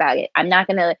talk about it, I'm not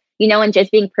gonna, you know, and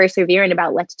just being perseverant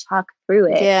about let's talk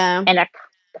through it. And a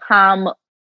calm,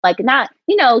 like not,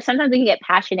 you know, sometimes we can get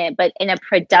passionate, but in a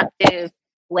productive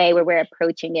way where we're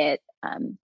approaching it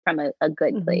from a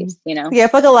good place, you know? Yeah, I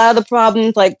feel like a lot of the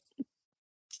problems like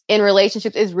in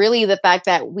relationships is really the fact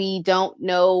that we don't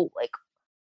know like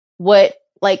what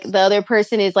like the other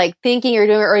person is like thinking or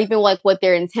doing, or even like what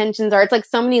their intentions are. It's like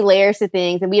so many layers to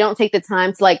things, and we don't take the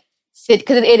time to like sit,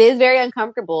 because it is very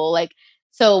uncomfortable. Like,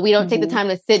 so we don't take the time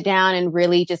to sit down and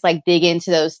really just like dig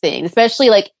into those things, especially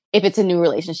like if it's a new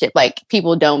relationship. Like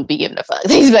people don't be giving a fuck.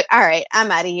 They just be like, all right, I'm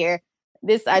out of here.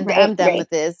 I'm done with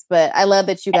this. But I love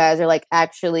that you guys are like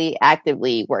actually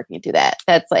actively working through that.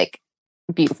 That's like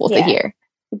beautiful to hear.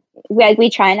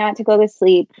 We try not to go to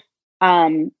sleep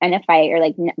in a fight or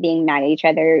like being mad at each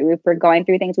other. If we're going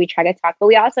through things, we try to talk, but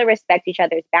we also respect each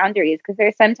other's boundaries, because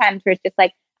there's sometimes where it's just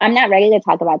like, I'm not ready to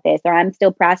talk about this, or I'm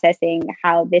still processing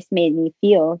how this made me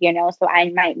feel, you know, so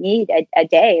I might need a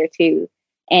day or two.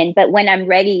 But when I'm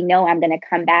ready, I'm going to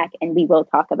come back and we will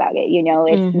talk about it. You know,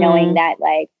 it's knowing that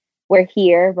like we're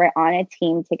here, we're on a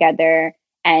team together,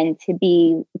 and to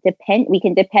be we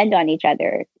can depend on each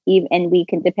other, and we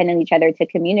can depend on each other to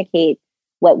communicate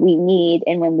what we need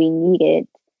and when we need it,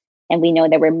 and we know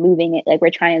that we're moving it, like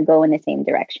we're trying to go in the same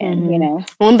direction. You know,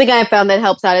 one thing I found that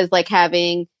helps out is like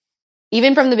having,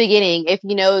 even from the beginning, if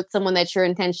you know someone that you're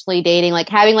intentionally dating, like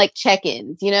having like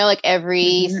check-ins, you know, like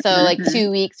every like 2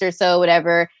 weeks or so,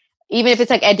 whatever. Even if it's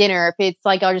like at dinner, if it's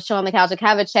like I'll just chill on the couch, like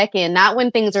have a check-in, not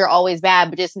when things are always bad,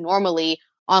 but just normally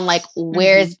on like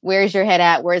where's your head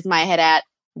at, where's my head at,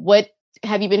 what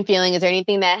have you been feeling, is there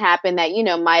anything that happened that, you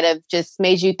know, might have just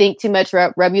made you think too much,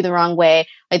 rub you the wrong way.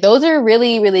 Like those are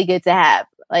really, really good to have.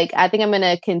 Like I think I'm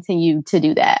gonna continue to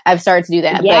do that. I've started to do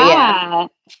that. Yeah,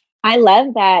 I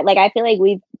love that. Like I feel like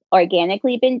we've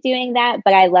organically been doing that,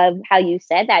 but I love how you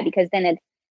said that, because then it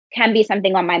can be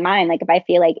something on my mind. Like if I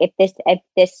feel like if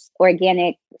this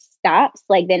organic stops,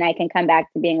 like then I can come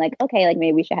back to being like, okay, like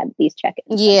maybe we should have these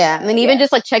check-ins. Yeah. And then even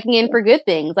just like checking in for good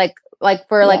things, like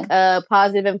for like a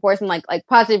positive enforcement, like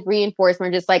positive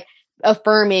reinforcement, just like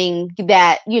affirming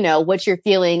that, you know, what you're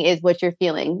feeling is what you're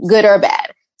feeling, good or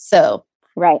bad. So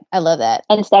I love that.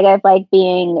 Instead of like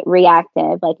being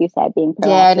reactive, like you said, being proactive.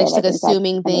 Yeah, and it's like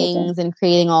assuming things and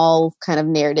creating all kind of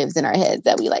narratives in our heads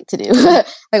that we like to do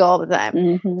like all the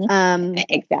time.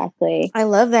 Exactly. I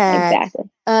love that. Exactly.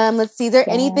 Let's see. Is there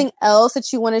anything else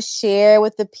that you want to share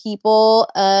with the people?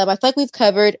 I feel like we've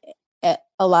covered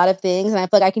a lot of things, and I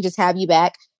feel like I can just have you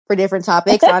back for different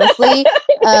topics, honestly.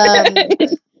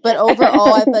 But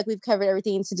overall, I feel like we've covered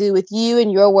everything to do with you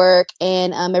and your work,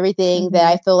 and everything that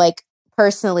I feel like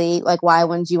personally, like why I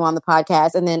wanted you on the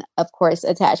podcast, and then of course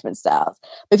attachment styles.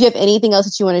 But if you have anything else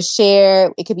that you want to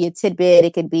share, it could be a tidbit,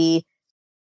 it could be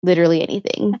literally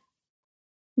anything.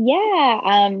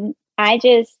 I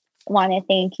just want to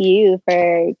thank you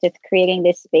for just creating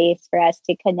this space for us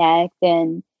to connect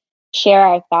and share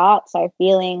our thoughts, our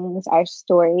feelings, our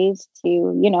stories to,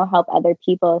 you know, help other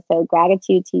people. So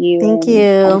gratitude to you. Thank you.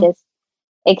 I'm just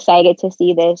excited to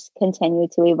see this continue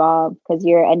to evolve, because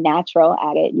you're a natural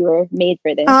at it. You were made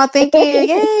for this. Oh, thank you.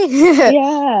 Yay.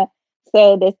 Yeah.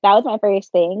 So that was my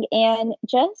first thing. And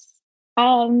just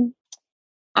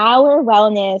our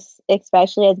wellness,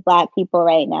 especially as Black people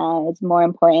right now, is more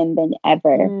important than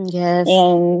ever. Yes.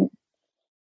 And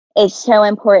it's so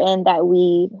important that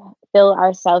we fill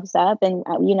ourselves up. And,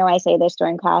 you know, I say this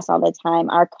during class all the time,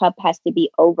 our cup has to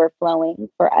be overflowing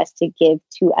for us to give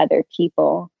to other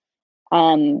people.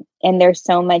 And there's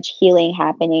so much healing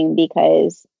happening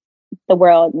because the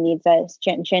world needs us.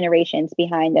 Generations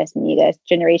behind us need us.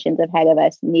 Generations ahead of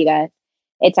us need us.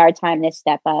 It's our time to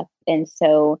step up. And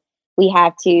so we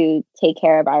have to take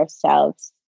care of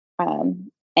ourselves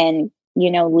and,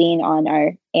 you know, lean on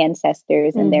our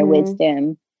ancestors and their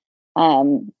wisdom.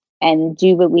 and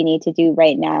do what we need to do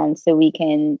right now, and so we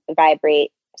can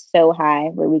vibrate so high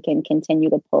where we can continue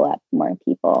to pull up more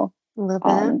people. Love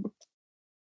that.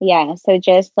 Yeah, so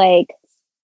just like,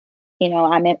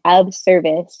 I'm of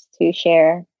service to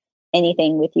share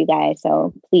anything with you guys,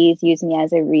 so please use me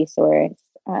as a resource.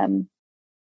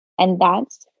 And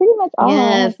that's pretty much all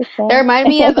I have to say. That reminded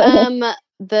me of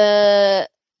the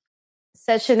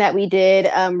session that we did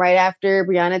right after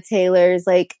Breonna Taylor's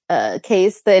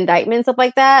case, the indictment, stuff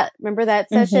like that. Remember that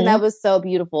session? Mm-hmm. That was so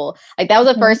beautiful. Like, that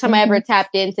was the first time I ever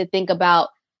tapped in to think about,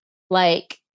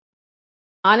 like,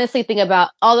 honestly think about,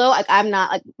 although like I'm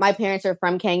not, like, my parents are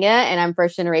from Kenya and I'm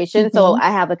first generation, so I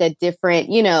have like a different,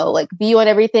 like, view on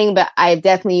everything, but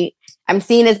I'm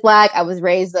seen as Black. I was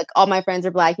raised, like, all my friends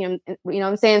are Black, you know what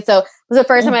I'm saying? So it was the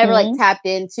first time I ever like tapped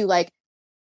into like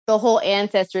the whole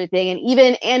ancestor thing,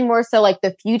 and more so like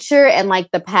the future and like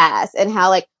the past, and how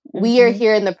like we are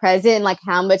here in the present, and like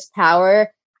how much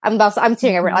power I'm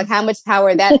tearing over, like how much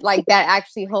power that like that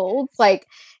actually holds, like,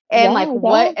 and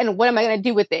what am I gonna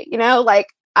do with it? Like,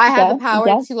 I have the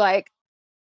power to like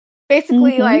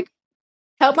basically like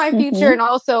help my future, and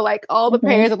also like all the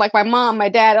prayers of like my mom, my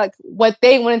dad, like what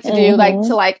they wanted to do, like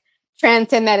to like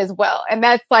transcend that as well. And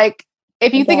that's like,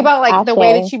 if you think about like the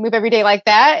way that you move every day like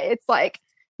that, it's like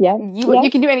you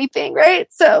can do anything, right?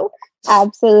 So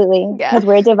absolutely, because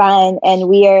we're divine, and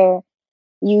we are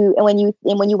you. And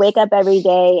when you wake up every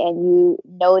day and you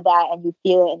know that, and you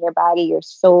feel it in your body, your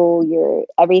soul, your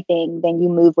everything, then you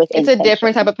move with intention. It's a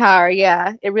different type of power.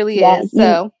 Yeah, it really is.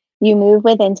 So you move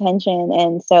with intention,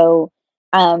 and so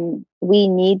we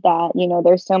need that.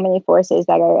 There's so many forces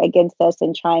that are against us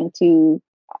and trying to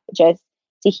just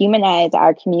dehumanize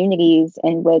our communities,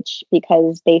 in which,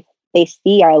 because they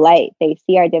see our light, they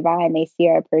see our divine, they see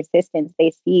our persistence,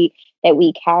 they see that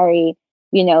we carry,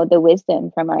 the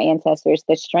wisdom from our ancestors,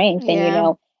 the strength.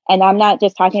 And, and I'm not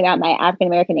just talking about my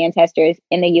African-American ancestors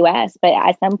in the US, but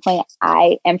at some point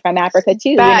I am from Africa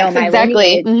too. Facts, my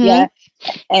exactly. lineage,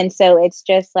 And so it's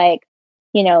just like,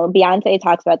 Beyonce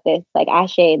talks about this, like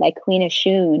Ashe, like Queen of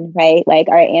Shun, right? Like,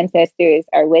 our ancestors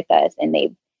are with us, and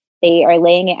they are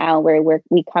laying it out where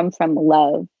we come from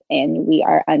love, and we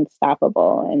are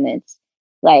unstoppable. And it's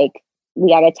like,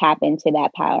 we got to tap into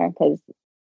that power, because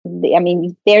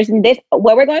there's this,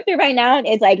 what we're going through right now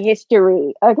is like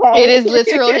history. Okay. It is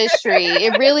literal history.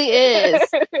 It really is.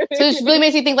 So it really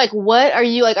makes you think, like, what are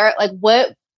you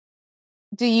what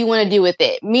do you want to do with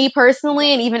it? Me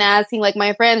personally, and even asking like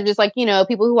my friends, just like,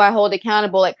 people who I hold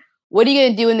accountable, like, what are you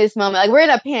going to do in this moment? Like, we're in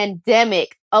a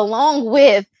pandemic along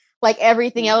with like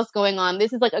everything else going on.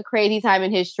 This is like a crazy time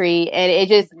in history, and it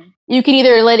just, you can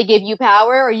either let it give you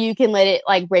power, or you can let it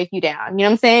like break you down. You know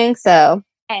what I'm saying? So.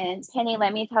 And Penny,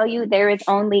 let me tell you, there is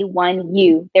only one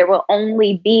you. There will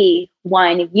only be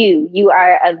one you. You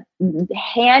are a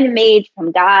handmade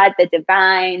from God, the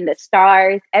divine, the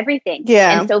stars, everything.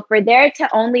 Yeah. And so for there to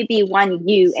only be one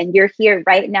you, and you're here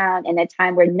right now in a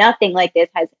time where nothing like this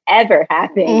has ever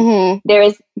happened,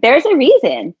 there's a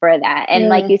reason for that. And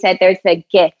like you said, there's a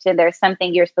gift, and there's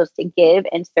something you're supposed to give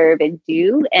and serve and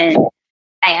do.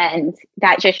 And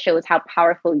that just shows how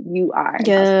powerful you are, and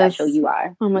how special you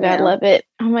are. Oh my God, love it.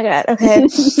 Oh my God. Okay.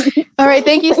 All right.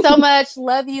 Thank you so much.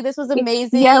 Love you. This was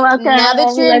amazing. You're welcome. Now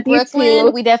that you're in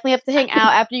Brooklyn, we definitely have to hang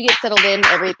out after you get settled in and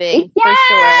everything. Yes!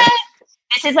 For sure.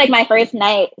 This is like my first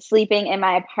night sleeping in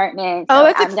my apartment. So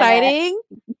that's exciting.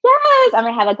 Yes, I'm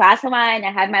gonna have a glass of wine.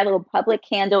 I have my little public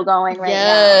candle going right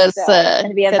now. So it's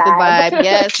gonna be a vibe.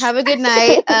 Yes, have a good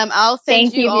night. I'll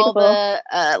send you all the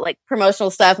like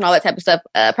promotional stuff and all that type of stuff.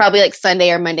 Probably like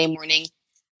Sunday or Monday morning.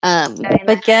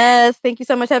 But yes, thank you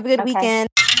so much. Have a good weekend.